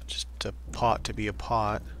 Just a pot to be a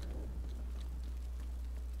pot.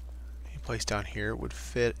 Any place down here would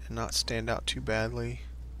fit and not stand out too badly.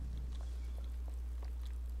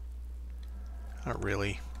 Not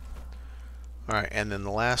really. Alright, and then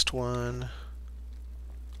the last one.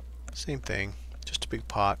 Same thing. Just a big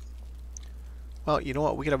pot. Well, you know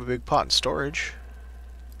what? We could have a big pot in storage.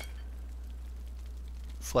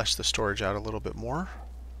 Flesh the storage out a little bit more.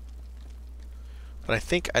 But I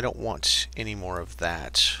think I don't want any more of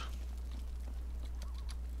that.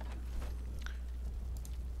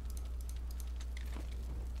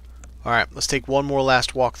 Alright, let's take one more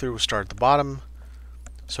last walk through. We'll start at the bottom.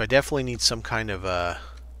 So I definitely need some kind of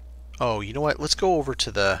Oh, you know what? Let's go over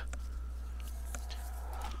to the...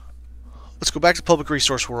 Let's go back to Public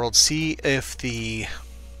Resource World, see if the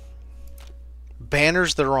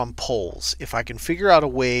banners that are on poles, if I can figure out a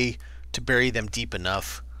way to bury them deep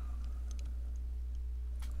enough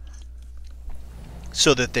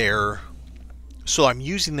so that they're... So I'm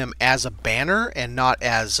using them as a banner and not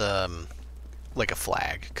as like a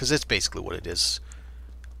flag, because that's basically what it is.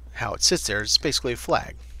 How it sits there, it's basically a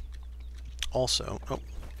flag. Also, oh,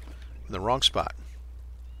 in the wrong spot.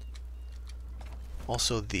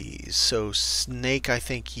 Also these. So snake, I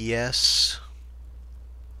think, yes.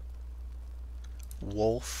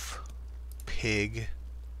 Wolf, pig.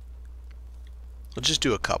 We'll just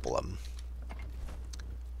do a couple of them.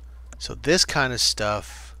 So this kind of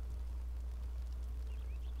stuff.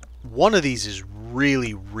 One of these is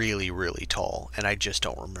really, really, really tall, and I just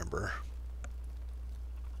don't remember.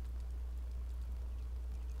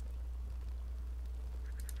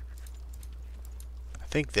 I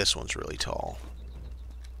think this one's really tall.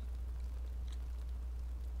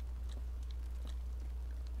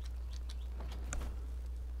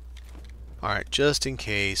 Alright, just in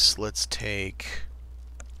case, let's take...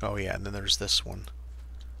 Oh yeah, and then there's this one.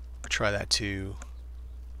 I'll try that too.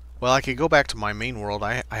 Well, I could go back to my main world.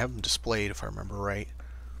 I have them displayed, if I remember right.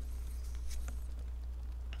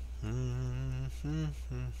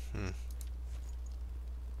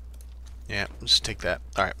 Yeah, let's take that.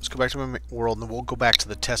 Alright, let's go back to my world, and then we'll go back to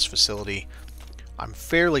the test facility. I'm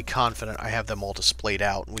fairly confident I have them all displayed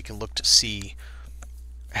out, and we can look to see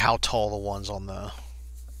how tall the ones on the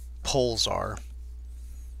poles are.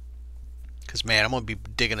 Because, man, I'm going to be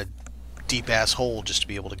digging a deep-ass hole just to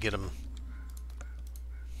be able to get them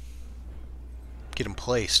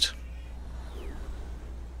placed.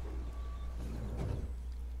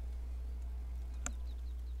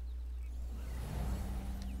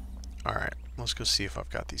 Alright, let's go see if I've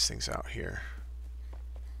got these things out here.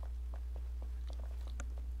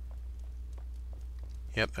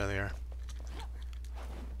 Yep, there they are.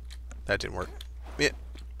 That didn't work. Yep,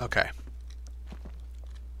 okay.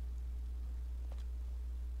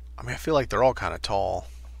 I mean, I feel like they're all kind of tall.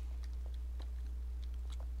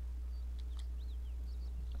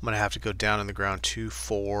 I'm going to have to go down in the ground 2,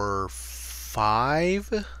 4,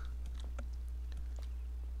 5.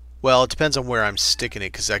 Well, it depends on where I'm sticking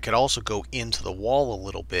it, because I could also go into the wall a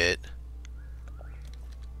little bit.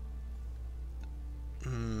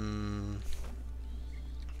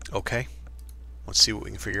 Okay. Let's see what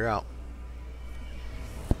we can figure out.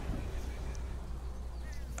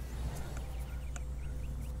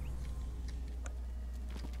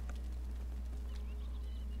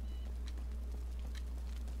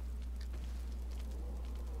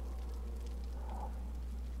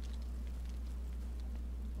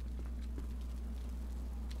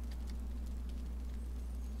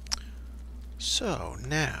 So,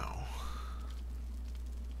 now,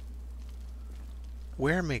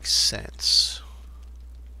 where makes sense?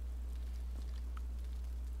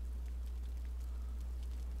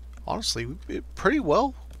 Honestly, we're pretty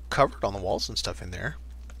well covered on the walls and stuff in there.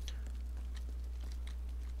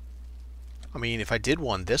 I mean, if I did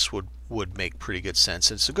one, this would make pretty good sense.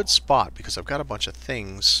 It's a good spot because I've got a bunch of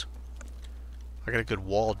things. I got a good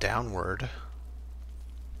wall downward.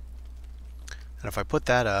 And if I put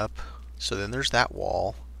that up... So then there's that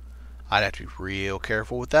wall. I'd have to be real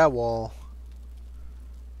careful with that wall.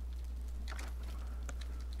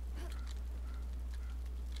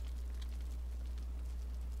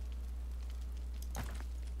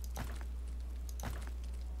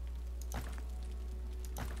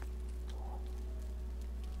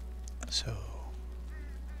 So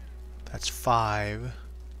that's 5.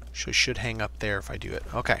 Should hang up there if I do it.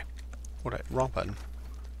 Okay. Wrong button.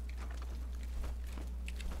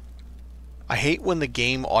 I hate when the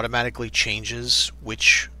game automatically changes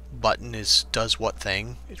which button does what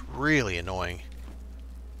thing. It's really annoying.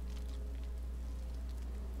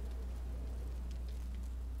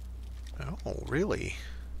 Oh, really?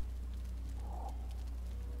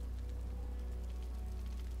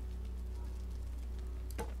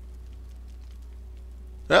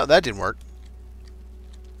 No, that didn't work.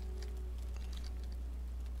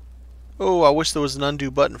 Oh, I wish there was an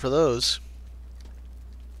undo button for those.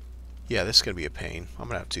 Yeah, this is going to be a pain. I'm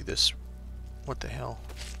going to have to do this. What the hell?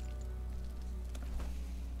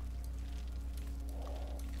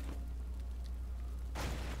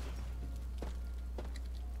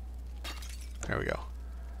 There we go.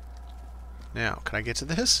 Now, can I get to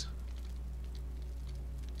this?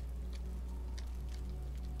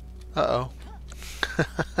 Uh-oh.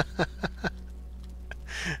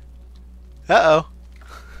 Uh-oh.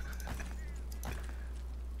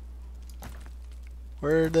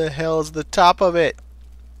 Where the hell is the top of it?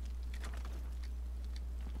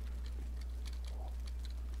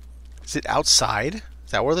 Is it outside?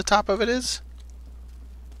 Is that where the top of it is?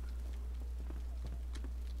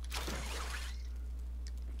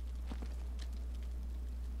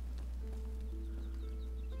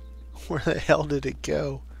 Where the hell did it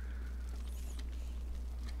go?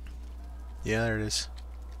 Yeah, there it is.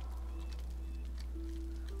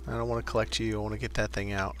 I don't want to collect you. I want to get that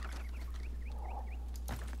thing out.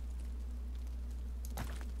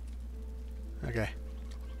 Okay.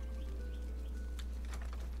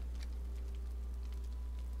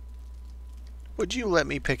 Would you let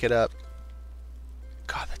me pick it up?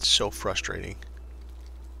 God, that's so frustrating.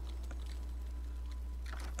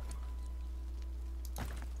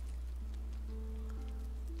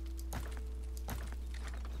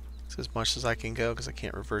 It's as much as I can go because I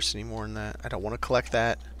can't reverse any more than that. I don't want to collect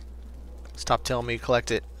that. Stop telling me to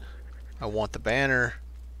collect it. I want the banner.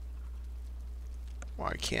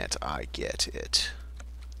 Why can't I get it?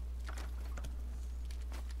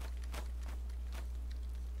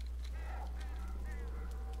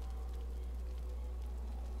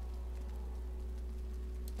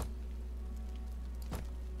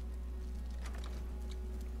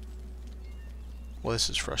 Well, this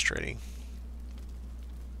is frustrating.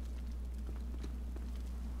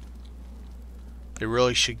 They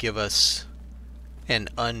really should give us an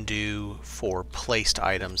undo for placed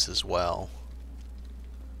items as well.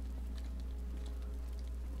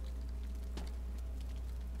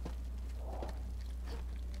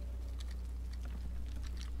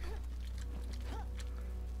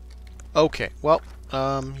 Okay, well,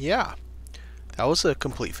 yeah. That was a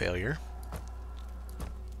complete failure.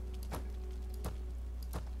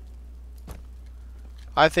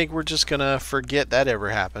 I think we're just gonna forget that ever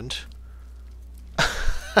happened.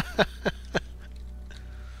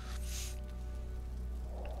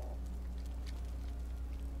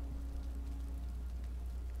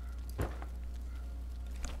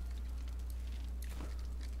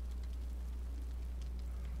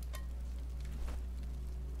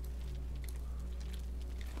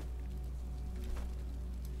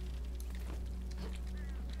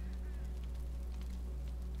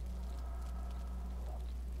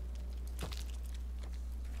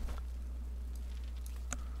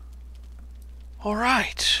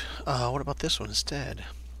 Alright, what about this one instead?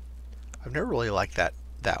 I've never really liked that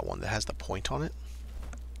one that has the point on it.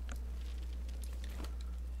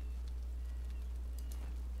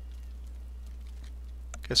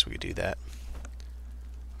 Guess we could do that.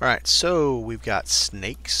 Alright, so we've got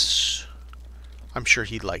snakes. I'm sure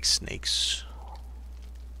he'd like snakes.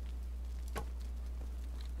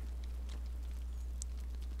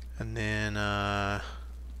 And then,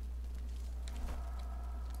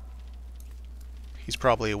 he's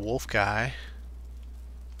probably a wolf guy.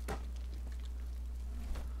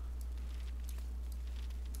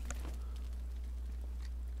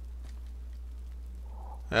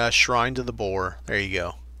 Shrine to the boar. There you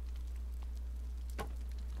go.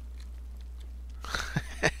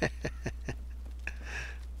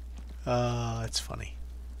 That's funny.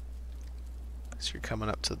 So you're coming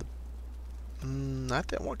up to the... I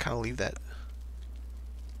want to kind of leave that.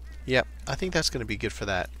 Yep, I think that's going to be good for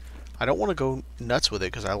that. I don't want to go nuts with it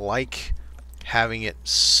because I like having it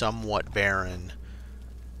somewhat barren.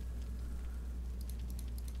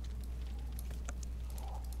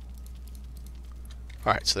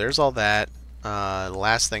 Alright, so there's all that.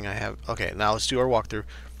 Last thing I have... Okay, now let's do our walkthrough.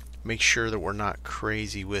 Make sure that we're not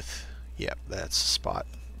crazy with... Yep, that's the spot.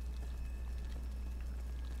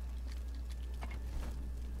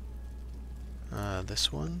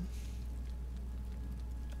 This one.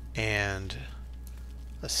 And...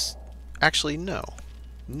 Actually, no.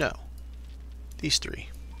 No. These three.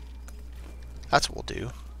 That's what we'll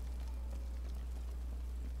do.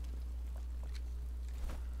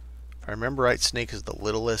 If I remember right, Snake is the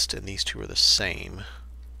littlest, and these two are the same.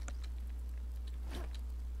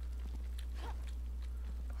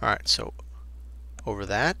 Alright, so over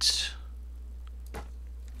that.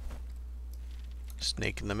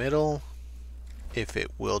 Snake in the middle. If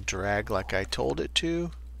it will drag like I told it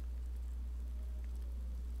to.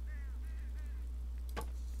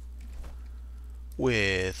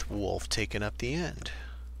 With wolf taking up the end.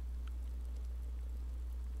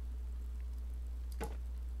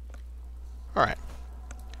 Alright.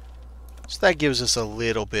 So that gives us a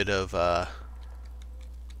little bit of, I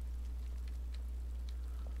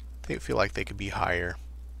feel like they could be higher.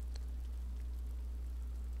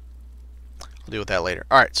 I'll deal with that later.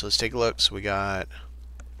 Alright, so let's take a look. So we got,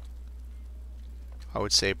 I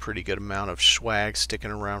would say, a pretty good amount of swag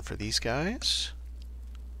sticking around for these guys.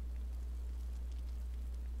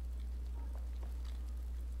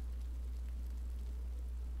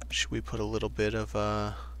 Should we put a little bit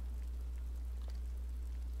of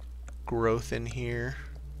growth in here?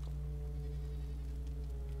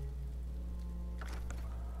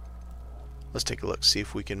 Let's take a look, see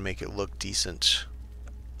if we can make it look decent.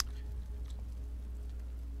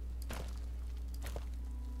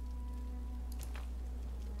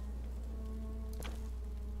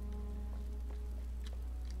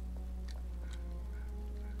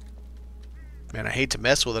 Man, I hate to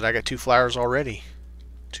mess with it. I got 2 flowers already.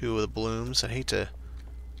 2 of the blooms. I'd hate to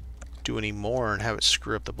do any more and have it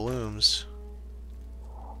screw up the blooms.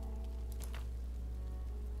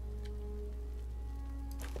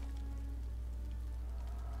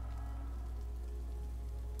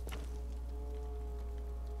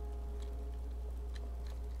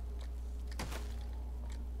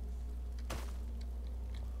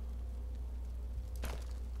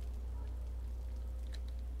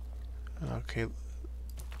 Okay,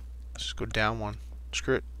 let's just go down one.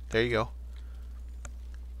 Screw it. There you go.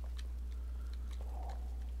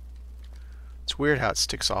 It's weird how it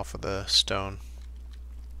sticks off of the stone.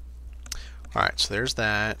 Alright, so there's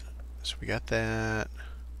that. So we got that.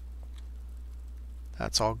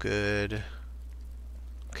 That's all good.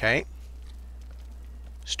 Okay.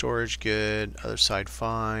 Storage good. Other side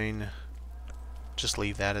fine. Just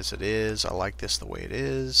leave that as it is. I like this the way it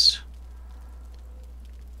is.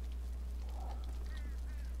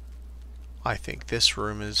 I think this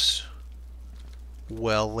room is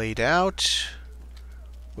well laid out.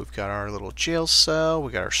 We've got our little jail cell.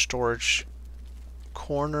 We got our storage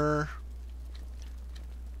corner.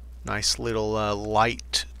 Nice little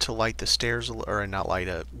light to light the stairs, or not light,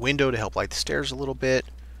 a window to help light the stairs a little bit.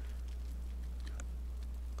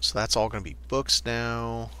 So that's all going to be books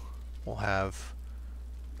now. We'll have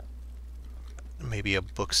maybe a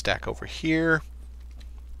book stack over here.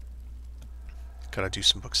 Gotta do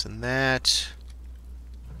some books in that.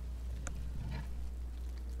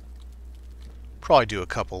 Probably do a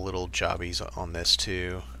couple little jobbies on this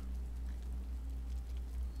too.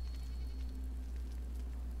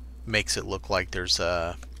 Makes it look like there's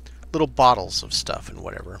little bottles of stuff and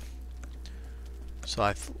whatever. So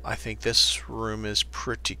I think this room is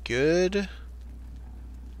pretty good.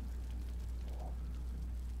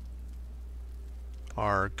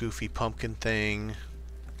 Our goofy pumpkin thing.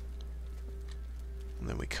 And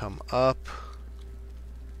then we come up.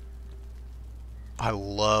 I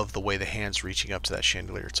love the way the hand's reaching up to that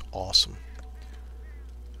chandelier. It's awesome.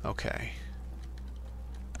 Okay.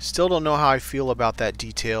 Still don't know how I feel about that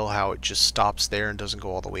detail, how it just stops there and doesn't go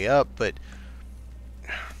all the way up, but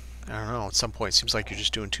I don't know. At some point it seems like you're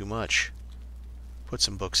just doing too much. Put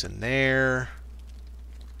some books in there.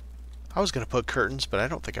 I was going to put curtains, but I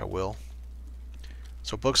don't think I will.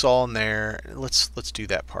 So books all in there. Let's do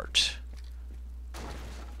that part.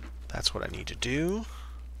 That's what I need to do.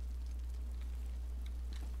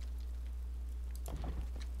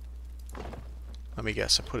 Let me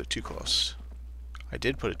guess, I put it too close. I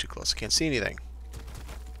did put it too close. I can't see anything.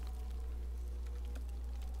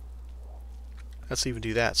 Let's even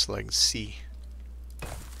do that so I can see.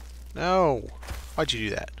 No! Why'd you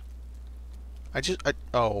do that?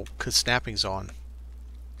 Oh, because snapping's on.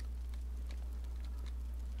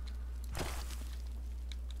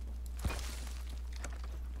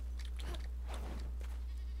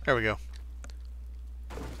 There we go.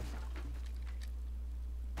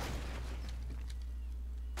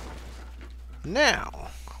 Now,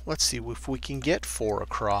 let's see if we can get 4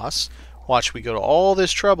 across. Watch, we go to all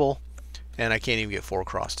this trouble, and I can't even get 4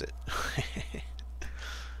 across it.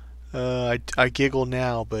 I giggle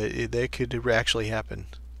now, but that could actually happen.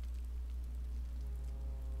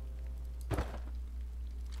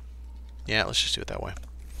 Yeah, let's just do it that way.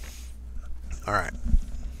 Alright.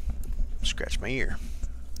 Scratch my ear.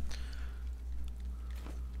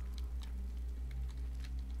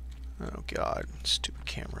 Oh god, stupid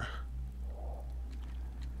camera.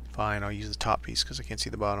 Fine, I'll use the top piece because I can't see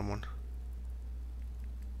the bottom one.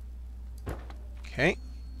 Okay.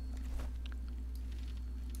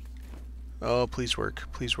 Oh, please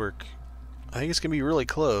work. Please work. I think it's going to be really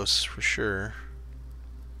close, for sure.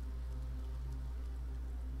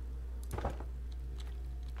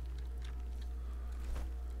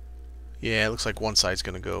 Yeah, it looks like one side's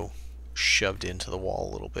going to go shoved into the wall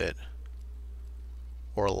a little bit.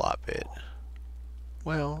 Or a lot bit.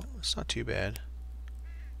 Well, it's not too bad.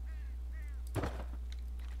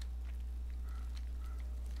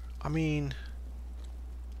 I mean,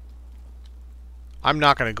 I'm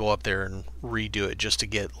not going to go up there and redo it just to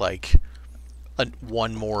get like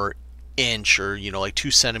one more inch or, you know, like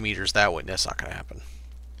 2 centimeters that way. That's not going to happen.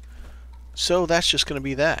 So that's just going to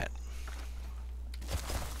be that.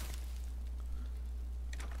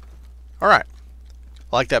 Alright.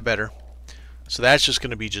 I like that better. So that's just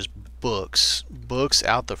going to be just books. Books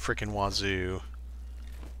out the frickin' wazoo.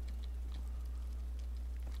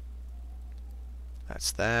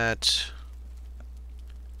 That's that.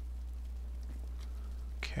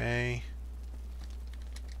 Okay.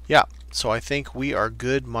 Yeah, so I think we are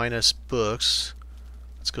good minus books.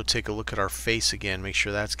 Let's go take a look at our face again, make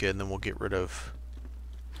sure that's good, and then we'll get rid of...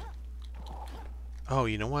 Oh,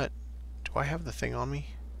 you know what? Do I have the thing on me?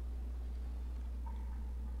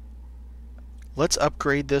 Let's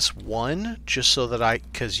upgrade this one, just so that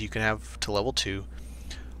because you can have to level 2.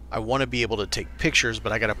 I want to be able to take pictures,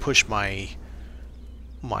 but I got to push my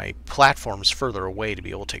platforms further away to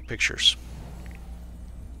be able to take pictures.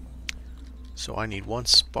 So I need 1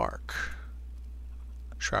 spark.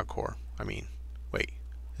 Shroud core. I mean, wait,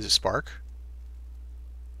 is it spark?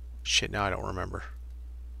 Shit, now I don't remember.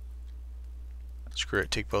 Screw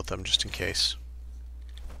it, take both of them just in case.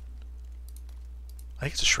 I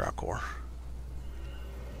think it's a shroud core.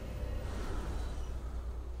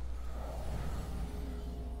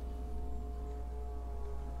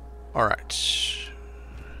 Alright.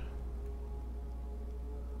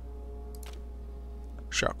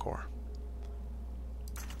 Shroud core.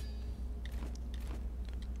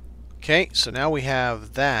 Okay, so now we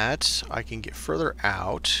have that. I can get further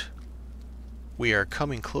out. We are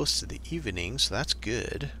coming close to the evening, so that's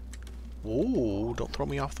good. Whoa, don't throw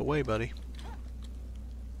me off the way, buddy.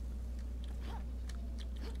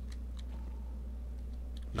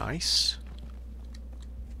 Nice.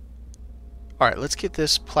 Alright, let's get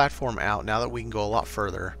this platform out now that we can go a lot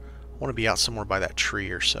further. I want to be out somewhere by that tree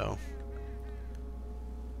or so.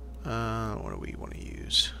 What do we want to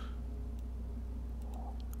use?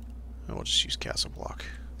 Oh, we'll just use castle block.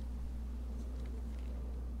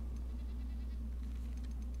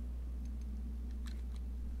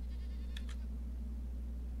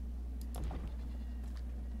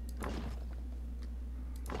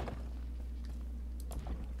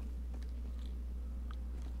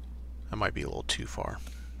 That might be a little too far.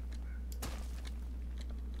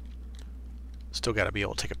 Still got to be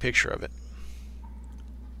able to take a picture of it.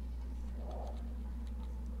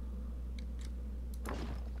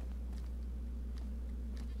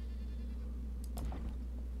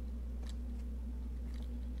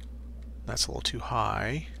 That's a little too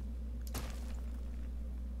high.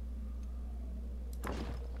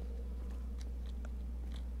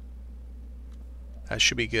 That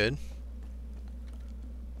should be good.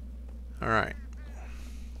 All right.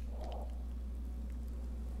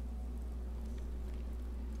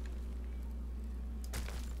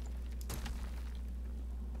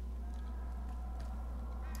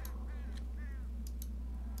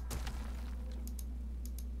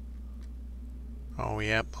 Oh,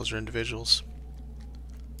 yeah, those are individuals.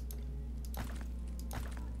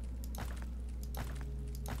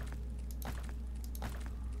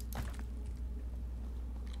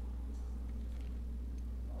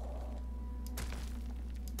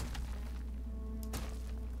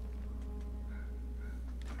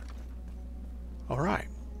 All right,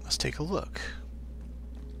 let's take a look.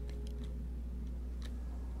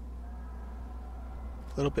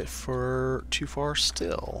 A little bit too far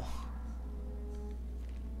still.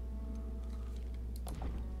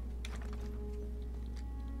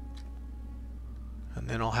 And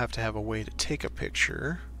then I'll have to have a way to take a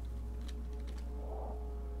picture.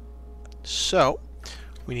 So,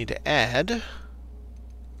 we need to add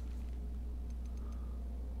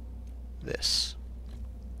this.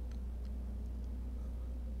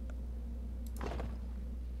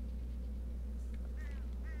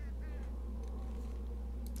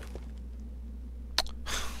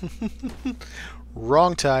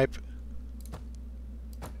 Wrong type.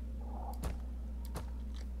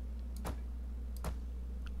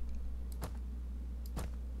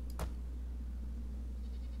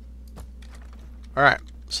 Alright,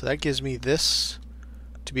 so that gives me this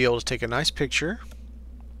to be able to take a nice picture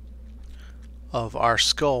of our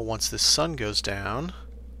skull once the sun goes down.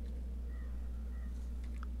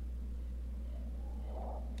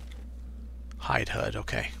 Hide HUD,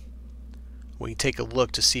 okay. We can take a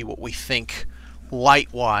look to see what we think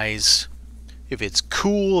light-wise. If it's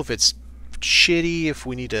cool, if it's shitty, if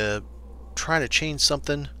we need to try to change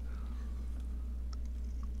something.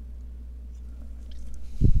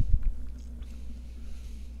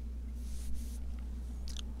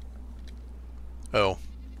 Oh,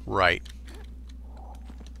 right.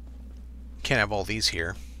 Can't have all these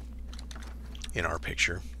here in our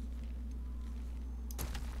picture.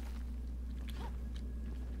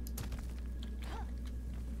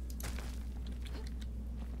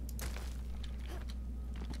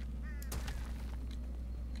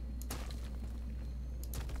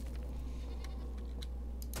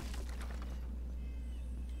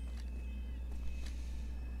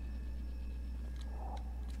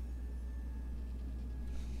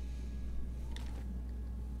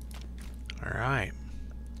 Alright.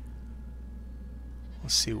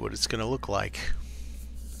 Let's see what it's going to look like.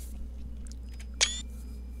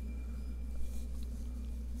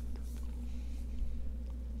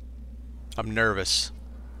 I'm nervous.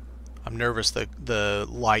 I'm nervous that the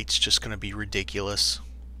light's just going to be ridiculous.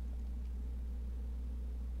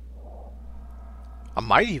 I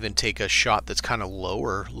might even take a shot that's kind of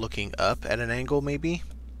lower, looking up at an angle, maybe.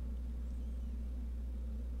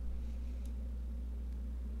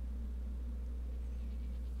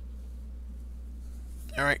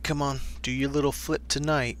 Alright, come on. Do your little flip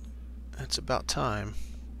tonight. It's about time.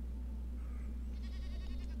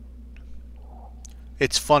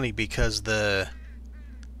 It's funny because the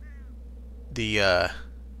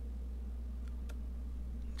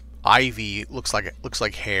ivy looks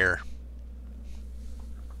like hair.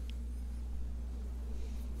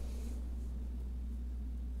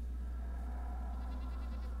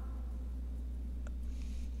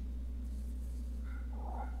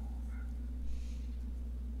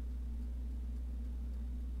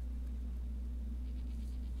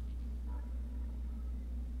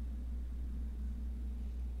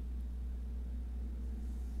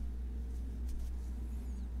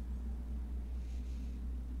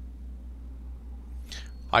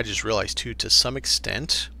 I just realized too, to some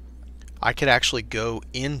extent, I could actually go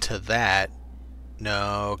into that.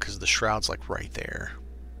 No, because the shroud's like right there.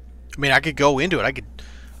 I mean, I could go into it.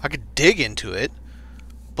 I could dig into it,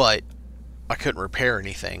 but I couldn't repair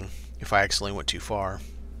anything if I accidentally went too far.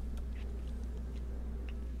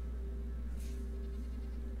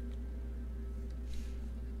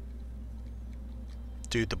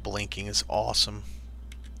 Dude, the blinking is awesome.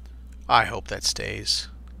 I hope that stays.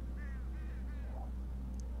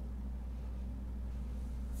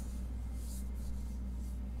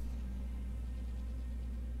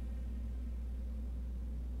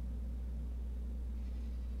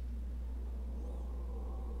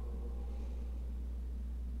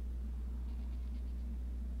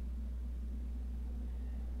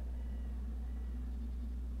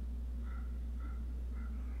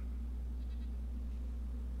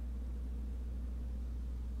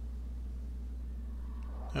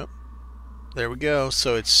 Yep. There we go.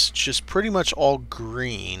 So it's just pretty much all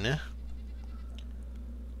green.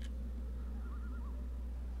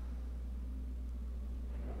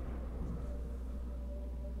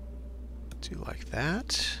 Do like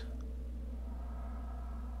that.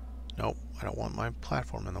 Nope, I don't want my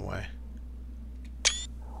platform in the way.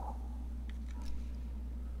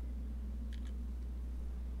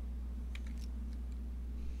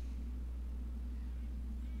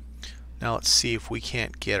 Now let's see if we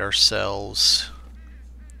can't get ourselves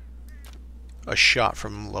a shot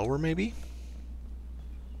from lower, maybe?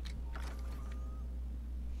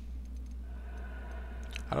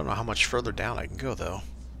 I don't know how much further down I can go, though.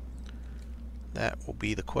 That will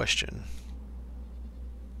be the question.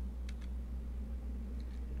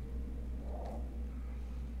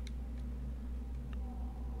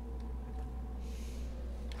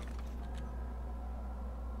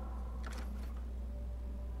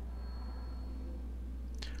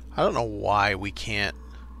 I don't know why we can't,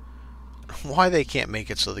 why they can't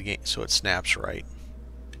make it so the game, so it snaps right.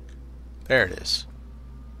 There it is.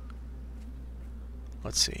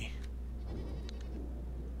 Let's see.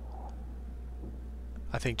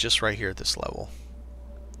 I think just right here at this level.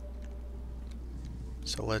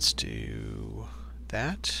 So let's do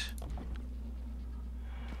that.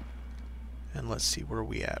 And let's see, where are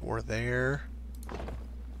we at? We're there.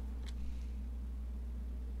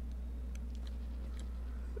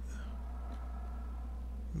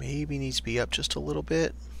 Maybe needs to be up just a little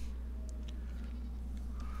bit.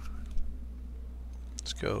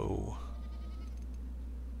 Let's go.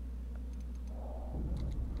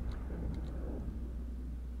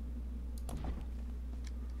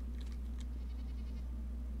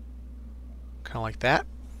 Kind of like that.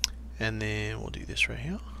 And then we'll do this right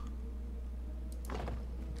here.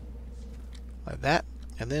 Like that.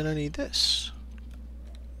 And then I need this.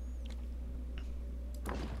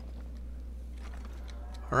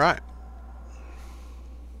 Alright.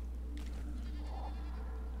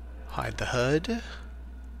 Hide the HUD.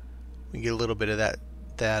 We get a little bit of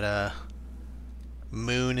that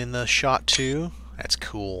moon in the shot too. That's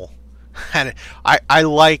cool. And I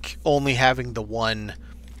like only having the one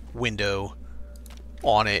window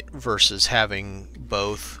on it versus having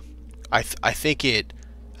both. I think it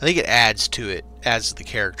adds to it as the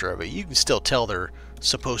character of it. You can still tell they're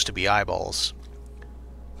supposed to be eyeballs.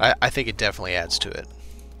 I think it definitely adds to it.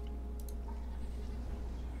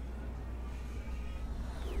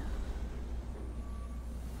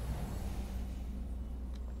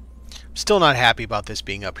 Still not happy about this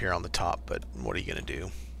being up here on the top, but what are you going to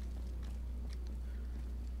do?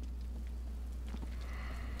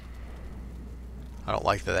 I don't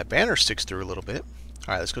like that that banner sticks through a little bit.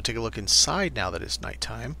 Alright, let's go take a look inside now that it's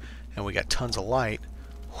nighttime. And we got tons of light.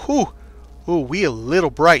 Whew! Ooh, we a little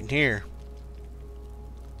bright in here.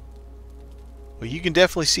 Well, you can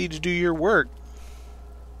definitely see to do your work.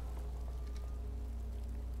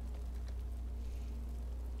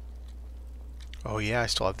 Oh yeah, I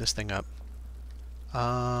still have this thing up.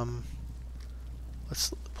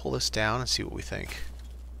 Let's pull this down and see what we think.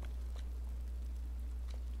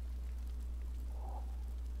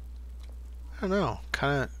 I don't know.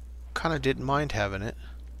 Kind of didn't mind having it.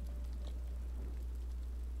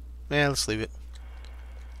 Yeah, let's leave it.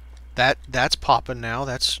 That's popping now.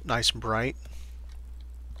 That's nice and bright.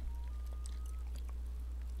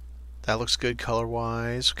 That looks good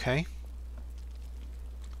color-wise. Okay.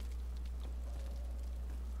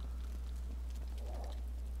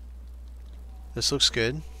 This looks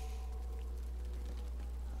good.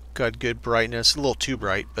 Got good brightness. A little too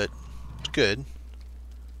bright, but it's good.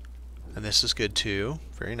 And this is good too.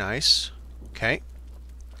 Very nice. Okay.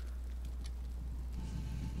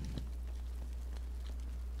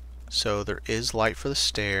 So there is light for the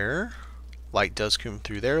stair. Light does come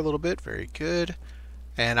through there a little bit. Very good.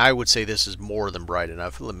 And I would say this is more than bright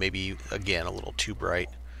enough. Maybe, again, a little too bright.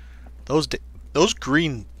 Those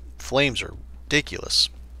green flames are ridiculous.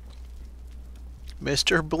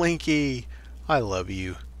 Mr. Blinky, I love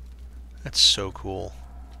you. That's so cool.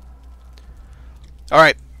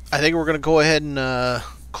 Alright, I think we're going to go ahead and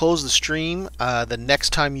close the stream. The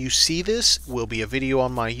next time you see this will be a video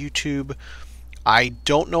on my YouTube. I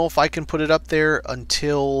don't know if I can put it up there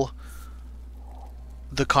until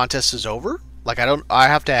the contest is over. Like, I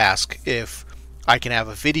have to ask if I can have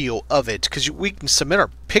a video of it, because we can submit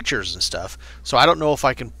our pictures and stuff. So I don't know if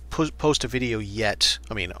I can post a video yet.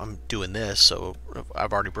 I mean, I'm doing this, so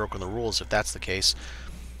I've already broken the rules if that's the case.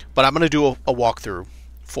 But I'm going to do a walkthrough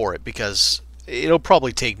for it, because it'll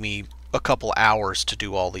probably take me a couple hours to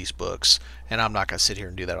do all these books, and I'm not going to sit here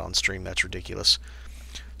and do that on stream. That's ridiculous.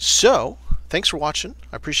 So, thanks for watching.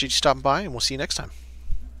 I appreciate you stopping by, and we'll see you next time.